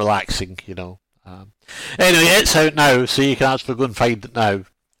kind of relaxing, you know. Anyway, it's out now, so you can actually go and find it now.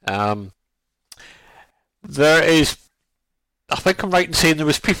 There is, I think I'm right in saying there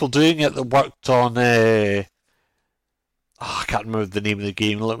was people doing it that worked on. I can't remember the name of the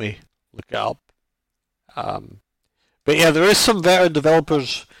game. Let me look it up. But yeah, there is some veteran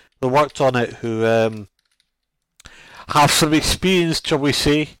developers that worked on it who have some experience, shall we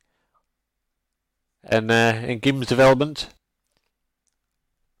say, in games development.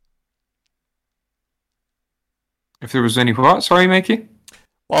 if there was any what? Sorry, Mikey?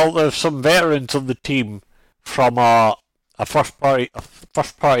 Well, there's some veterans on the team from a first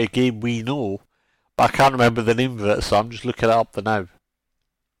party game we know, but I can't remember the name of it, so I'm just looking it up for now.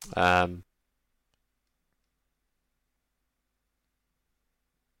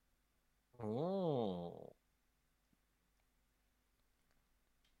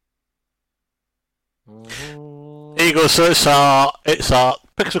 There you go. So it's a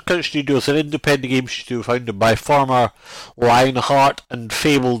Pixel Count Studios, an independent game studio founded by former Lionheart and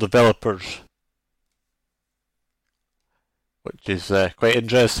Fable developers, which is quite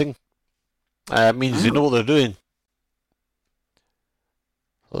interesting. It means they know what they're doing.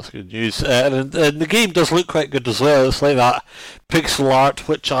 That's good news. And the game does look quite good as well. It's like that pixel art,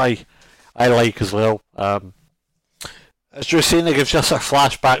 which I like as well. As you were saying, it gives you a sort of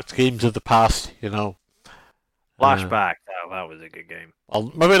flashback to games of the past, you know. Flashback, that was a good game.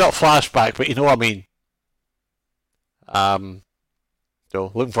 Well, maybe not flashback, but you know what I mean.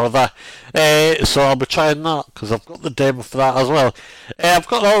 So looking for that. So I'll be trying that because I've got the demo for that as well. I've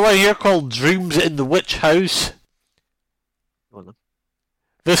got another one here called Dreams in the Witch House.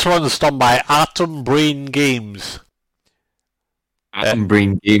 This one's done by Atom Brain Games. Atom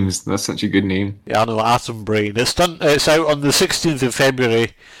Brain Games, that's such a good name. Yeah, I know, Atom Brain. It's out on the 16th of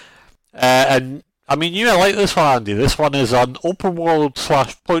February. And I mean, you might like this one, Andy. This one is an open world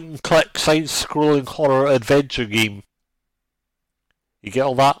 / point and click side scrolling horror adventure game. You get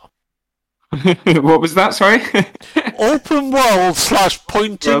all that? What was that, sorry? Open world /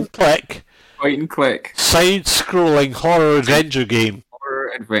 point and click. Point and click. Side scrolling horror adventure game.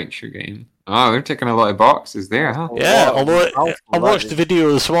 Horror adventure game. Oh, they're ticking a lot of boxes there, huh? Yeah, although I watched the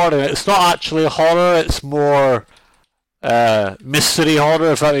video this morning. It's not actually a horror, it's more mystery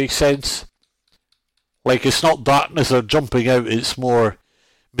horror, if that makes sense. Like, it's not darkness or jumping out, it's more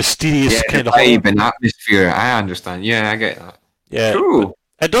mysterious kind of horror. Vibe and atmosphere. I understand. Yeah, I get that. Yeah. Cool.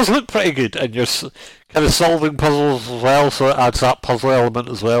 It does look pretty good, and you're kind of solving puzzles as well, so it adds that puzzle element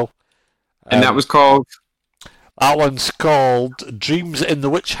as well. And that was called? That one's called Dreams in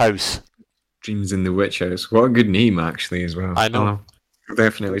the Witch House. Dreams in the Witch House. What a good name, actually, as well. I know.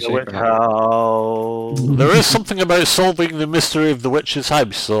 Definitely check that. There is something about solving the mystery of the witch's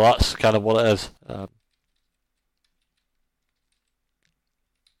house, so that's kind of what it is.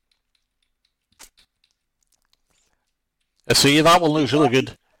 So yeah, that one looks really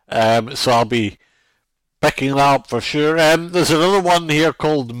good. So I'll be picking that up for sure. There's another one here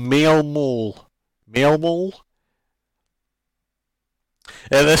called Mail Mole. Mail Mole?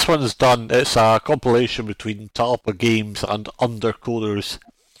 This one's done. It's a compilation between Talpa Games and Undercoders.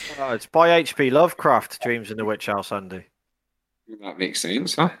 Oh, it's by H.P. Lovecraft, Dreams in the Witch House, Andy. That makes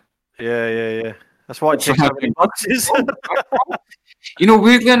sense, huh? Yeah. That's why it ticks so many boxes. You know,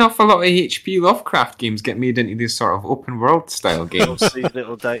 weirdly enough, a lot of H.P. Lovecraft games get made into these sort of open world style games. these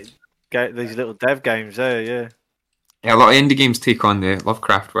little dev games there, yeah. Yeah, a lot of indie games take on the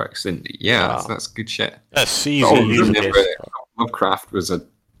Lovecraft works, and that's good shit. That's easy. Lovecraft was an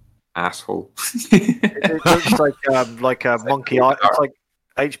asshole. It looks like a Monkey Island. It's like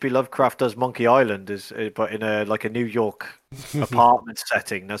H.P. Lovecraft does Monkey Island, but in a New York apartment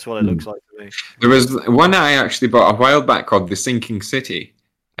setting. That's what it looks like to me. There was one I actually bought a while back called The Sinking City.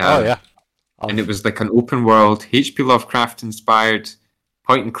 And it was like an open world H.P. Lovecraft inspired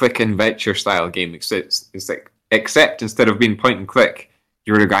point and click adventure style game. Except instead of being point and click,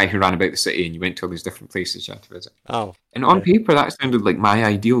 you were a guy who ran about the city and you went to all these different places you had to visit. Oh. And on paper that sounded like my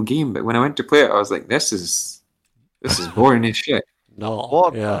ideal game, but when I went to play it I was like, this is boring as shit. No.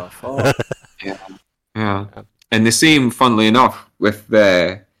 What the fuck? Yeah. And the same, funnily enough, with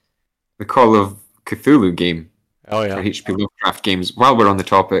the Call of Cthulhu game for H.P. Lovecraft games. While we're on the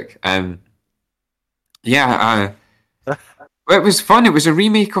topic, it was fun. It was a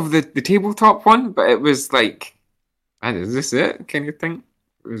remake of the tabletop one, but it was like, is this it? Kind of thing.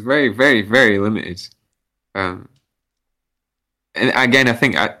 It was very, very, very limited. And again, I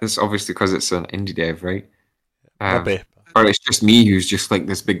think it's obviously because it's an indie dev, right? Or it's just me who's just like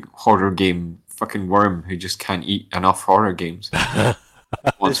this big horror game fucking worm who just can't eat enough horror games.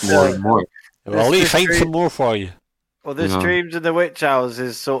 Wants more and more. Well, at least find some more for you. Well, this Dreams in the Witch House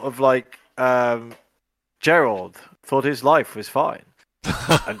is sort of like Gerald thought his life was fine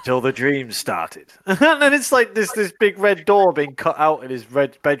until the dreams started. And then it's like this big red door being cut out in his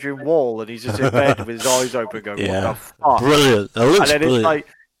red bedroom wall, and he's just in bed with his eyes open going, what the fuck? Brilliant. That looks and then brilliant. It's like,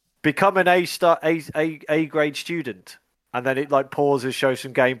 become an A grade student. And then it like pauses, shows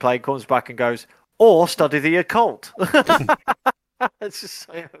some gameplay, comes back and goes, or study the occult. It's just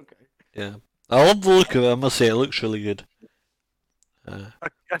so okay. Yeah. I love the look of it, I must say, it looks really good.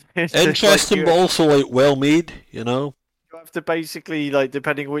 Interesting, but also like well made, you know? You have to basically, like,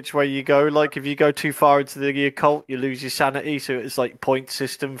 depending which way you go, like if you go too far into the occult, you lose your sanity, so it's like point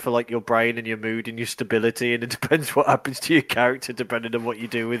system for like your brain and your mood and your stability, and it depends what happens to your character depending on what you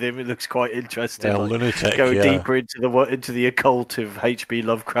do with him. It looks quite interesting. Yeah, like, lunatic, go deeper into the occult of H.P.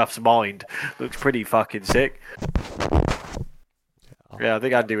 Lovecraft's mind. Looks pretty fucking sick. Yeah, I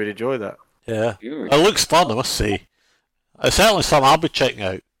think Andy would enjoy that. Yeah. It looks fun, I must say. It's certainly something I'll be checking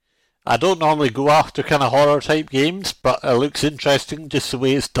out. I don't normally go after kind of horror type games, but it looks interesting just the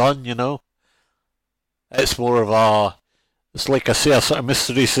way it's done, you know. It's more of it's like I say, a sort of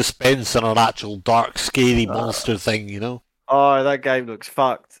mystery suspense than an actual dark, scary monster thing, you know. Oh, that game looks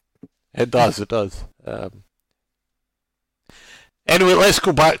fucked. It does. Anyway, let's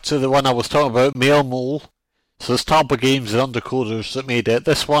go back to the one I was talking about, Mail Mole. So it's Talpa Games and Undercoders that made it.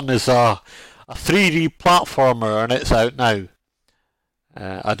 This one is a 3D platformer, and it's out now.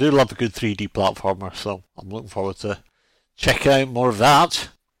 I do love a good 3D platformer, so I'm looking forward to checking out more of that.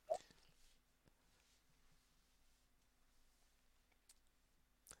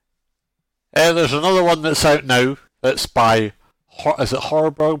 There's another one that's out now. That's by, is it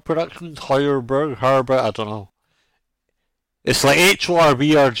Horrorberg Productions? Horrorberg, I don't know. It's like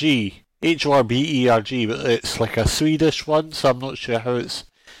HORBERG, but it's like a Swedish one, so I'm not sure how it's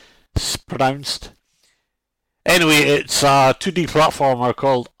pronounced. Anyway, it's a 2D platformer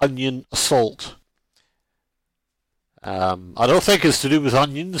called Onion Assault. I don't think it's to do with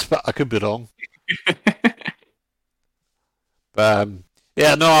onions, but I could be wrong. But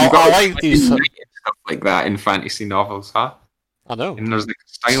yeah, no, I like these stuff like that in fantasy novels, huh? I know. And there's like a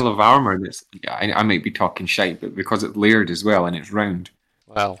style of armor that's I might be talking shite, but because it's layered as well and it's round.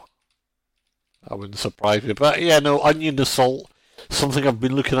 Well, I wouldn't surprise me. But yeah, no, Onion Assault, something I've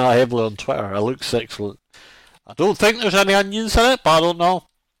been looking at heavily on Twitter. It looks excellent. I don't think there's any onions in it, but I don't know.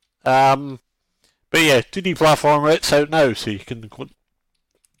 But yeah, 2D platformer, it's out now, so you can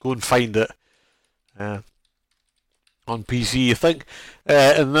go and find it on PC, I think.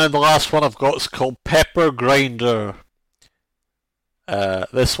 And then the last one I've got is called Pepper Grinder.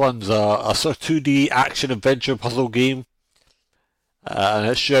 This one's a sort of 2D action-adventure puzzle game, and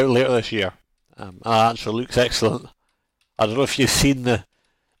it's due out later this year. And it actually looks excellent. I don't know if you've seen the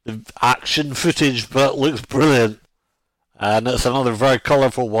action footage, but it looks brilliant. And it's another very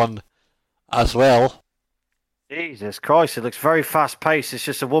colourful one as well. Jesus Christ, it looks very fast-paced. It's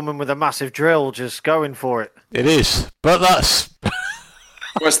just a woman with a massive drill just going for it. It is, but that's...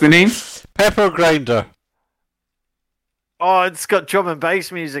 What's the name? Pepper Grinder. Oh, it's got drum and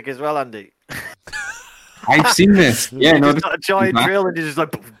bass music as well, Andy. I've seen this. Yeah, no, It's got a giant drill and you're just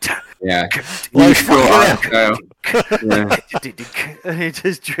like... yeah. Like, Yeah. And you're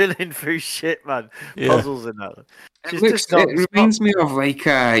just drilling through shit, man. Yeah. Puzzles and that. It reminds me of like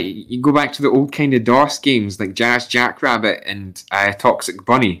you go back to the old kind of DOS games like Jazz Jackrabbit and Toxic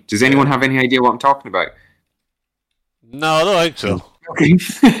Bunny. Does anyone have any idea what I'm talking about? No, I don't think so. Okay.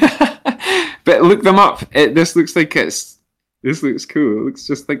 But look them up. This looks cool. It looks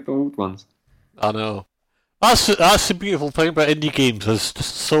just like the old ones. I know. That's the beautiful thing about indie games. There's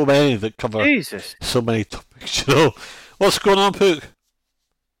just so many that cover so many topics. You know, what's going on, Pook?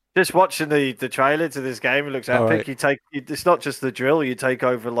 Just watching the trailer to this game, it looks epic. Right. It's not just the drill. You take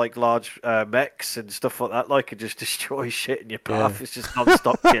over like large mechs and stuff like that. Like, and just destroy shit in your path. Yeah. It's just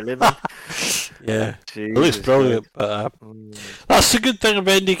non-stop killing. Man. Yeah, it Jesus looks brilliant. Christ. But that's the good thing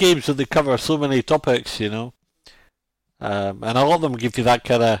about indie games, that they cover so many topics. You know, and a lot of them give you that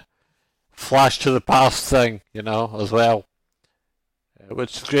kind of flash to the past thing, you know, as well,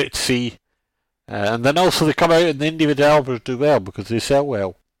 which is great to see. And then also they come out and the indie developers do well because they sell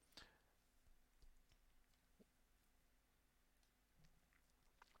well.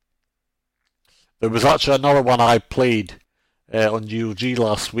 There was actually another one I played on GOG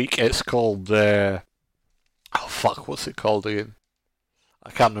last week. It's called what's it called again?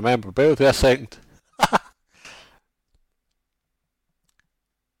 I can't remember. Bear with me a second.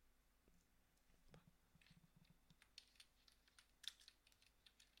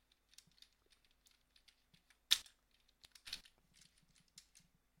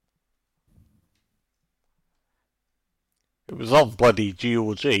 It was on bloody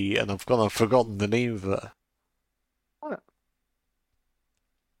GOG, and I've forgotten the name of it. What?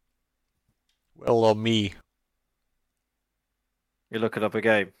 Well on me. You're looking up a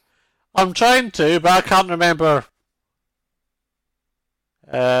game. I'm trying to, but I can't remember.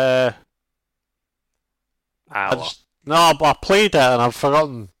 No, but I played it and I've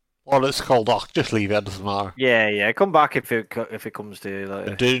forgotten what it's called. Oh, just leave it. It doesn't matter. Yeah. Come back if it comes to you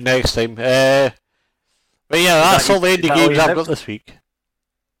later. I'll do it next time. But yeah, that's all the indie games I've got this week.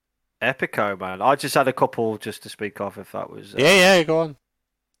 Epico, man. I just had a couple just to speak of, if that was... Yeah, go on.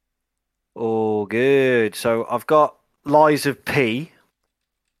 Oh, good. So I've got Lies of P.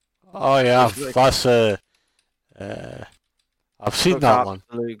 Oh yeah, that's I've seen that one.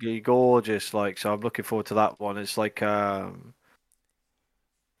 Absolutely gorgeous. Like, so I'm looking forward to that one. It's like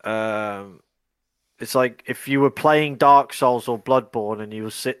it's like if you were playing Dark Souls or Bloodborne, and you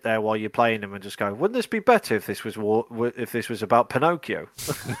will sit there while you're playing them and just go, "Wouldn't this be better if this was about Pinocchio?"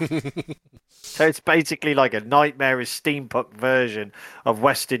 So it's basically like a nightmarish steampunk version of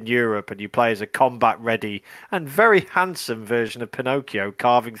Western Europe, and you play as a combat-ready and very handsome version of Pinocchio,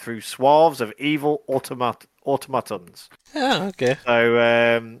 carving through swaths of evil automatons. Yeah, okay. So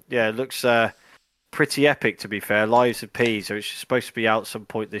yeah, it looks pretty epic, to be fair. Lies of P, so it's supposed to be out some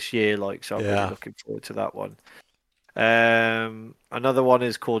point this year, like, so I'm really looking forward to that one. Another one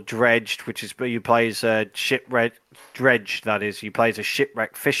is called Dredged, which is you play as a Dredged, that is, you play as a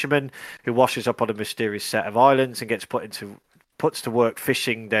shipwrecked fisherman who washes up on a mysterious set of islands and gets puts to work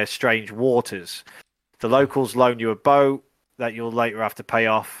fishing their strange waters. The locals loan you a boat that you'll later have to pay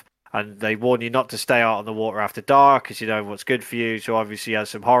off, and they warn you not to stay out on the water after dark because you know what's good for you. So obviously, has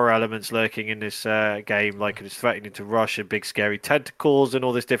some horror elements lurking in this game, like it's threatening to rush and big scary tentacles and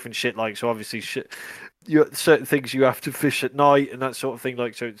all this different shit. Like, so obviously, certain things you have to fish at night and that sort of thing.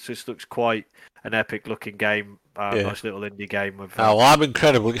 Like, so it just looks quite an epic looking game. Nice little indie game. With, well, I'm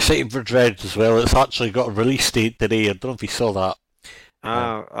incredibly excited for Dredge as well. It's actually got a release date today. I don't know if you saw that.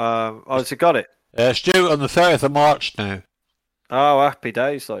 Has it got it? It's due on the 30th of March now. Oh, happy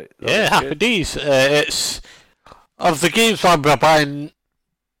days! Like, yeah, happy days. It's of the games I'm buying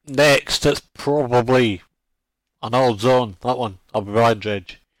next. It's probably an old zone. That one I'll be buying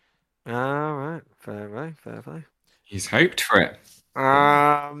Dredge. All right, fair play, fair play. He's hyped for it.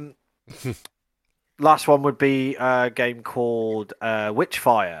 Last one would be a game called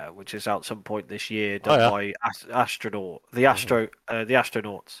Witchfire, which is out some point this year, done by the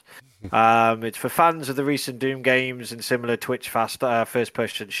Astronauts. It's for fans of the recent Doom games and similar Twitch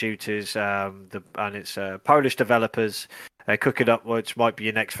first-person shooters. And it's Polish developers cooking up which might be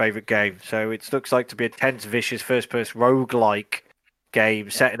your next favorite game. So it looks like to be a tense, vicious first-person roguelike game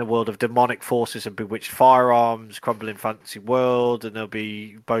set in a world of demonic forces and bewitched firearms, crumbling fantasy world, and there'll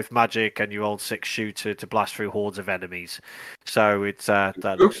be both magic and your old 6 shooter to blast through hordes of enemies. So it's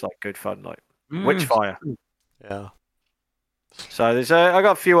that looks like good fun, like Witchfire. Yeah. So there's I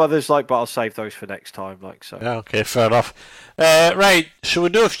got a few others but I'll save those for next time. So. Yeah. Okay. Fair enough. Right. Shall we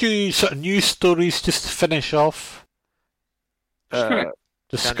do a few sort of news stories just to finish off?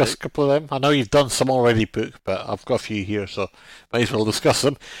 Discuss a couple of them. I know you've done some already, Book, but I've got a few here, so might as well discuss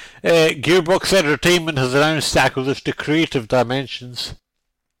them. Gearbox Entertainment has announced acquisition to Creative Dimensions.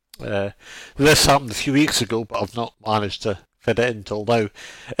 This happened a few weeks ago, but I've not managed to fit it in until now.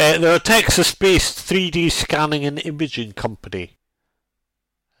 They're a Texas-based 3D scanning and imaging company.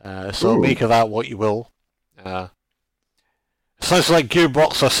 So make of that what you will. Sounds like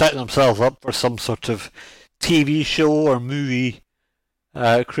Gearbox are setting themselves up for some sort of TV show or movie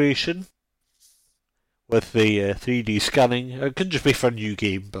creation with the 3D scanning. It could just be for a new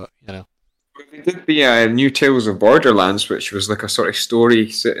game, but you know. They did the new Tales of Borderlands, which was like a sort of story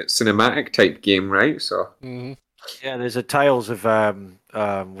cinematic type game, right? So yeah, there's a Tales of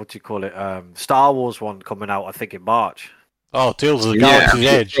what do you call it? Star Wars one coming out, I think, in March. Oh, Tales of the Galaxy's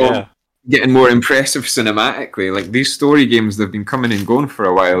Edge, yeah. Getting more impressive cinematically. Like these story games, they've been coming and going for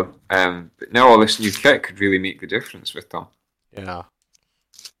a while, but now all this new kit could really make the difference with them. Yeah.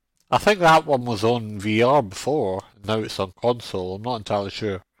 I think that one was on VR before, and now it's on console. I'm not entirely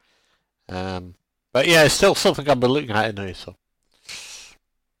sure. But yeah, it's still something I've been looking at now. So,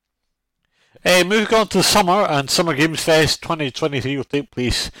 moving on to summer, and Summer Games Fest 2023 will take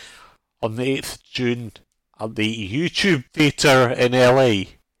place on the 8th of June at the YouTube Theatre in LA.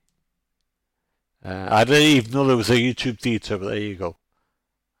 I didn't even know there was a YouTube Theatre, but there you go.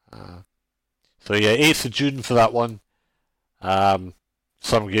 So yeah, 8th of June for that one.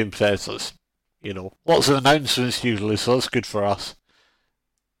 Summer Game Fest, lots of announcements usually, so that's good for us.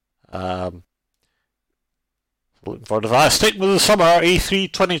 Looking forward to that. Sticking with the summer,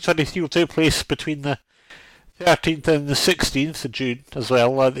 E3 2023 will take place between the 13th and the 16th of June as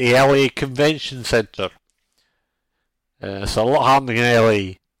well at the LA Convention Centre. So a lot happening in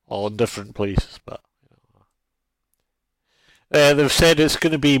LA, all in different places, but they've said it's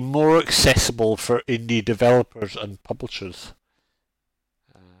going to be more accessible for indie developers and publishers.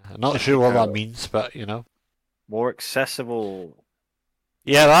 I'm not sure what that means, but more accessible.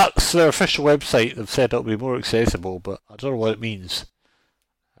 Yeah, that's their official website. They've said it'll be more accessible, but I don't know what it means.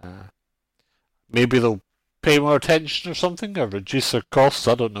 Maybe they'll pay more attention or something, or reduce their costs.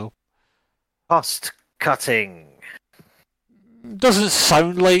 I don't know. Cost cutting. Doesn't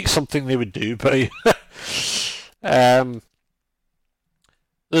sound like something they would do, but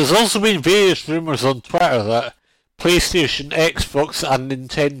there's also been various rumours on Twitter that PlayStation, Xbox, and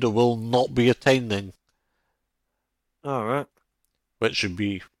Nintendo will not be attending. All right. Which would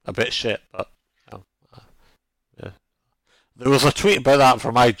be a bit shit, but yeah. There was a tweet about that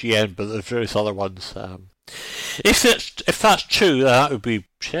from IGN, but there's various other ones. If that's true, then that would be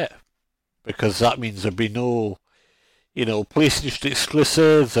shit, because that means there'd be no, PlayStation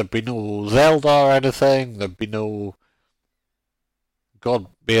exclusives. There'd be no Zelda or anything. There'd be no, God,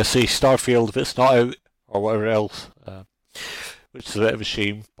 may I say Starfield if it's not out, or whatever else, which is a bit of a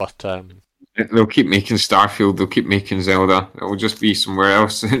shame, but they'll keep making Starfield, they'll keep making Zelda, it'll just be somewhere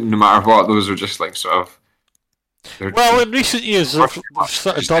else, no matter what. Those are just like sort of... Well, in recent years, they've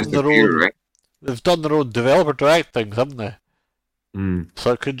sort of done their own... Right? They've done their own developer direct things, haven't they?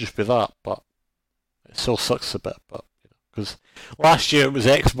 So it could just be that, but it still sucks a bit, but because last year it was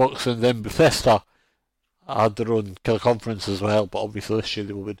Xbox and then Bethesda had their own kind of conference as well, but obviously this year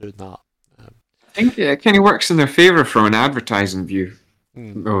they will be doing that. I think it kind of works in their favour from an advertising view,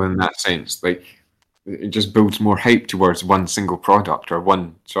 though, in that sense. Like, it just builds more hype towards one single product or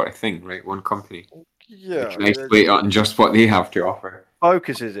one sort of thing, right? One company. Yeah. You can isolate on just what they have to offer.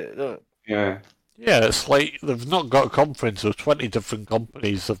 Focuses it, doesn't it? Yeah. Yeah, it's like they've not got a conference with 20 different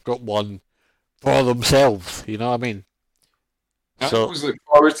companies. They've got one for themselves, you know what I mean? I always look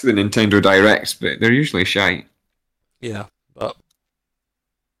forward to the Nintendo Directs, but they're usually shy. Yeah, but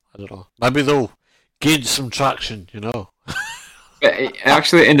I don't know. Maybe they'll gain some traction, But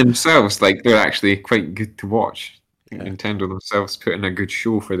actually, in themselves, like, they're actually quite good to watch. think Nintendo themselves put in a good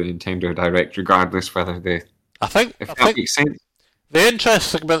show for the Nintendo Direct, regardless whether they. I think Makes sense. the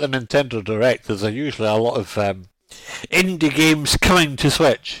interesting thing about the Nintendo Direct is there's usually a lot of indie games coming to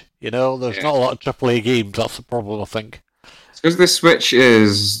Switch. You know, there's not a lot of AAA games. That's the problem, I think. It's because the Switch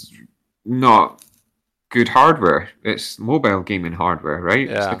is not good hardware. It's mobile gaming hardware, right?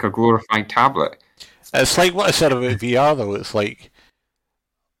 Yeah. It's like a glorified tablet. It's like what I said about VR, though. It's like,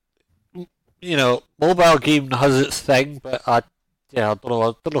 you know, mobile game has its thing, but I don't know.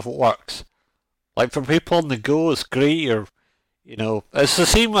 I don't know if it works. Like for people on the go, it's great. Or, you know, it's the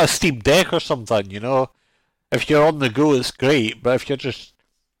same with a Steam Deck or something. You know, if you're on the go, it's great. But if you're just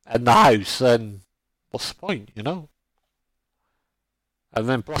in the house, then what's the point? You know. And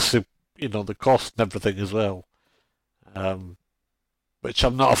then plus the cost and everything as well, which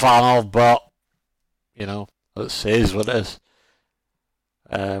I'm not a fan of, but you know, it is what it is.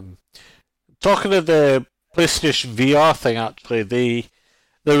 Talking of the PlayStation VR thing, actually,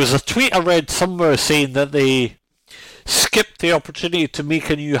 there was a tweet I read somewhere saying that they skipped the opportunity to make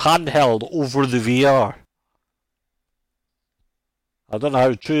a new handheld over the VR. I don't know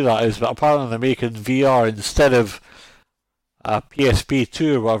how true that is, but apparently they're making VR instead of a PSP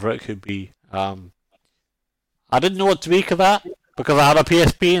 2 or whatever it could be. I didn't know what to make of that because I had a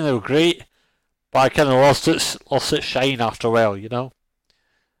PSP and they were great, but I kind of lost its shine after a while, you know.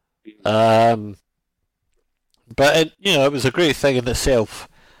 But it was a great thing in itself.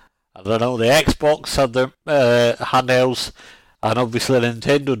 I don't know. The Xbox had their handhelds, and obviously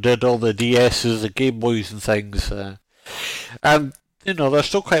Nintendo did all the DSs, the Game Boys, and things. And they're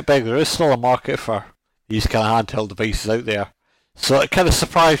still quite big. There is still a market for these kind of handheld devices out there. So it kind of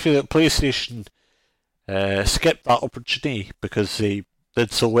surprised me that PlayStation skipped that opportunity because they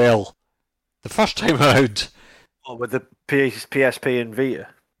did so well the first time around. Oh, with the PSP and Vita.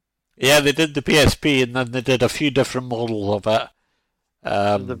 Yeah, they did the PSP and then they did a few different models of it.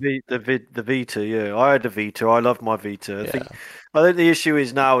 The Vita, yeah. I had the Vita. I love my Vita. I think the issue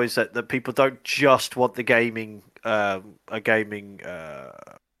is now is that people don't just want the gaming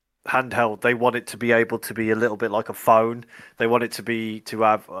handheld. They want it to be able to be a little bit like a phone. They want it to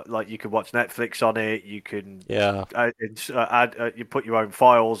have like you can watch Netflix on it. You can add you put your own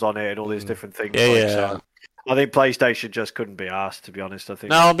files on it and all these different things. So I think PlayStation just couldn't be asked, to be honest. I think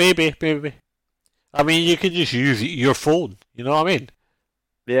no, maybe. I mean, you could just use your phone. You know what I mean?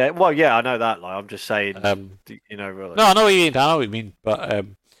 Yeah. Well, yeah, I know that. Like, I'm just saying. Really. No, I know what you mean. But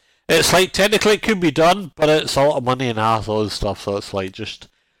it's like technically it could be done, but it's a lot of money and hassle and stuff. So it's like just.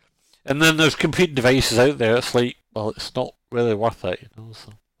 And then there's competing devices out there. It's like, well, it's not really worth it,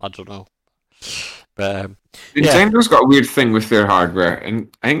 So I don't know. But Nintendo's got a weird thing with their hardware, and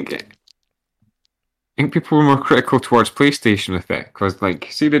I think people were more critical towards PlayStation with it because, like,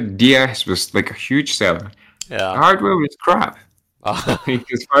 see, the DS was like a huge seller. Yeah, the hardware was crap.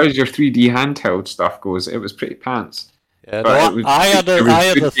 Like, as far as your 3D handheld stuff goes, it was pretty pants. Yeah, I had a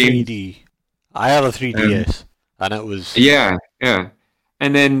 3D. I had a 3DS, and it was yeah.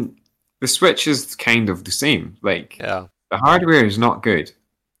 And then the Switch is kind of the same. Like, the hardware is not good.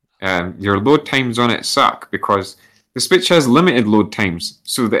 Your load times on it suck because the Switch has limited load times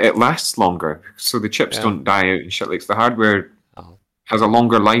so that it lasts longer, so the chips don't die out and shit. Like, the hardware has a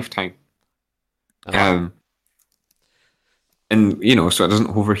longer lifetime. And, so it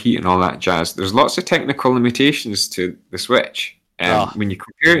doesn't overheat and all that jazz. There's lots of technical limitations to the Switch. When you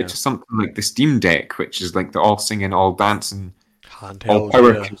compare it to something like the Steam Deck, which is like the all singing, all dancing, all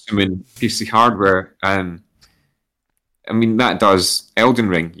power consuming PC hardware. I mean, that does Elden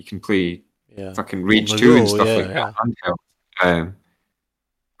Ring. You can play fucking Rage 2 and stuff like that handheld.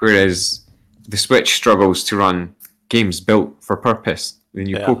 Whereas the Switch struggles to run games built for purpose. The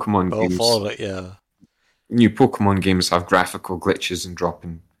new Pokemon games. New Pokemon games have graphical glitches and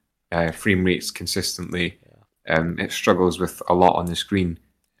dropping frame rates consistently. It struggles with a lot on the screen,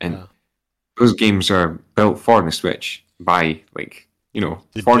 and those games are built for the Switch by, like,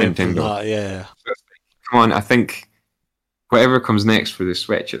 for Nintendo. So, come on, I think whatever comes next for the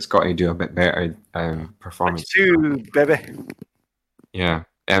Switch, it's got to do a bit better performance. Too, baby. Yeah.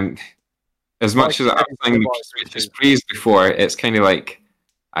 As much as I've seen the Switch is praised before, it's kind of like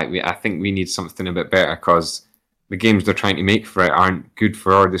I think we need something a bit better because the games they're trying to make for it aren't good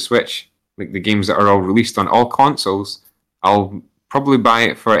for the Switch. Like, the games that are all released on all consoles, I'll probably buy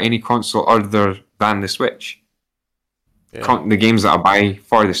it for any console other than the Switch. The games that I buy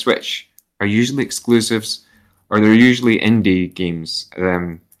for the Switch are usually exclusives, or they're usually indie games.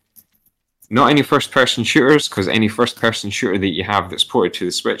 Not any first-person shooters, because any first-person shooter that you have that's ported to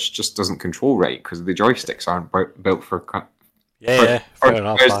the Switch just doesn't control right, because the joysticks aren't built for fair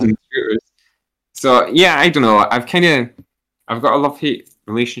enough, first-person shooters. So yeah, I don't know. I've got a love-hate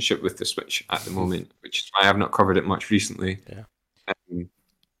relationship with the Switch at the moment, which is why I've not covered it much recently. Yeah.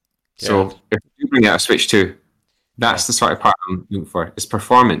 So if you bring out a Switch 2, that's the sort of part I'm looking for. It's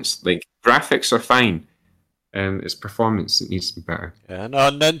performance. Like graphics are fine. It's performance that needs to be better. Yeah,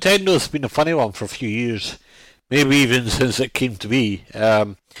 no, Nintendo's been a funny one for a few years, maybe even since it came to be.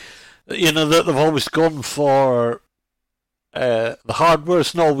 You know, they've always gone for the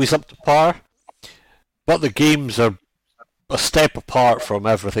hardware's not always up to par, but the games are a step apart from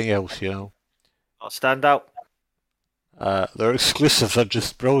everything else. You know, I'll stand out. their exclusives are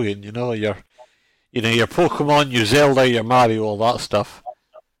just brilliant. Your Pokemon, your Zelda, your Mario, all that stuff.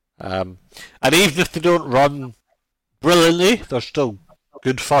 And even if they don't run brilliantly, they're still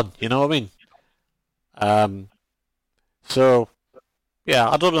good fun. You know what I mean? So yeah,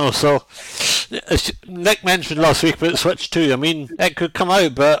 I don't know. So as Nick mentioned last week about Switch 2. I mean, it could come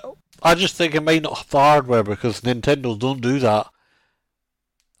out, but I just think it might not have the hardware because Nintendo don't do that.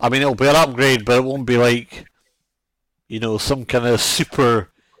 I mean, it'll be an upgrade, but it won't be like, some kind of super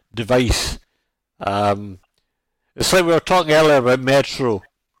device. It's like we were talking earlier about Metro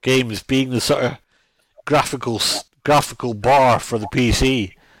games being the sort of graphical bar for the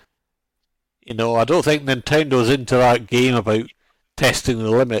PC. I don't think Nintendo's into that game about testing the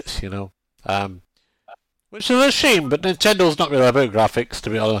limits, which is a shame, but Nintendo's not really about graphics,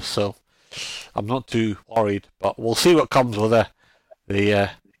 to be honest, so I'm not too worried. But we'll see what comes with the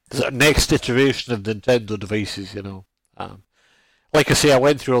next iteration of Nintendo devices, Like I say, I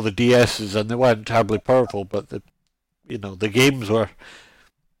went through all the DSs and they weren't terribly powerful, but the games were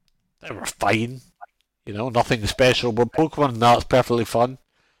fine, nothing special. But Pokemon, that's perfectly fun.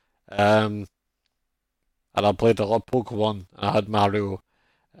 And I played a lot of Pokemon. I had Mario.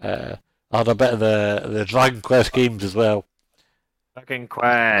 I had a bit of the Dragon Quest games as well. Dragon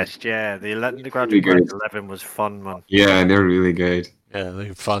Quest, yeah. The Dragon Quest 11 was fun, man. Yeah, they're really good. Yeah,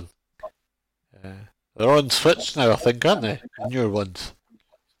 they're fun. They're on Switch now, I think, aren't they? The newer ones.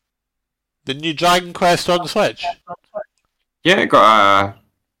 The new Dragon Quest on Switch? Yeah, it got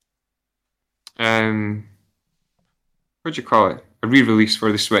what do you call it? A re-release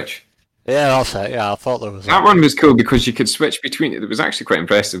for the Switch. Yeah, that's it. Yeah, I thought there was that one was cool because you could switch between it. It was actually quite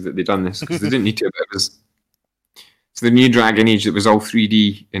impressive that they'd done this because they didn't need to. But it was the new Dragon Age that was all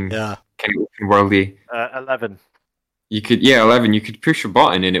 3D and kind of open worldy. 11. You could 11. You could push a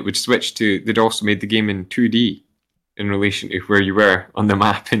button and it would switch to. They'd also made the game in 2D in relation to where you were on the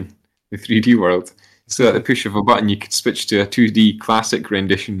map in the 3D world. So at the push of a button, you could switch to a 2D classic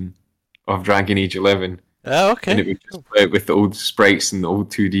rendition of Dragon Age 11. Oh, okay. And it would just play with the old sprites and the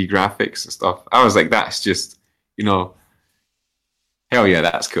old 2D graphics and stuff. I was like, that's just, hell yeah,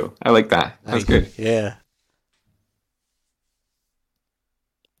 that's cool. I like that. That's good. Yeah.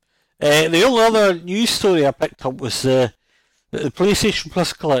 The only other news story I picked up was the PlayStation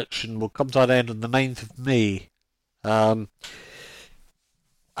Plus collection will come to an end on the 9th of May. I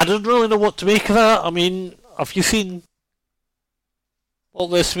don't really know what to make of that. I mean, have you seen what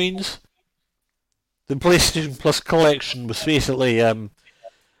this means? The PlayStation Plus collection was basically a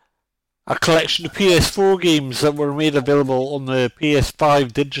collection of PS4 games that were made available on the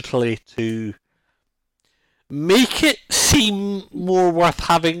PS5 digitally to make it seem more worth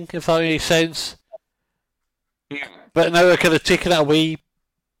having, if that makes sense. Yeah. But now they're kind of taking it away,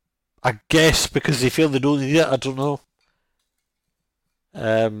 I guess, because they feel they don't need it. I don't know.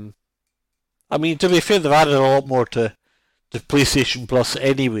 I mean, to be fair, they've added a lot more to PlayStation Plus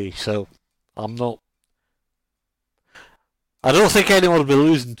anyway, so I don't think anyone will be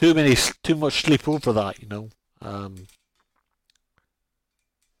losing too much sleep over that, I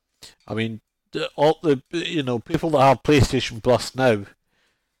mean, all the people that have PlayStation Plus now,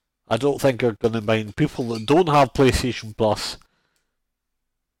 I don't think are going to mind. People that don't have PlayStation Plus,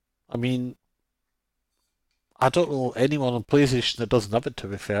 I mean, I don't know anyone on PlayStation that doesn't have it, to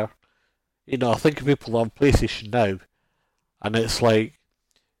be fair. I think of people that have PlayStation now, and it's like,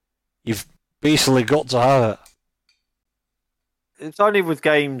 you've basically got to have it. It's only with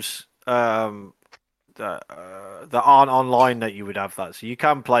games that aren't online that you would have that. So you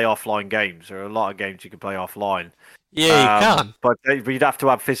can play offline games. There are a lot of games you can play offline. Yeah, you can. But you'd have to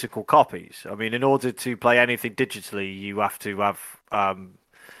have physical copies. I mean, in order to play anything digitally, you have to have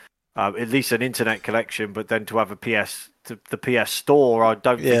at least an internet connection. But then to have the PS Store, I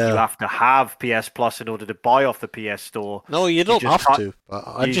don't think you have to have PS Plus in order to buy off the PS Store. No, you don't have to. But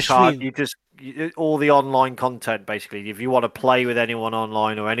all the online content, basically. If you want to play with anyone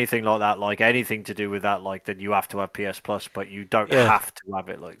online or anything like that, like anything to do with that, like, then you have to have PS Plus, but you don't have to have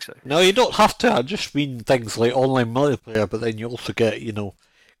it, like so. No, you don't have to. I just mean things like online multiplayer, but then you also get,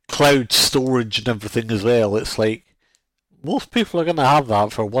 cloud storage and everything as well. It's like most people are going to have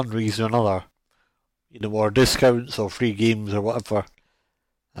that for one reason or another, or discounts or free games or whatever.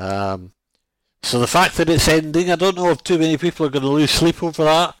 So the fact that it's ending, I don't know if too many people are going to lose sleep over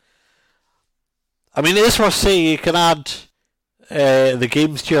that. I mean, it is worth saying you can add the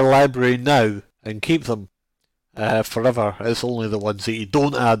games to your library now and keep them forever. It's only the ones that you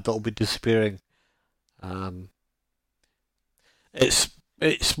don't add that will be disappearing. It's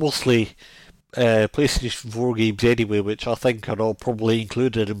mostly PlayStation 4 games anyway, which I think are all probably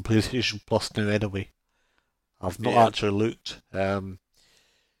included in PlayStation Plus now anyway. I've not actually looked.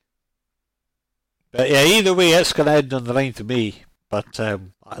 But yeah, either way, it's going to end on the 9th of May. But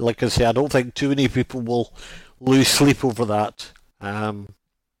like I say, I don't think too many people will lose sleep over that. I mean,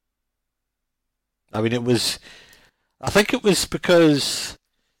 I think it was because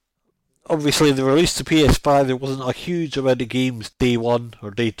obviously they released the PS5, there wasn't a huge amount of games day one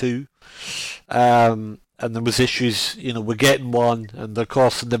or day two. And there was issues, with getting one and their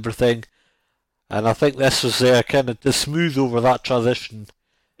costs and everything. And I think this was kind of to smooth over that transition.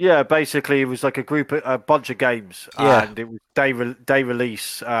 Yeah, basically it was like a bunch of games, and it was day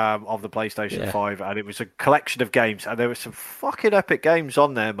release of the PlayStation 5, and it was a collection of games, and there were some fucking epic games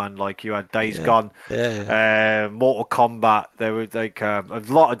on there, man. Like you had Days Gone, Mortal Kombat. There were like a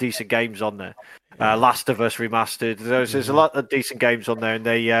lot of decent games on there. Last of Us remastered. There's a lot of decent games on there, and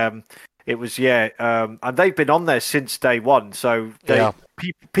and they've been on there since day one. So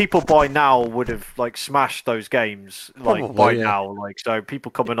people by now would have like smashed those games now. Like, so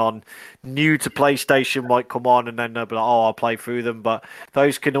people coming on new to PlayStation might come on and then they'll be like, oh, I'll play through them. But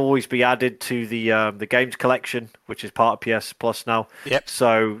those can always be added to the games collection, which is part of PS Plus now. Yep.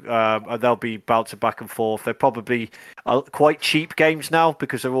 So they'll be bouncing back and forth. They're probably quite cheap games now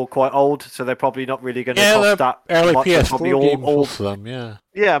because they're all quite old. So they're probably not really going to cost that early much. PS4 games, most of them,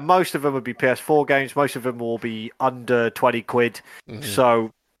 Yeah, most of them would be PS4 games. Most of them will be under 20 quid. Mm-hmm. So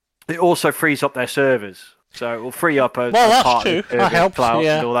it also frees up their servers. So it will free up a part of the helps, cloud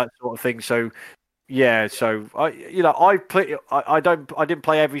and all that sort of thing. So I didn't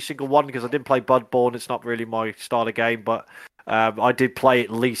play every single one because I didn't play Bloodborne. It's not really my style of game, but I did play at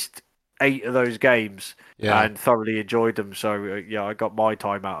least 8 of those games and thoroughly enjoyed them. So I got my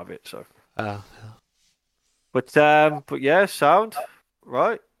time out of it. So, but yeah, sound.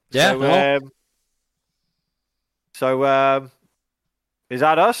 Right. Yeah. So, is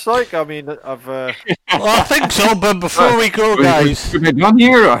that us? Like, I mean, I've. Well, I think so. But before we go, guys, we're done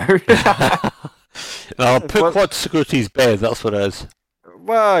here. I'll put what's to go to his bed. That's what it is.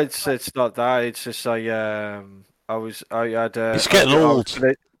 Well, it's not that. It's just I had. He's getting old.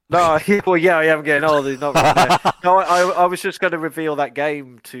 No, I am getting old. He's not really, no, I was just going to reveal that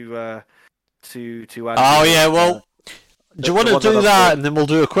game to Andy. Oh yeah, well. Do you want to do that, and then we'll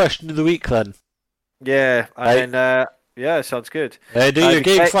do a question of the week then? Yeah, and then sounds good. Do your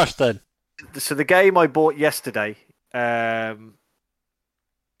game first then. So the game I bought yesterday, they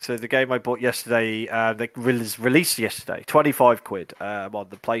was released yesterday, 25 quid on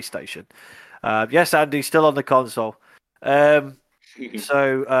the PlayStation. Yes, Andy, still on the console. So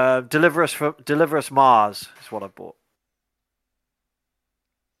Deliver Us Mars is what I bought.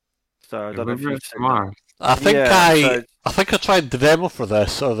 So I don't know if you've seen Mars. I think I tried the demo for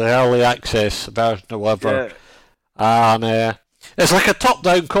this, or the early access version or whatever. Yeah. And it's like a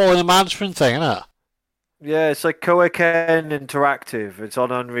top-down colony management thing, isn't it? Yeah, it's like Koeken Interactive. It's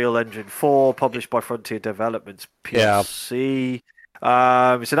on Unreal Engine 4, published by Frontier Developments PLC.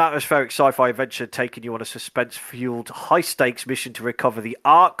 It's an atmospheric sci-fi adventure taking you on a suspense-fueled, high-stakes mission to recover the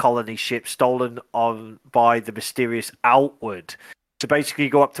Ark colony ship stolen by the mysterious Outward. So basically, you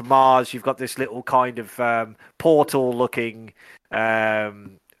go up to Mars. You've got this little kind of portal-looking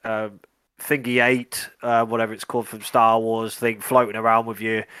thingy 8, whatever it's called from Star Wars thing, floating around with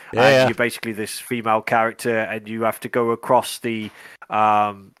you. And you're basically this female character, and you have to go across the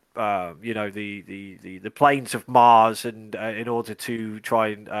plains of Mars, and in order to try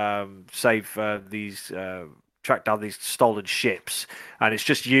and save track down these stolen ships. And it's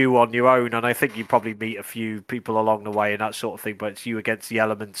just you on your own, and I think you probably meet a few people along the way and that sort of thing, but it's you against the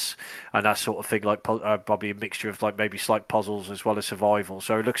elements and that sort of thing, like probably a mixture of like maybe slight puzzles as well as survival.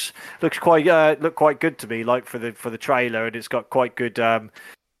 So it looks quite good to me, like for the trailer, and it's got quite good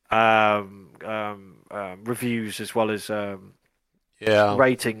reviews as well as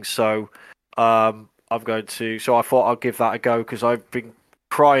ratings. So I thought I'd give that a go because I've been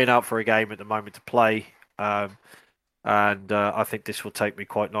crying out for a game at the moment to play. And I think this will take me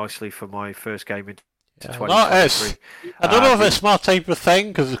quite nicely for my first game in 2023. I don't know if it's my type of thing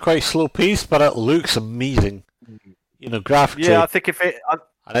because it's quite slow paced, but it looks amazing. Graphically. Yeah, I think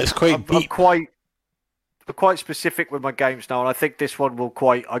and it's quite I'm deep. quite specific with my games now, and I think this one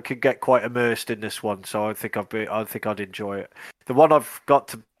I could get quite immersed in this one, so I think I'd enjoy it. The one I've got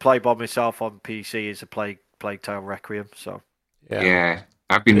to play by myself on PC is a Plague Tale Requiem. So Yeah,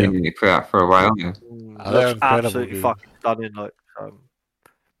 I've been meaning to play that for a while now. that's absolutely fucking stunning. Like,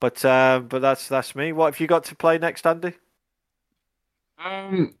 but that's me. What have you got to play next, Andy?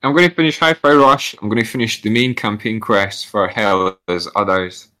 I'm going to finish Hi-Fi Rush. I'm going to finish the main campaign quest for Hell as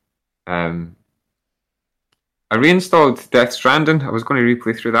Others. I reinstalled Death Stranding. I was going to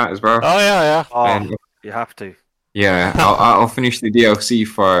replay through that as well. Oh yeah. Oh, you have to. Yeah, I'll finish the DLC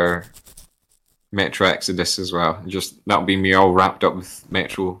for Metro Exodus as well. Just that'll be me all wrapped up with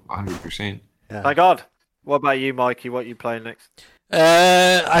Metro 100%. Yeah. My God. What about you, Mikey? What are you playing next?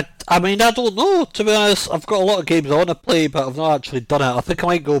 I mean, I don't know. To be honest, I've got a lot of games I want to play, but I've not actually done it. I think I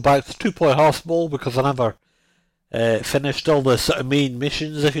might go back to 2 Point Hospital because I never finished all the sort of main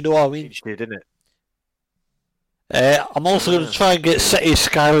missions, if you know what I mean. You did, didn't it? I'm also going to try and get City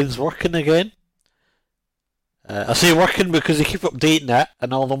Skylines working again. I say working because they keep updating it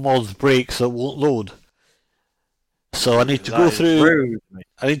and all the mods break so it won't load. So I need to go through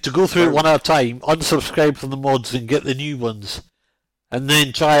it one at a time, unsubscribe from the mods and get the new ones. And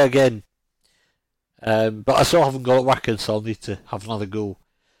then try again. But I still haven't got it working, so I'll need to have another go.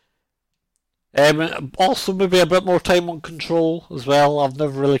 Also maybe a bit more time on Control as well. I've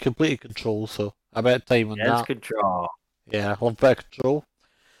never really completed Control, so a bit of time on that. Control. Yeah, I love a bit of Control.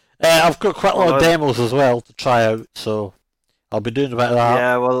 I've got quite a lot of demos as well to try out, so I'll be doing a bit of that.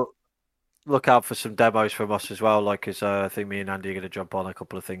 Yeah, well, look out for some demos from us as well. Like, cause I think me and Andy are going to jump on a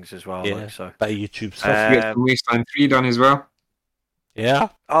couple of things as well. Yeah, like, so bit of YouTube stuff. Get some Wasteland 3 done as well. Yeah.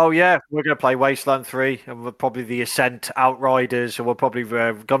 Oh yeah, we're going to play Wasteland 3, and we're probably the Ascent Outriders, and we'll probably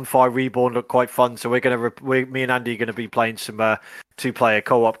Gunfire Reborn look quite fun. So me and Andy are going to be playing some 2-player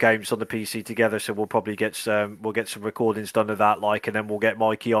co-op games on the PC together. So we'll probably get some recordings done of that, and then we'll get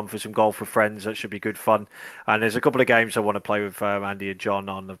Mikey on for some golf with friends. That should be good fun. And there's a couple of games I want to play with Andy and John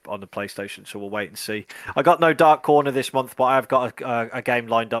on the PlayStation. So we'll wait and see. I got no Dark Corner this month, but I've got a game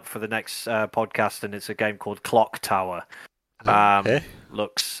lined up for the next podcast, and it's a game called Clock Tower. Okay.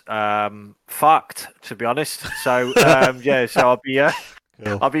 Looks fucked, to be honest. So yeah, so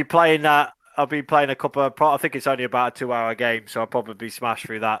I'll be playing that. I'll be playing a couple of. I think it's only about a 2-hour game, so I'll probably smash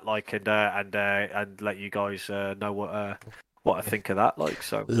through that, and let you guys know what I think of that.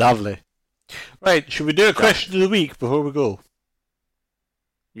 So lovely. Right, should we do a question of the week before we go?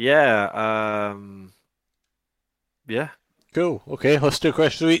 Yeah. Yeah. Cool. Okay, let's do a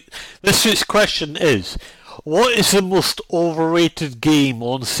question of the week. This week's question is: what is the most overrated game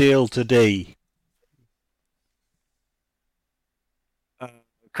on sale today?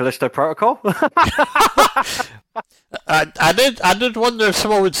 Callisto Protocol. I did wonder if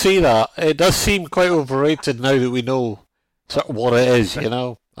someone would say that. It does seem quite overrated now that we know sort of what it is. You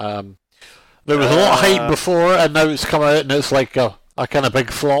know, there was a lot of hype before, and now it's come out and it's like a kind of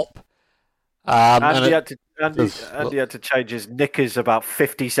big flop. Andy had to change his knickers about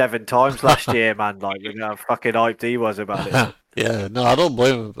 57 times last year, man. Like, you know how fucking hyped he was about it. Yeah, no, I don't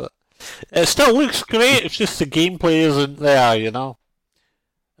blame him, but it still looks great. It's just the gameplay isn't there, you know.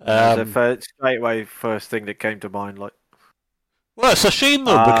 Straight away, first thing that came to mind, like. Well, it's a shame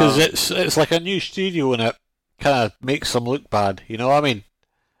though because it's like a new studio and it kind of makes them look bad. You know what I mean?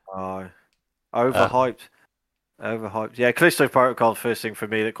 Overhyped. Overhyped. Yeah, Callisto Protocol, first thing for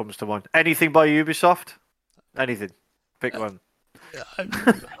me that comes to mind. Anything by Ubisoft? Anything. Pick one.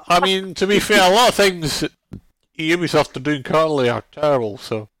 I mean, to be fair, a lot of things Ubisoft are doing currently are terrible,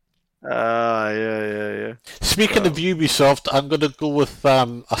 so. Yeah. Speaking of Ubisoft, I'm going to go with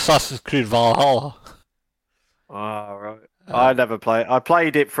Assassin's Creed Valhalla. Oh, right. I never played. I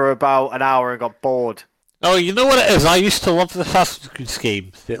played it for about an hour and got bored. Oh, you know what it is? I used to love the Assassin's Creed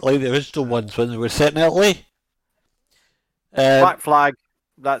games, like the original ones when they were set in Italy. Black Flag,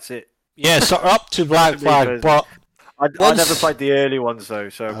 that's it. Yeah, sort of up to Black Flag, but I never played the early ones though.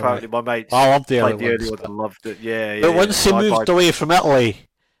 So apparently my mates played the early ones and loved it. Yeah. But once they moved away from Italy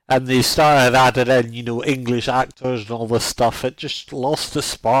and they started adding in, you know, English actors and all this stuff, it just lost the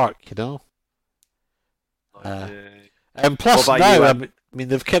spark, you know. And plus now, I mean,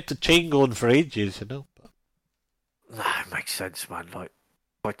 they've kept the chain going for ages, you know. It makes sense, man.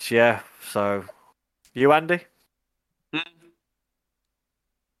 But yeah. So, you, Andy?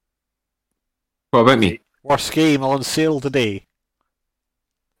 What about me? Worst game on sale today.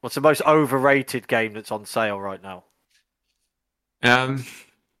 What's the most overrated game that's on sale right now? I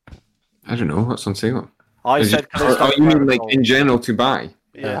don't know what's on sale. I said. You mean like in general to buy?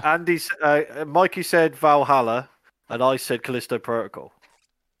 Yeah. Mikey said Valhalla, and I said Callisto Protocol.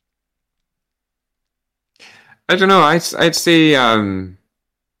 I don't know. I'd say I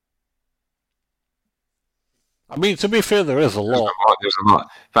mean, to be fair, there is a lot. There's a lot,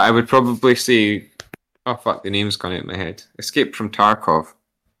 but I would probably say, oh fuck, the name's gone out of my head. Escape from Tarkov.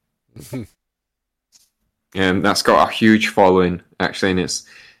 That's got a huge following actually, and it's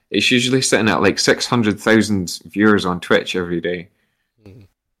usually sitting at like 600,000 viewers on Twitch every day.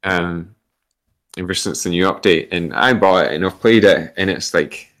 Ever since the new update, and I bought it and I've played it, and it's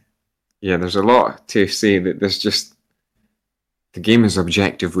like, yeah, there's a lot to say that there's just the game is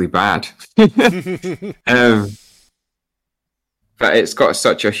objectively bad. But it's got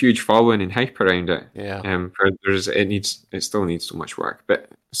such a huge following and hype around it. Yeah. It still needs so much work, but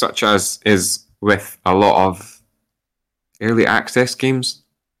such as is with a lot of early access games,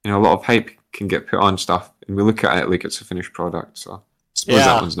 a lot of hype can get put on stuff, and we look at it like it's a finished product. So I suppose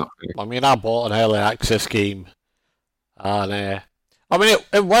that one's not fair. I mean, I bought an early access game, and I mean,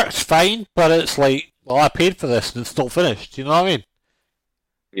 it works fine, but it's like, well, I paid for this and it's still finished. You know what I mean?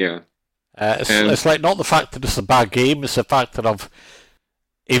 Yeah. It's like not the fact that it's a bad game; it's the fact that I've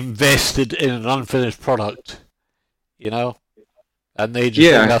invested in an unfinished product. And they just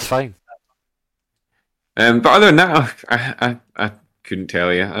think that's fine. But other than that, I couldn't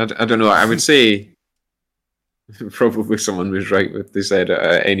tell you. I don't know. I would say probably someone was right if they said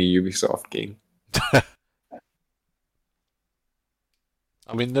any Ubisoft game. I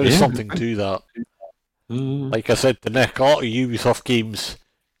mean, there is something to that. Like I said to Nick, a lot of Ubisoft games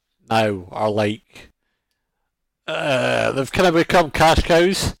now are like they've kind of become cash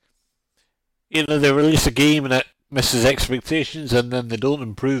cows. They release a game and it misses expectations, and then they don't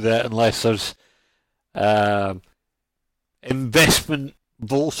improve it unless there's investment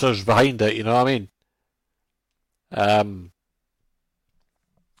bolsters behind it. You know what I mean?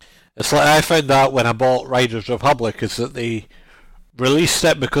 It's like I found that when I bought Riders Republic, is that they released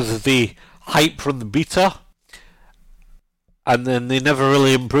it because of the hype from the beta, and then they never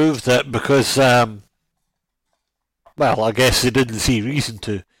really improved it because, well, I guess they didn't see reason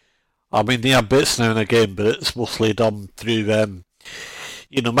to. I mean, they have bits now and again, but it's mostly done through,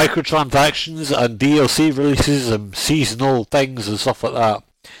 microtransactions and DLC releases and seasonal things and stuff like that.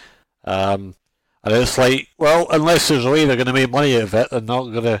 And it's like, well, unless there's a way they're going to make money out of it, they're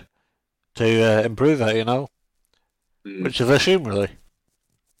not going to improve it, which is a shame, really.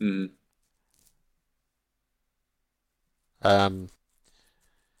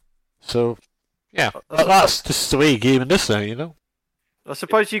 So, yeah, that's just the way gaming is now, I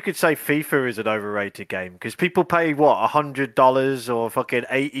suppose you could say FIFA is an overrated game because people pay what, $100 or fucking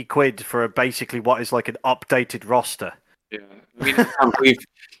 80 quid for basically what is like an updated roster. Yeah, I mean, I can't believe.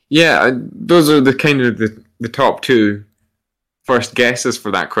 Yeah, those are the kind of the top two first guesses for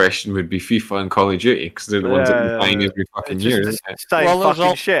that question would be FIFA and Call of Duty because they're the ones that you're buying every fucking year.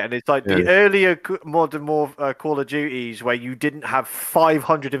 Fucking shit, and it's like the earlier modern Call of Duties where you didn't have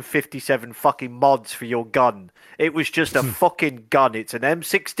 557 fucking mods for your gun. It was just a fucking gun. It's an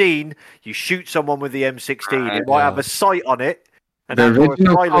M16. You shoot someone with the M16. It might have a sight on it. And the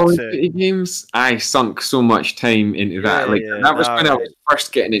original Call of Duty games, I sunk so much time into that. That was when I was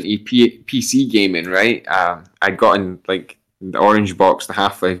first getting into PC gaming, right? I got in like the Orange Box, the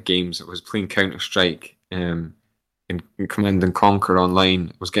Half-Life games. I was playing Counter-Strike and Command and Conquer Online.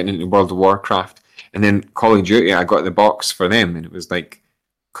 I was getting into World of Warcraft. And then Call of Duty, I got the box for them. And it was like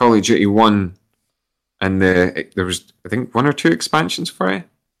Call of Duty 1 and there was, I think, 1 or 2 expansions for it.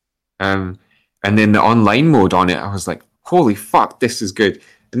 And then the online mode on it, I was like, holy fuck, this is good.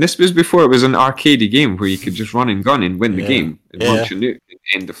 And this was before it was an arcade game where you could just run and gun and win the game and launch a nuke and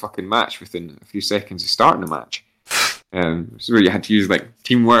end the fucking match within a few seconds of starting the match. So where you had to use like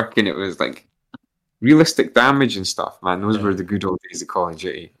teamwork and it was like realistic damage and stuff, man. Those were the good old days of Call of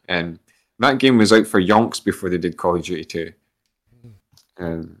Duty. And that game was out for yonks before they did Call of Duty 2.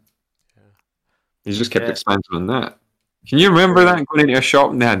 You just kept expanding on that. Can you remember that, going into a shop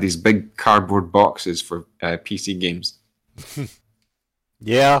and they had these big cardboard boxes for PC games?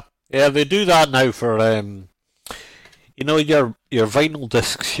 Yeah, they do that now for your vinyl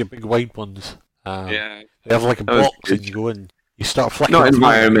discs, your big wide ones. They have like a box and you go in, you start flicking. Not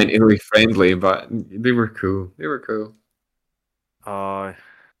environmentally friendly, but they were cool. Very cool.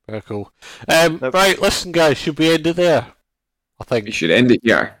 Right, listen, guys, should we end it there? I think we should end it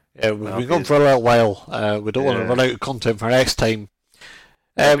here. Yeah, we've been going for a little while. We don't want to run out of content for next time.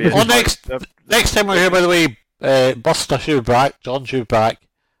 Next time we're here, by the way, Buster should be back, John should be back.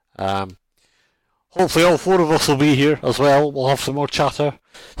 Hopefully all 4 of us will be here as well. We'll have some more chatter,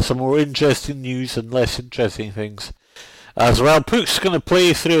 some more interesting news and less interesting things. As well, Pook's going to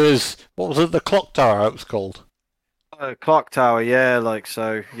play through his, what was it, the Clock Tower it was called? Clock Tower, yeah, like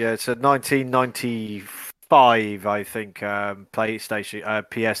so. Yeah, it's a 1994 5, I think, PlayStation,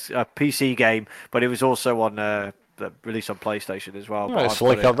 PC game, but it was also on released on PlayStation as well. Oh, it's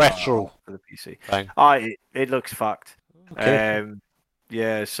like a retro for the PC. thing. It looks fucked. Okay.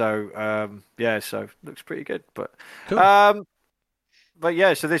 So looks pretty good. But Cool. but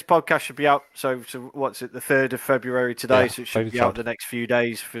yeah, so this podcast should be out. So what's it? The 3rd of February today. Yeah, So it should Friday be out third. the next few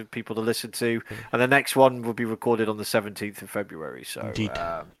days for people to listen to, and the next one will be recorded on the 17th of February. So Indeed.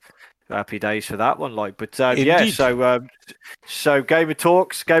 happy days for that one. But Indeed. so Gamer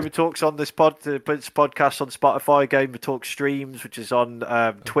Talks on this podcast on Spotify. Gamer Talks streams, which is on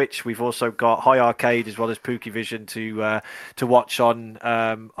Twitch. We've also got High Arcade as well as Pookie Vision to watch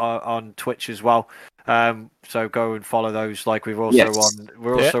on Twitch as well. So go and follow those. Like we're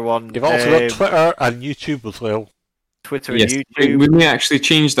also on. You've also got Twitter and YouTube as well. Twitter and Yes, YouTube. we may actually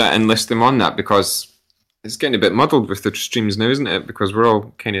change that and list them on that because it's getting a bit muddled with the streams now, isn't it? Because we're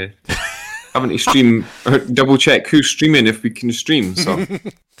all kind of having to stream, double check who's streaming if we can stream. So,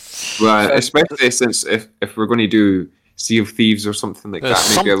 especially since if we're going to do Sea of Thieves or something like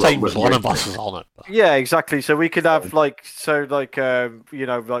that, maybe a little Sometimes bit one more. of us is on it. Yeah, exactly. So we could have like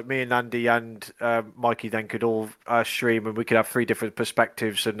me and Andy and Mikey then could all stream, and we could have 3 different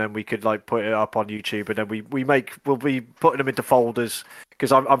perspectives, and then we could like put it up on YouTube, and then we'll be putting them into folders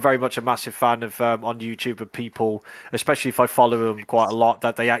because I'm very much a massive fan of on YouTube of people, especially if I follow them quite a lot,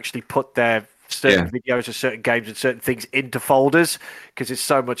 that they actually put their certain videos of certain games and certain things into folders because it's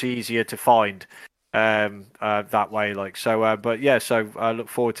so much easier to find. That way, so I look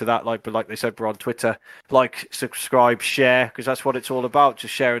forward to that. But like they said, we're on Twitter. Like, subscribe, share, because that's what it's all about,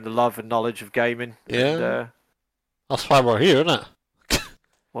 just sharing the love and knowledge of gaming. Yeah, that's why we're here, isn't it?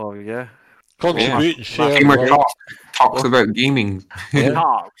 Well, yeah. Contribute and share. Gamer talks about gaming.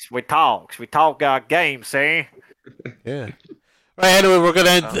 We talk games, see? Yeah. Right, anyway, we're going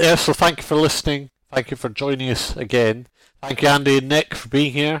to end there, so thank you for listening. Thank you for joining us again. Thank you, Andy and Nick, for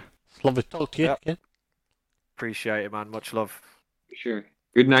being here. It's lovely to talk to you again. Appreciate it, man. Much love. Sure.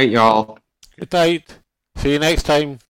 Good night, y'all. Good night. See you next time.